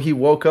 even though he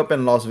woke up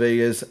in Las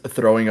Vegas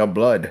throwing up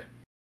blood.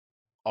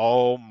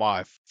 Oh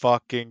my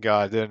fucking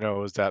god! I didn't know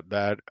it was that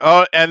bad.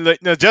 Oh, and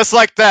no, just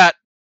like that,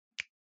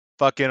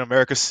 fucking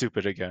America's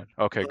stupid again.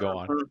 Okay, go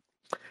on.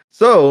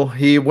 So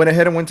he went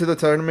ahead and went to the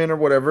tournament or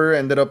whatever.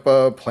 Ended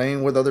up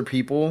playing with other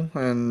people,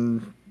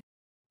 and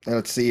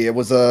let's see, it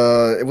was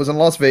in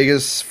Las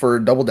Vegas for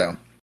Double Down.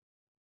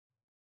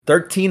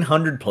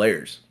 1,300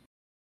 players.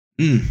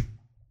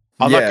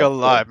 I'm not gonna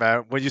lie,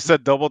 man. When you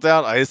said Double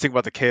Down, I just think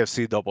about the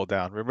KFC Double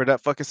Down. Remember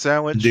that fucking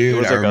sandwich? Dude, it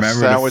was I remember the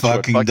sandwich with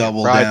fucking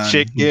Double fried Down,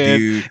 chicken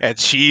dude. and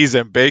cheese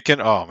and bacon.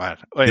 Oh man!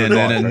 And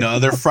then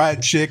another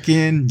fried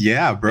chicken.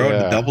 Yeah, bro.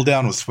 Yeah. The Double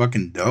Down was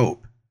fucking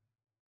dope.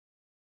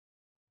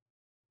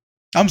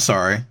 I'm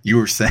sorry. You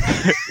were saying.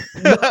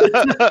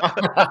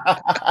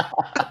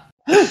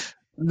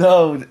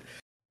 No,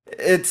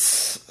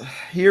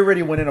 he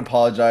already went and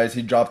apologized.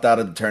 He dropped out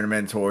of the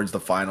tournament towards the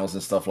finals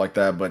and stuff like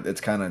that. But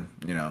it's kind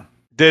of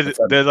Did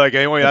like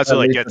anyone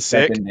actually like get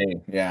sick?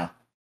 Yeah.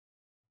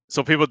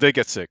 So people did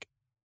get sick.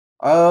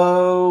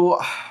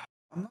 Oh,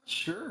 I'm not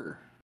sure.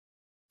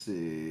 Let's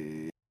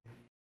see.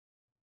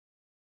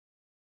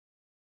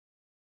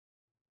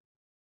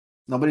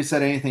 Nobody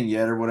said anything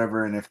yet or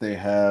whatever, and if they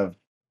have,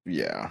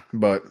 yeah.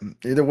 But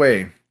either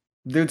way,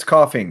 dude's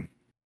coughing,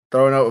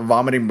 throwing out,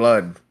 vomiting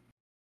blood.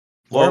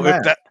 Well, Where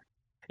am I?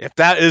 if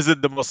that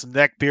isn't the most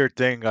neckbeard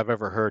thing I've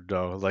ever heard,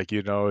 though, like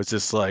it's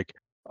just like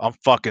I'm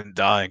fucking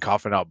dying,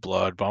 coughing out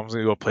blood, but I'm just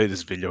gonna go play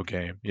this video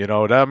game.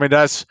 I mean,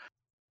 that's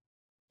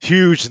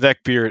huge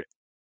neckbeard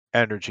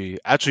energy.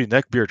 Actually,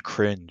 Neckbeard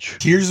cringe.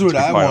 Here's what to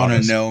be I quite want to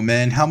honest. know,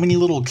 man. How many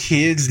little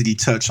kids did he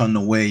touch on the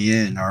way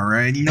in? All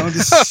right,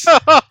 just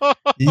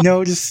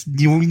No,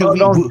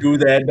 don't do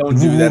that. Don't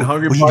do that.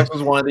 Hungry we- Fox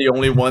was one of the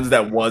only ones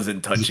that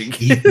wasn't touching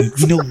you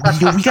kids. know,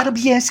 we gotta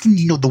be asking,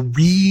 the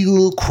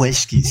real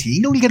questions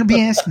here. We gotta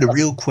be asking the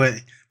real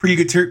question. Pretty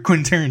good,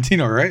 Quentin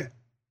Tarantino, right?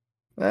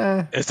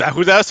 Is that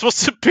who that's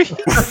supposed to be?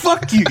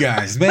 Fuck you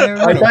guys, man.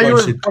 I What a thought you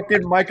bunch were of-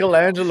 fucking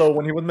Michelangelo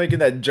when he was making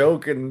that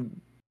joke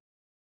in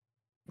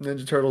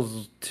Ninja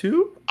Turtles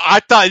 2. I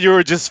thought you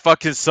were just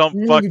fucking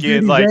some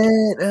fucking like.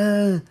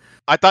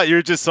 I thought you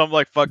were just some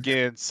like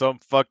fucking some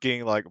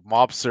fucking like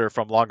mobster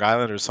from Long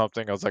Island or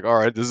something. I was like, all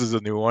right, this is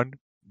a new one,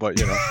 but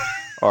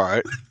all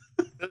right,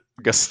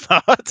 guess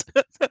not.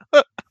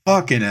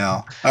 Fucking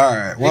hell. All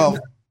right. Well,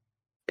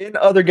 In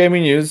other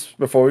gaming news,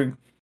 before we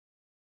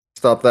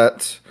stop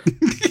that,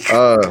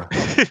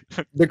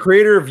 the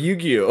creator of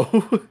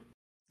Yu-Gi-Oh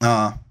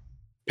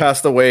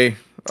passed away.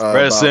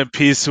 Rest in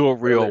peace to a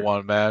real earlier.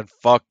 one, man.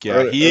 Fuck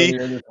yeah, he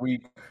earlier this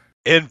week.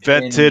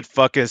 invented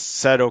fucking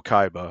Seto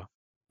Kaiba,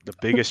 the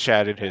biggest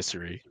chat in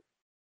history.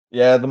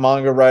 Yeah, the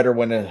manga writer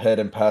went ahead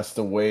and passed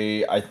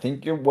away. I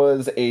think it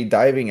was a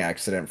diving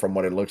accident from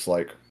what it looks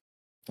like.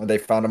 They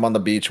found him on the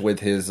beach with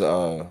his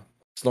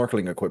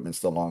snorkeling equipment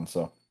still on,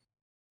 so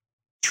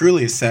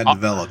truly a sad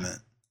development.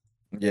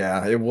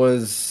 yeah, it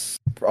was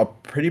a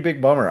pretty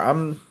big bummer.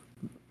 I'm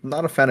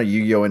not a fan of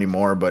Yu-Gi-Oh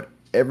anymore, but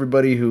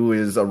everybody who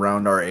is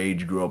around our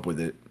age grew up with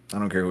it. I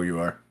don't care who you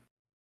are.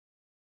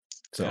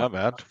 So Yeah,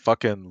 man.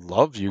 Fucking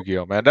love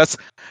Yu-Gi-Oh, man. That's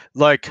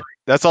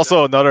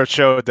also another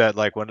show that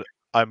like when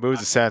I moved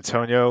to San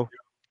Antonio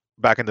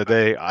back in the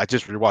day, I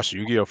just rewatched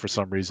Yu-Gi-Oh for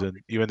some reason,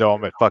 even though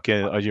I'm at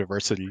fucking a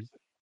university.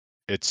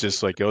 It's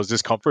just like it was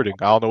just comforting.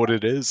 I don't know what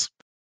it is.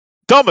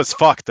 Dumb as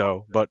fuck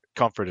though, but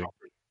comforting.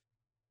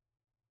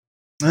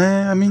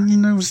 I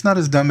mean, it's not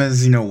as dumb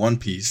as One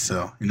Piece,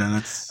 so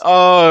that's.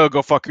 Oh,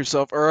 go fuck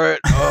yourself. All right.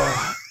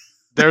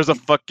 There's a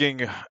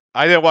fucking.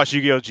 I didn't watch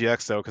Yu-Gi-Oh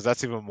GX though, because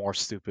that's even more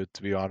stupid,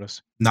 to be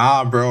honest.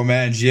 Nah, bro,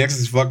 man, GX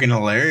is fucking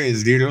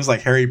hilarious, dude. It was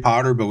like Harry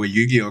Potter, but with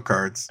Yu-Gi-Oh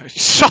cards.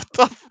 Shut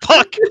the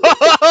fuck It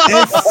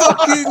up!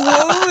 fucking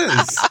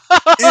was.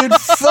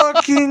 It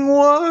fucking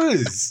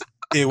was.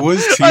 It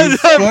was too I never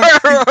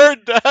fucking.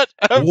 heard that.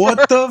 Ever.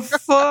 What the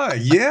fuck?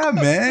 Yeah,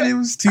 man, it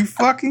was too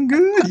fucking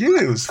good.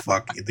 Yeah, it was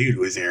fucking. Dude, it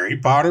was Harry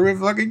Potter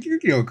with fucking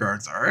Yu-Gi-Oh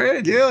cards. All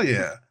right, hell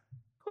yeah.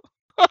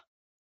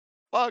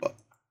 Fuck,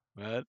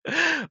 man.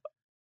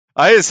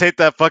 I just hate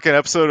that fucking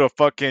episode of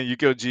fucking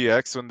Yu-Gi-Oh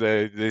GX when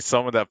they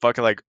summon that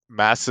fucking like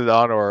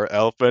mastodon or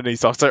elephant. He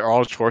sounds like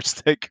Arnold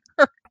Schwarzenegger.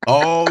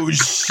 Oh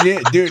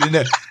shit, dude!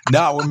 And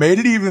nah, what made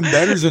it even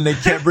better is when they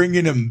kept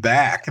bringing him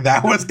back.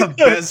 That was the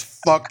best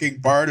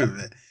fucking part of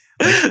it.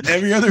 Like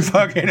every other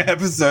fucking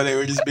episode, they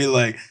would just be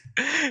like,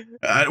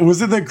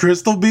 "Was it the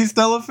Crystal Beast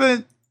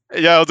elephant?"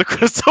 Yeah, the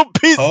Crystal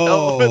Beast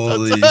elephant.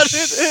 Holy That's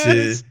what it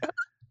is. shit,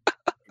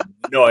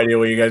 no idea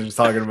what you guys were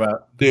talking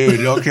about. dude!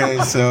 Okay,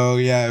 so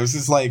yeah, it was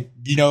just like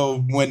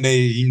when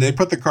they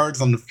put the cards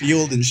on the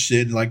field and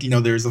shit, and like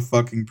there's a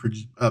fucking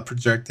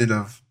projected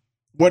of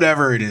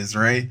whatever it is,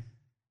 right?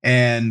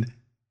 And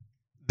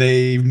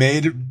they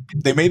made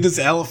this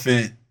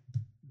elephant.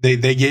 They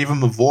gave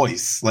him a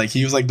voice. Like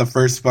he was like the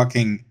first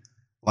fucking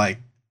like.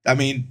 I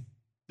mean,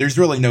 there's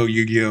really no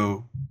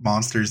Yu-Gi-Oh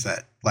monsters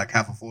that like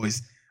have a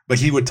voice, but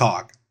he would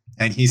talk,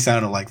 and he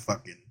sounded like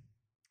fucking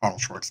Arnold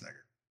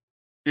Schwarzenegger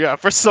Yeah,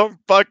 for some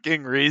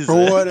fucking reason.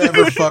 for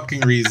whatever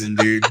fucking reason,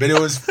 dude. But it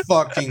was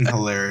fucking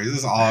hilarious. It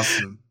was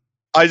awesome.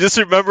 I just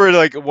remember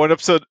like one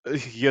episode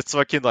he gets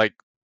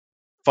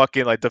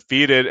fucking like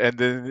defeated, and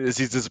then as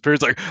he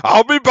disappears, like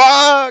I'll be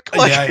back.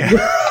 Like,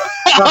 Yeah.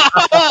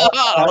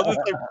 I was just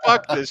like,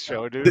 fuck this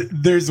show, dude.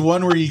 There's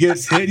one where he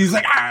gets hit. He's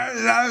like,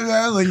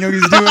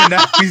 he's doing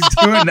that. He's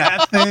doing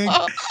that thing,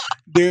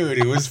 dude.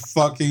 It was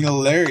fucking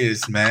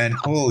hilarious, man.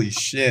 Holy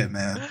shit,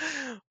 man.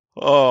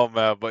 Oh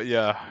man, but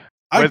yeah,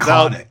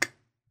 Iconic.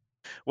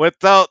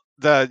 without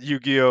that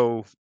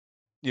Yu-Gi-Oh,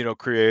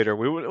 creator,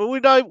 we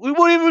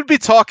wouldn't even be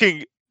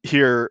talking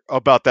here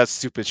about that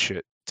stupid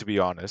shit, to be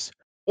honest.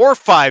 Or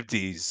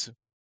 5Ds.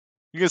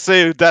 You can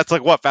say that's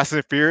like what, Fast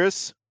and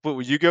Furious, but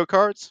with Yu-Gi-Oh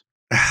cards?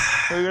 What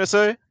are you gonna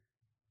say?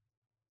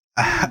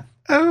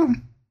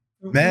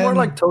 Man. More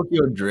like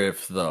Tokyo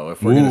Drift, though.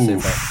 If we're gonna say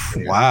Oof,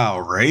 that.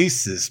 wow,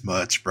 racist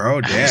much, bro.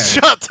 Damn.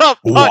 Shut up!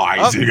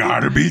 Why is it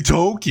gotta be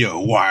Tokyo?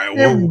 Why?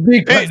 Whoa.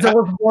 Because there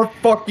was more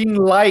fucking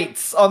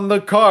lights on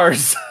the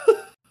cars.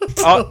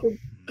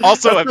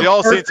 Also, have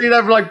y'all seen? First scene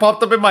that like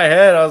popped up in my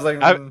head. I was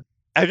like,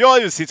 Have y'all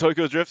even seen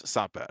Tokyo Drift? It's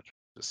not bad.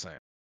 Just saying.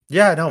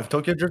 yeah, no,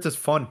 Tokyo Drift is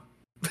fun.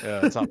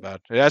 Yeah, it's not bad.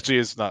 It actually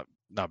is not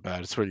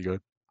bad. It's pretty good.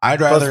 I'd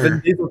Plus, Vin rather.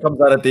 Diesel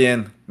comes out at the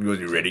end. He goes,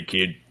 "You ready,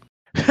 kid?"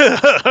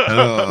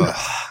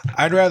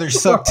 I'd rather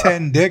suck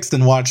 10 dicks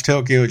than watch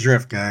Tokyo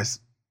Drift, guys.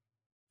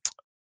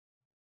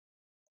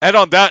 And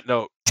on that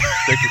note,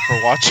 thank you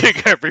for watching,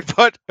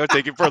 everybody. Or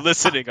thank you for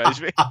listening.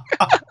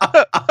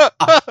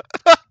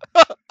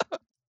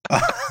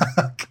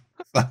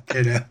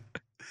 Fucking hell.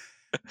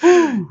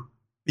 Whew.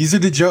 These are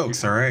the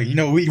jokes, all right? You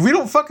know, we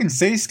don't fucking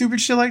say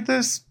stupid shit like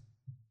this.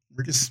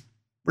 We're just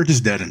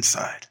dead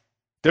inside.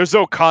 There's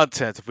no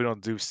content if we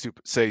don't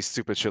say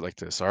stupid shit like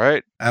this. All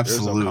right.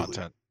 Absolutely. There's no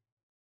content.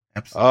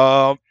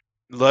 Absolutely.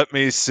 Let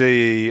me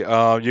see.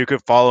 You can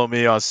follow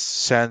me on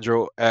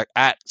Sandro at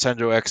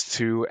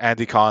SandroX2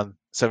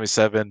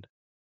 AndyCon77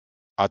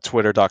 on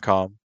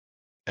Twitter.com,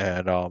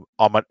 and I'm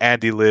on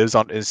Andy Lives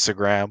on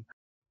Instagram,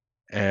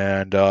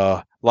 and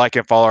like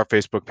and follow our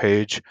Facebook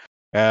page.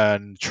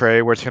 And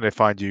Trey, where can they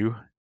find you?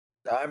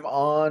 I'm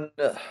on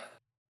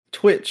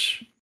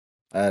Twitch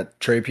at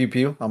Trey Pew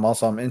Pew. I'm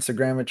also on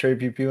Instagram at Trey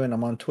Pew Pew, and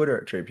I'm on Twitter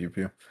at Trey Pew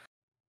Pew.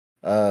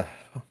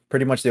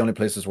 Pretty much the only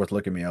places worth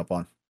looking me up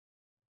on.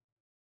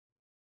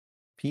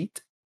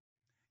 Pete?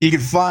 You can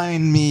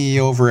find me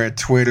over at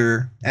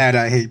Twitter at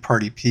I Hate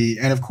Party Pete,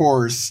 and of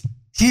course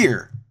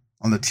here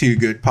on the Too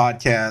Good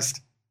Podcast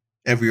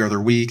every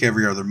other week,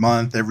 every other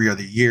month, every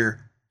other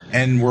year,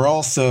 and we're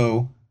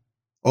also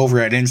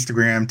over at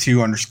Instagram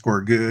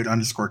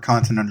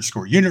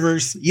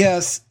 2_good_content_universe.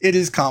 Yes, it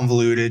is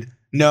convoluted.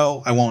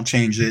 No, I won't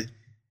change it.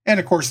 And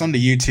of course on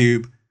the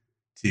YouTube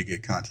 2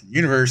 Good Content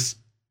Universe.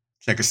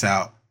 Check us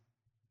out.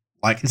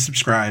 Like and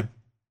subscribe.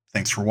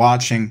 Thanks for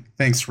watching.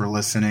 Thanks for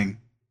listening.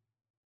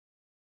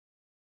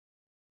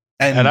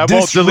 And I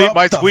won't delete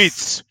my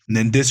tweets. And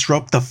then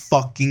disrupt the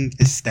fucking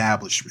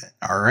establishment.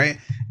 All right?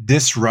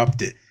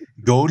 Disrupt it.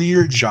 Go to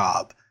your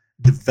job.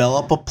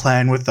 Develop a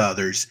plan with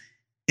others.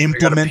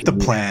 Implement the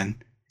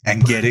plan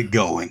and get it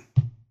going.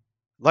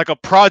 Like a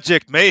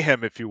Project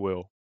Mayhem, if you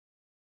will.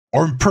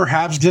 Or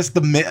perhaps just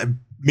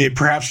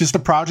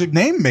the project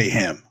name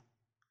Mayhem.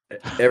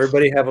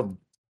 Everybody have a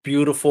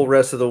beautiful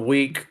rest of the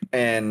week.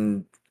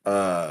 And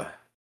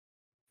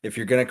if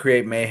you're going to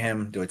create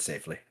mayhem, do it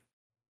safely.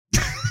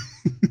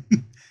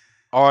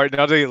 All right,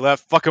 now that you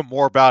left, fucking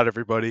more about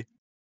everybody.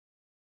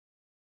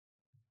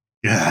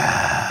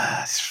 Yeah.